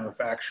any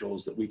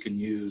counterfactuals that we can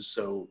use.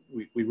 So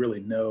we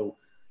really know,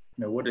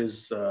 what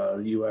is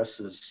the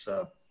U.S.'s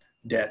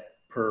debt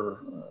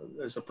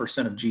as a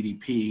percent of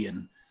GDP,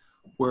 and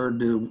where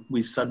do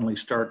we suddenly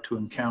start to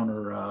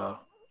encounter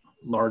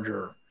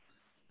larger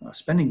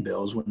spending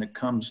bills when it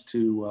comes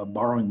to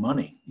borrowing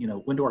money?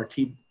 When do our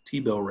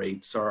T-bill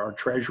rates, our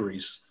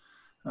treasuries,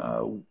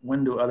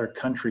 when do other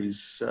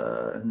countries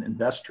and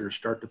investors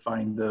start to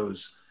find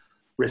those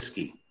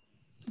risky,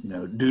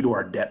 due to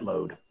our debt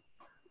load?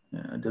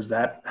 Does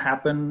that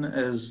happen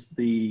as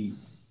the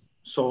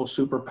sole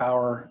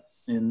superpower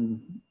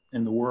in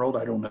the world?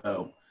 I don't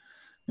know.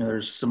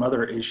 There's some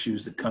other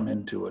issues that come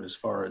into it as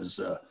far as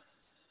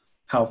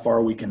how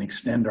far we can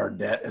extend our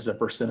debt as a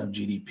percent of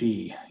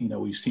GDP.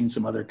 We've seen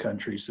some other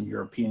countries, some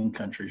European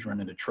countries, run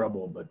into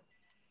trouble, but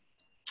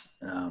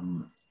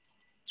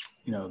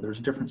there's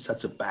different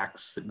sets of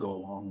facts that go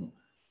along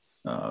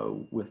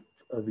with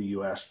the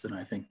U.S.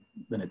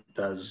 than it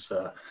does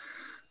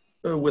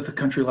with a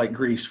country like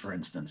Greece, for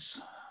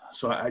instance.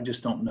 So I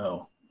just don't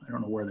know. I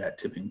don't know where that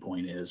tipping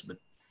point is, but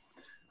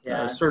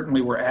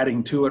certainly we're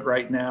adding to it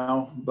right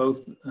now,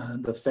 both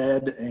the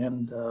Fed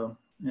and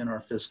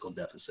our fiscal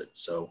deficit.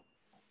 So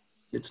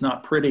it's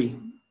not pretty,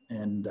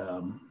 and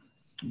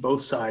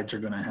both sides are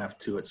going to have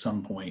to, at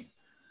some point,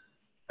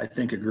 I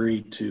think,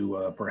 agree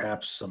to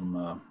perhaps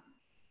some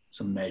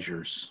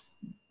measures,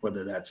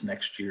 whether that's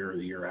next year or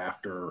the year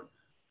after,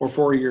 or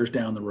 4 years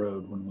down the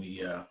road when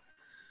we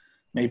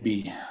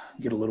maybe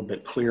get a little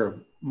bit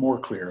more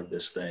clear of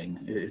this thing.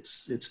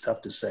 It's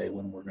tough to say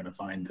when we're going to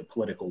find the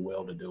political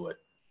will to do it.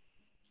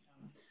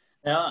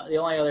 Now, the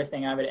only other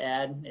thing I would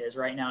add is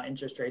right now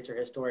interest rates are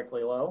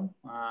historically low.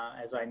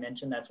 As I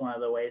mentioned, that's one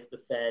of the ways the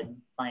Fed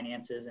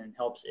finances and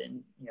helps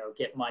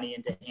get money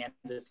into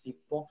hands of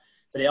people.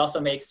 But it also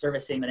makes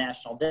servicing the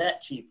national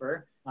debt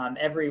cheaper.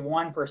 Every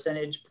 1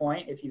 percentage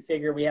point, if you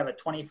figure we have a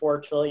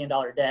 $24 trillion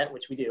debt,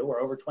 which we do,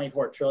 we're over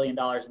 $24 trillion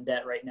in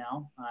debt right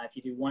now. If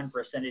you do 1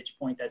 percentage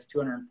point, that's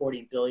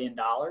 $240 billion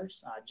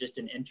just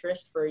in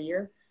interest for a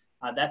year.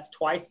 That's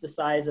twice the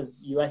size of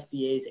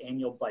USDA's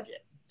annual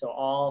budget. So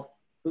all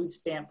food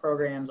stamp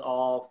programs,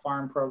 all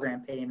farm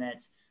program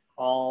payments,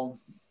 all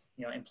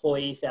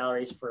employee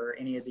salaries for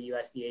any of the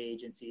USDA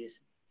agencies.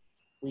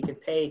 We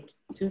could pay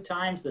 2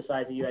 times the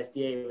size of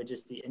USDA with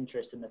just the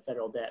interest in the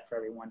federal debt for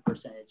every 1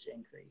 percentage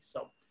increase.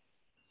 So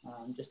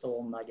just a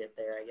little nugget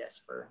there, I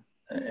guess.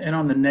 And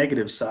on the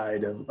negative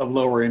side of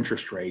lower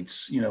interest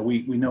rates,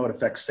 we know it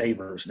affects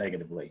savers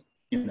negatively,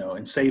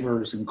 and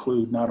savers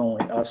include not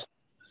only us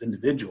as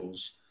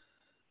individuals,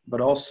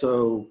 but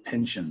also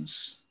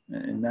pensions.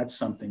 And that's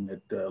something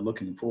that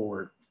looking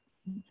forward,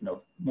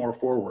 more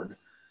forward,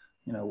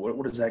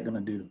 what is that going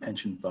to do to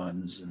pension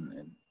funds?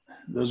 And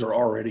those are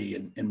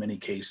already in many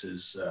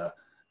cases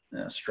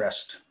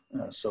stressed.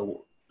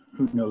 So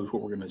who knows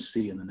what we're going to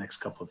see in the next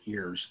couple of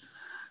years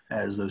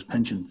as those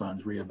pension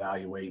funds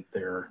reevaluate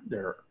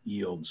their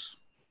yields.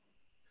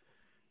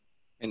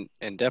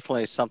 And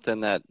definitely something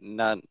that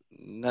not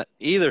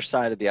either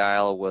side of the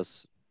aisle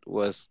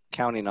was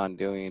counting on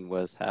doing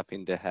was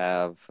having to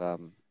have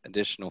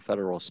additional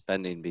federal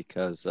spending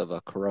because of a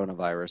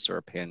coronavirus or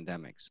a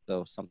pandemic.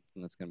 So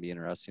something that's going to be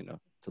interesting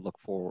to look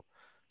forward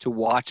to,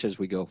 watch as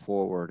we go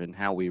forward and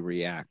how we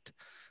react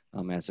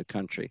as a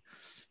country.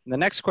 And the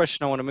next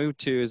question I want to move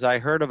to is, I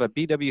heard of a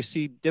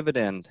BWC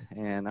dividend,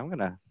 and I'm going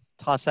to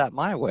toss that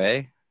my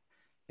way.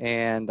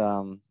 And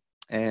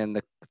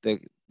the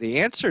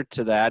answer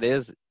to that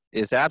is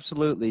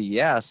absolutely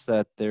yes,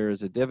 that there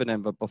is a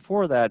dividend. But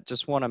before that,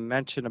 just want to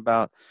mention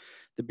about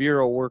the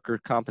Bureau of Worker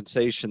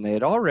Compensation. They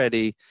had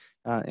already,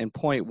 in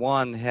point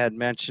 1, had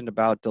mentioned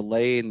about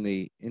delaying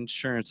the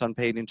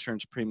unpaid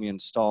insurance premium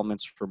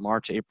installments for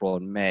March, April,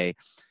 and May.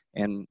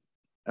 And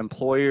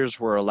employers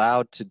were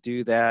allowed to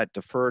do that,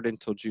 deferred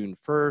until June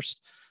 1st.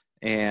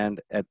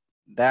 And at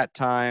that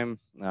time,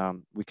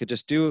 we could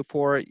just do it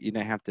for it. You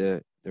didn't have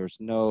to, there was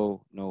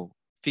no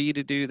fee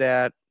to do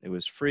that. It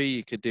was free.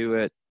 You could do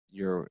it.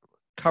 Your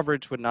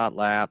coverage would not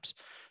lapse.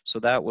 So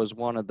that was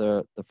one of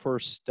the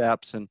first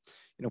steps. And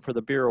for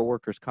the Bureau of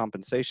Workers'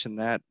 Compensation,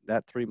 that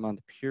 3-month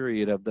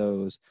period of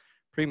those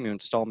premium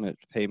installment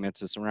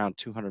payments is around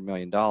 $200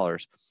 million.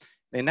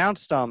 They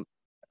announced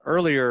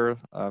earlier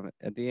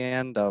at the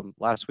end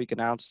last week,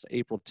 announced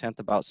April 10th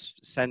about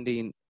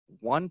sending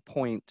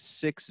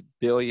 $1.6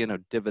 billion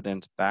of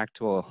dividends back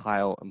to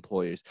Ohio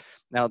employees.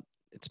 Now,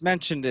 it's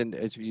mentioned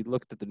if you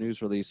looked at the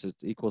news release, it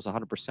equals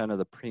 100% of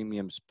the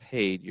premiums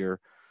paid, your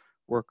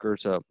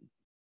workers'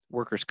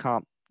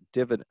 comp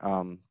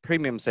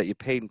premiums that you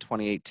paid in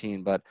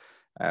 2018. But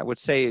I would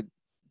say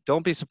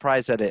don't be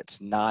surprised that it's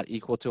not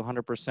equal to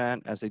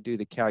 100% as they do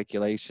the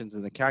calculations,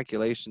 and the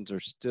calculations are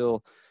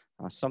still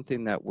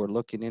something that we're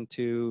looking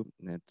into.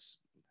 It's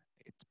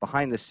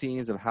behind the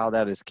scenes of how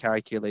that is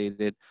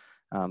calculated.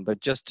 But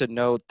just to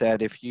note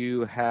that if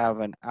you have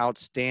an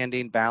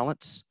outstanding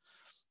balance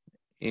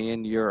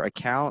in your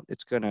account,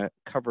 it's going to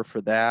cover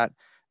for that.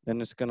 Then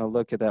it's going to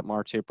look at that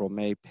March, April,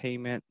 May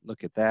payment,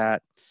 look at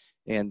that.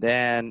 And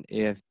then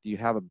if you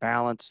have a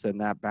balance, then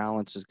that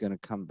balance is going to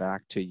come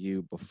back to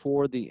you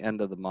before the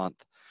end of the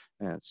month.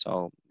 And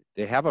so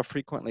they have a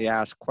frequently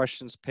asked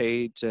questions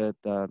page at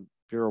the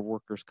Bureau of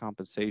Workers'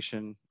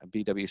 Compensation at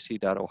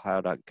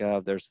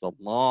bwc.ohio.gov. There's the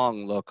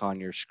long look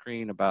on your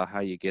screen about how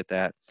you get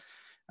that.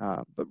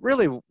 But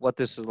really what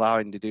this is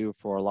allowing to do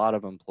for a lot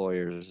of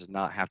employers is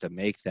not have to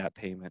make that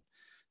payment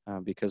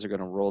because they're going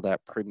to roll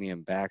that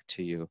premium back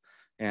to you.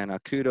 And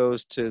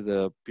kudos to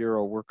the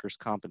Bureau of Workers'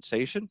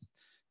 Compensation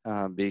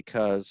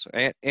because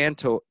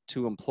to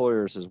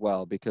employers as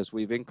well, because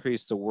we've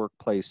increased the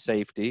workplace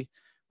safety,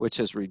 which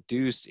has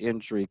reduced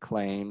injury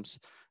claims.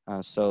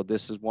 So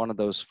this is one of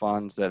those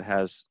funds that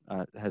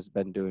has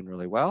been doing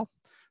really well.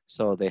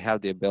 So they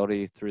have the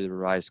ability through the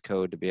revised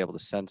code to be able to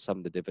send some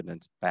of the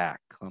dividends back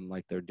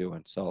like they're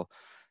doing. So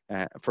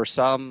for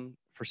some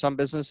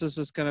businesses,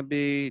 it's going to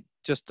be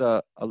just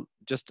a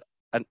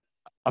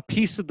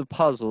piece of the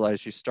puzzle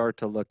as you start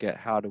to look at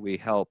how do we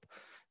help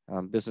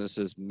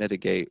businesses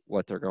mitigate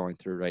what they're going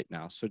through right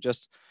now. So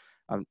just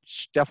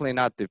definitely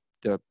not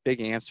the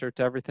big answer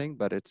to everything,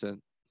 but it's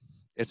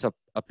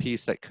a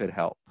piece that could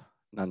help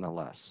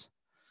nonetheless.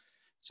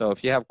 So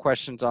if you have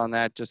questions on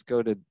that, just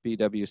go to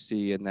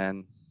BWC and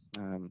then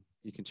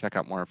you can check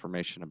out more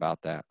information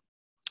about that.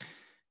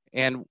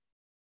 And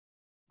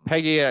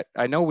Peggy,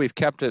 I know we've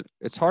kept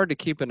it's hard to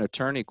keep an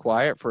attorney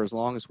quiet for as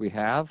long as we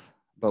have,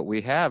 but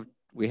we have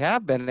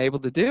been able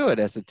to do it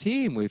as a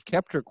team. We've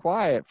kept her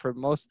quiet for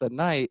most of the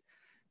night.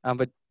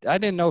 But I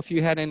didn't know if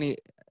you had any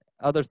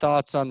other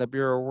thoughts on the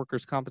Bureau of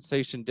Workers'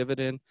 Compensation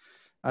dividend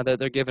that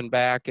they're giving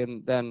back.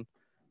 And then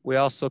we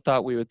also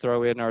thought we would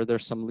throw in, are there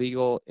some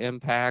legal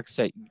impacts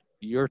that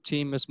your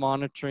team is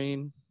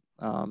monitoring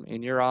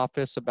in your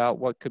office about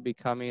what could be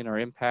coming or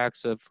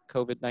impacts of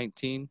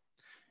COVID-19?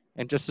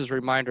 And just as a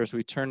reminder, as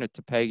we turn it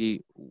to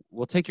Peggy,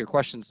 we'll take your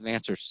questions and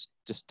answers.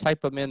 Just type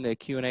them in the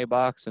Q&A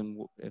box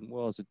and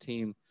we'll as a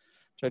team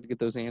try to get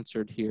those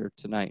answered here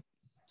tonight.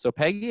 So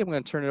Peggy, I'm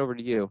going to turn it over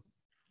to you.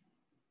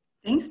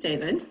 Thanks,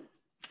 David.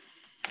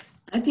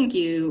 I think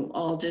you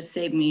all just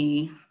saved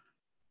me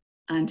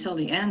until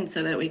the end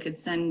so that we could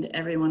send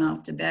everyone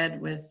off to bed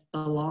with the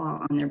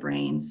law on their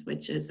brains,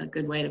 which is a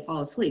good way to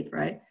fall asleep,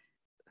 right?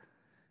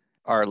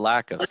 Our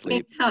lack of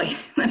sleep.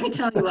 Let me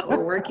tell you what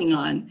we're working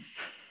on.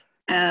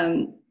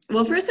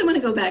 Well, first I want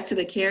to go back to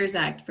the CARES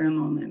Act for a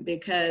moment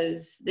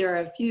because there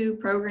are a few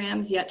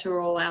programs yet to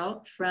roll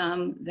out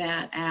from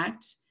that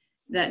act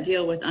that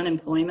deal with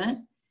unemployment.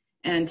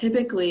 And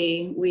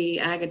typically we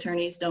ag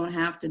attorneys don't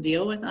have to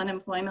deal with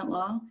unemployment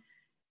law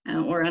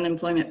or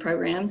unemployment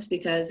programs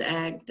because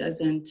ag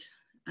doesn't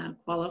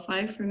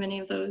qualify for many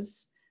of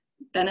those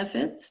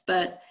benefits.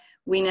 But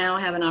we now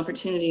have an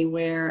opportunity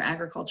where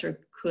agriculture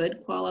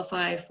could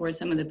qualify for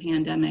some of the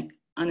pandemic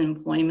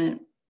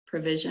unemployment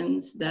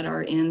provisions that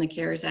are in the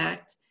CARES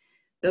Act.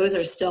 Those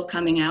are still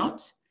coming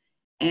out.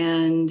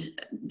 And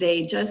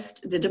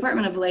the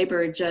Department of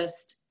Labor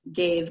just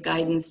gave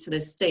guidance to the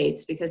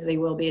states because they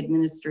will be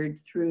administered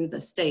through the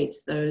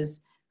states,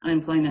 those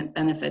unemployment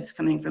benefits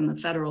coming from the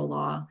federal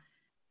law.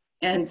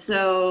 And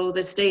so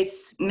the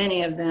states,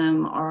 many of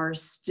them are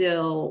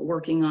still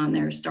working on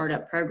their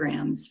startup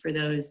programs for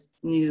those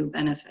new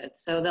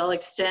benefits. So they'll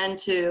extend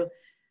to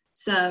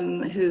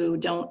some who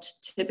don't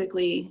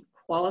typically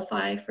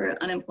qualify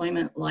for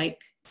unemployment,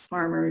 like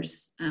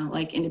farmers,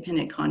 like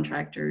independent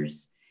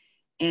contractors.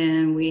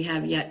 And we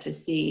have yet to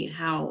see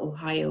how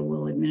Ohio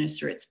will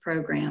administer its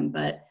program,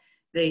 but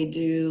they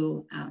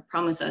do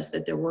promise us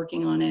that they're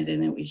working on it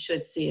and that we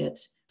should see it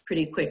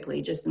pretty quickly.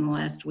 Just in the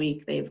last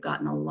week, they've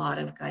gotten a lot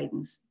of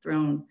guidance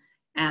thrown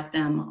at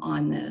them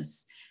on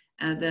this.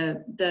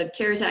 The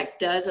CARES Act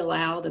does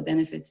allow the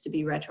benefits to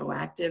be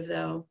retroactive,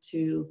 though,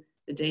 to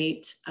the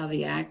date of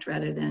the act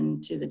rather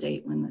than to the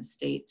date when the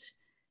state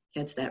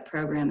gets that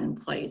program in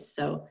place.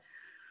 So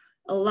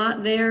a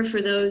lot there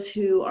for those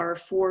who are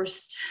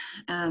forced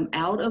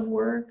out of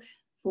work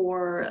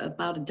for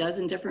about a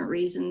dozen different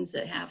reasons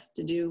that have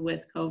to do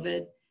with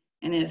COVID.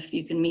 And if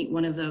you can meet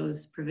one of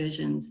those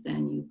provisions,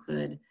 then you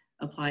could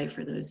apply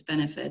for those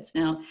benefits.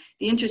 Now,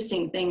 the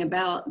interesting thing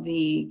about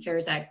the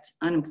CARES Act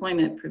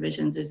unemployment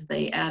provisions is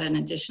they add an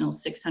additional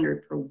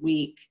 $600 per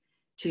week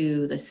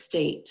to the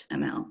state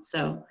amount.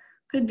 So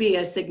could be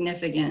a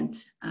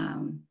significant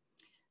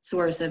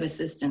source of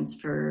assistance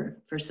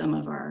for some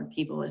of our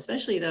people,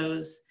 especially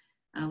those,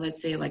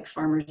 let's say like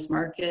farmers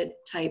market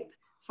type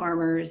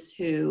farmers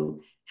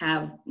who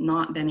have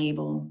not been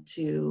able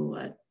to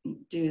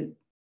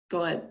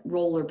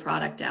roll their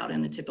product out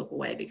in the typical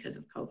way because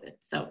of COVID.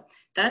 So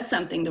that's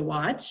something to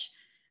watch.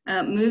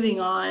 Moving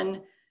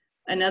on,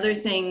 another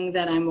thing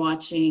that I'm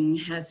watching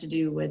has to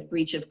do with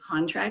breach of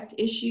contract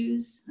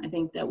issues. I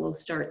think that we'll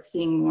start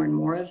seeing more and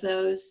more of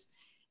those.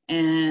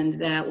 And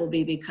that will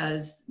be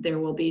because there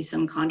will be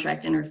some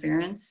contract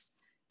interference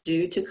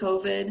due to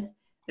COVID.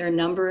 There are a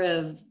number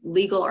of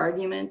legal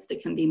arguments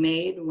that can be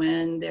made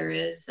when there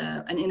is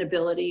an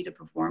inability to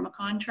perform a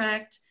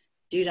contract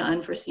due to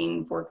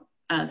unforeseen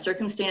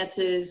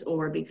circumstances,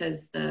 or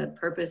because the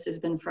purpose has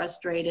been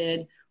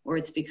frustrated, or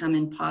it's become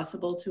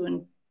impossible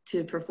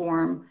to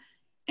perform.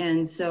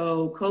 And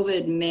so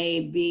COVID may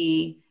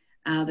be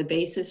the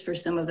basis for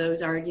some of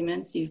those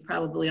arguments. You've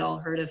probably all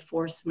heard of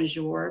force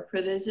majeure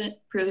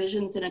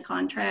provisions in a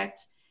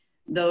contract.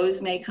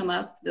 Those may come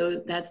up.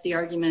 That's the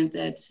argument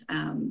that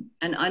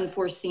an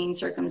unforeseen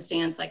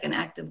circumstance like an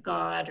act of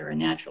God or a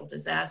natural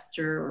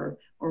disaster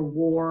or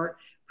war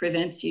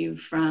prevents you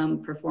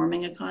from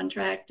performing a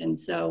contract. And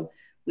so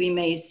we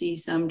may see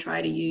some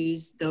try to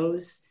use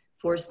those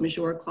force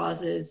majeure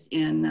clauses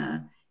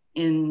in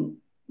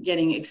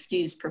getting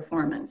excused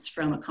performance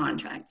from a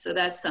contract. So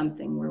that's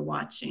something we're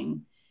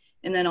watching.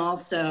 And then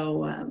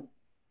also,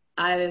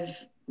 I've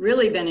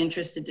really been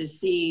interested to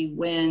see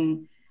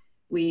when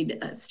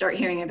we'd start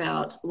hearing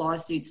about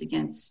lawsuits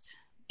against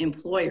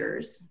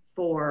employers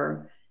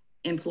for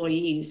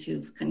employees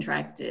who've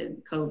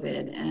contracted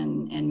COVID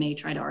and may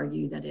try to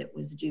argue that it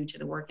was due to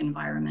the work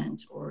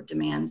environment or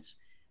demands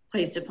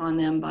placed upon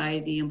them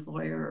by the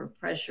employer or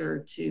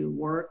pressure to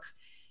work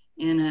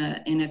in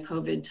a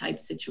COVID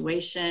type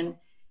situation.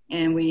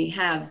 And we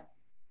have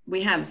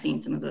seen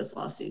some of those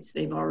lawsuits.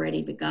 They've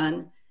already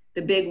begun.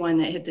 The big one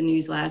that hit the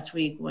news last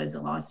week was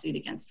a lawsuit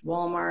against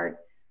Walmart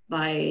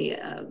by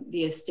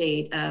the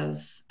estate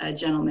of a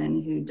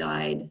gentleman who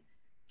died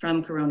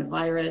from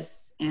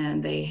coronavirus,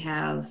 and they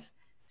have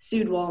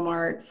sued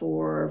Walmart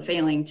for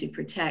failing to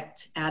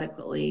protect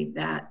adequately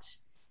that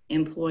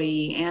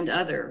employee and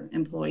other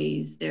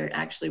employees. There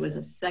actually was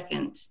a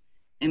second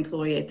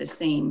employee at the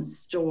same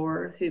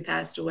store who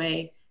passed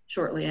away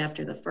shortly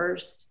after the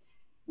first.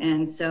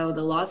 And so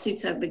the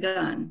lawsuits have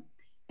begun,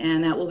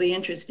 and that will be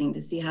interesting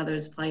to see how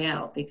those play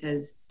out,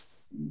 because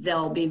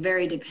they'll be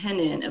very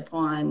dependent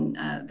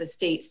upon the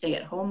state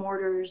stay-at-home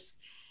orders,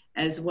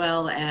 as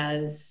well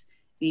as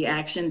the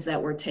actions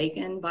that were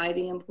taken by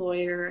the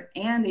employer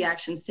and the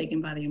actions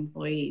taken by the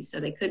employee. So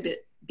they could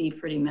be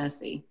pretty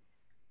messy.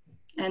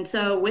 And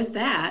so with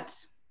that,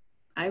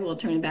 I will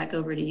turn it back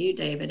over to you,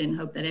 David, and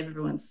hope that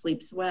everyone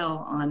sleeps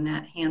well on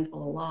that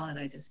handful of law that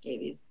I just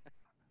gave you.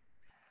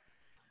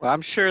 Well,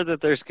 I'm sure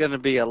that there's going to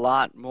be a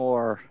lot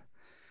more.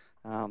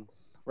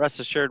 Rest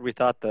assured, we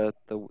thought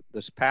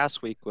this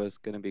past week was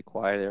going to be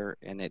quieter,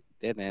 and it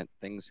didn't.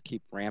 Things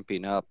keep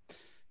ramping up,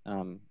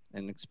 and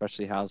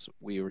especially how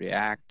we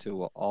react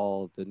to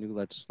all the new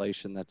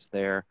legislation that's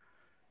there.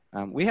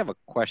 We have a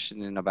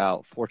question in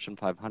about Fortune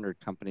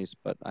 500 companies,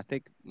 but I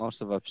think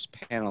most of us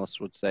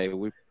panelists would say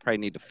we probably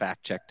need to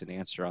fact check an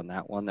answer on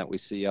that one that we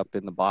see up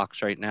in the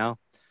box right now.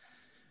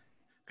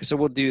 So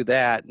we'll do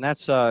that, and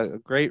that's a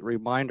great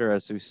reminder.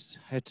 It's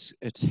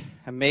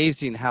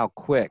amazing how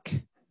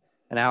quick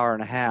an hour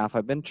and a half.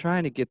 I've been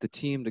trying to get the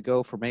team to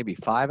go for maybe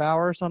 5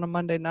 hours on a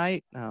Monday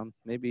night,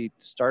 maybe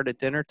start at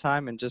dinner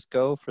time and just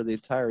go for the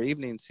entire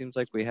evening. Seems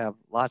like we have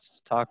lots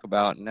to talk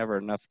about and never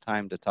enough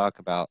time to talk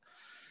about.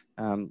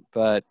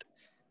 But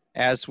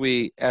as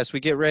we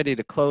get ready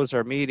to close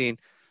our meeting,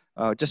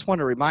 just want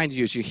to remind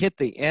you, as you hit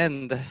the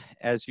end,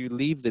 as you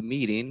leave the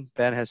meeting,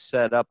 Ben has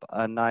set up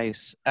a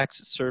nice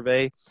exit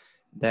survey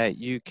that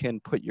you can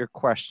put your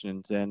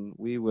questions in.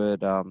 We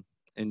would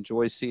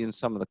enjoy seeing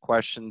some of the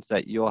questions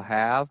that you'll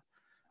have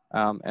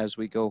as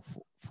we go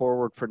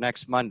forward for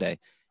next Monday.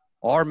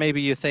 Or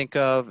maybe you think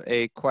of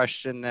a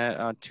question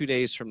that 2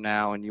 days from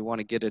now and you want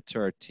to get it to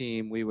our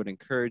team. We would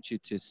encourage you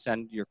to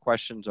send your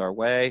questions our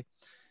way.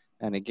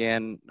 And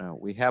again,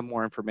 we have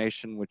more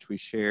information which we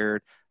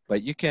shared,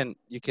 but you can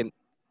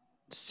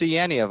see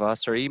any of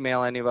us or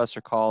email any of us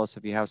or call us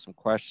if you have some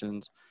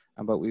questions.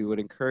 But we would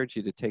encourage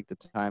you to take the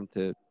time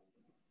to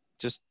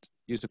just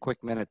use a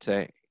quick minute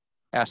to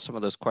ask some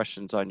of those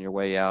questions on your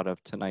way out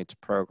of tonight's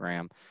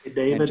program. Hey,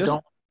 David,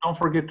 don't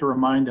forget to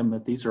remind them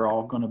that these are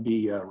all going to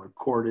be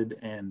recorded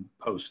and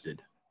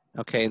posted.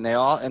 Okay,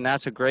 and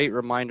that's a great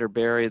reminder,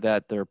 Barry,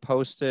 that they're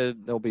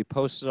posted. They'll be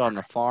posted on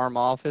the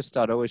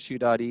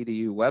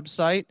farmoffice.osu.edu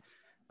website.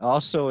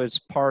 Also, it's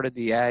part of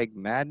the Ag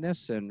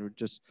Madness, and we're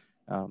just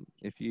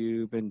if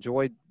you've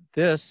enjoyed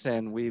this,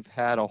 and we've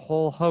had a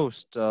whole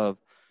host of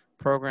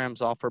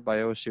programs offered by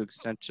OSU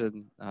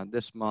Extension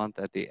this month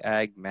at the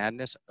Ag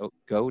Madness,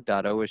 go.osu.edu/Ag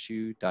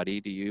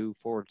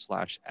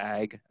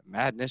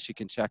Madness. You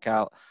can check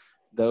out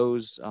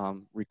those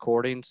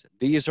recordings.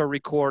 These are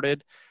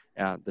recorded.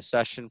 The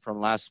session from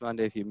last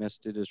Monday, if you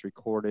missed it, is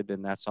recorded,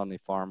 and that's on the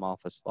Farm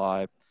Office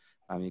Live.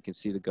 You can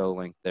see the Go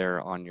link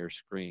there on your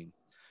screen.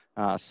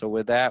 So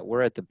with that,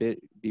 we're at the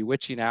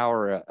bewitching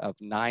hour of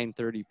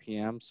 9:30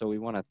 p.m. So we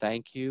want to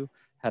thank you.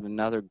 Had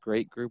another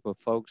great group of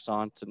folks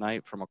on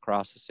tonight from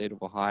across the state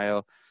of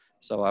Ohio.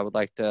 So I would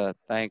like to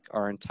thank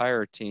our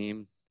entire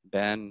team,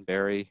 Ben,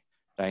 Barry,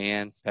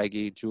 Diane,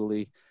 Peggy,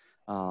 Julie,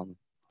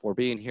 for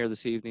being here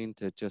this evening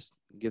to just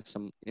give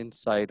some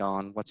insight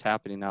on what's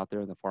happening out there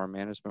in the farm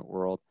management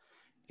world.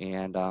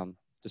 And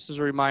just as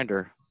a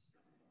reminder,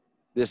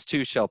 this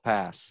too shall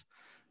pass.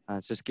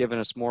 It's just giving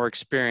us more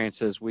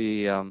experience as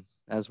we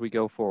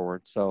go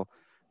forward. So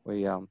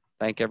we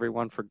thank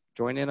everyone for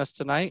joining us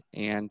tonight.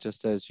 And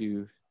just as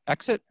you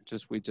exit,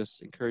 we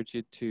just encourage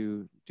you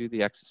to do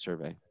the exit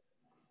survey.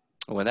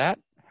 And with that,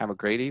 have a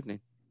great evening.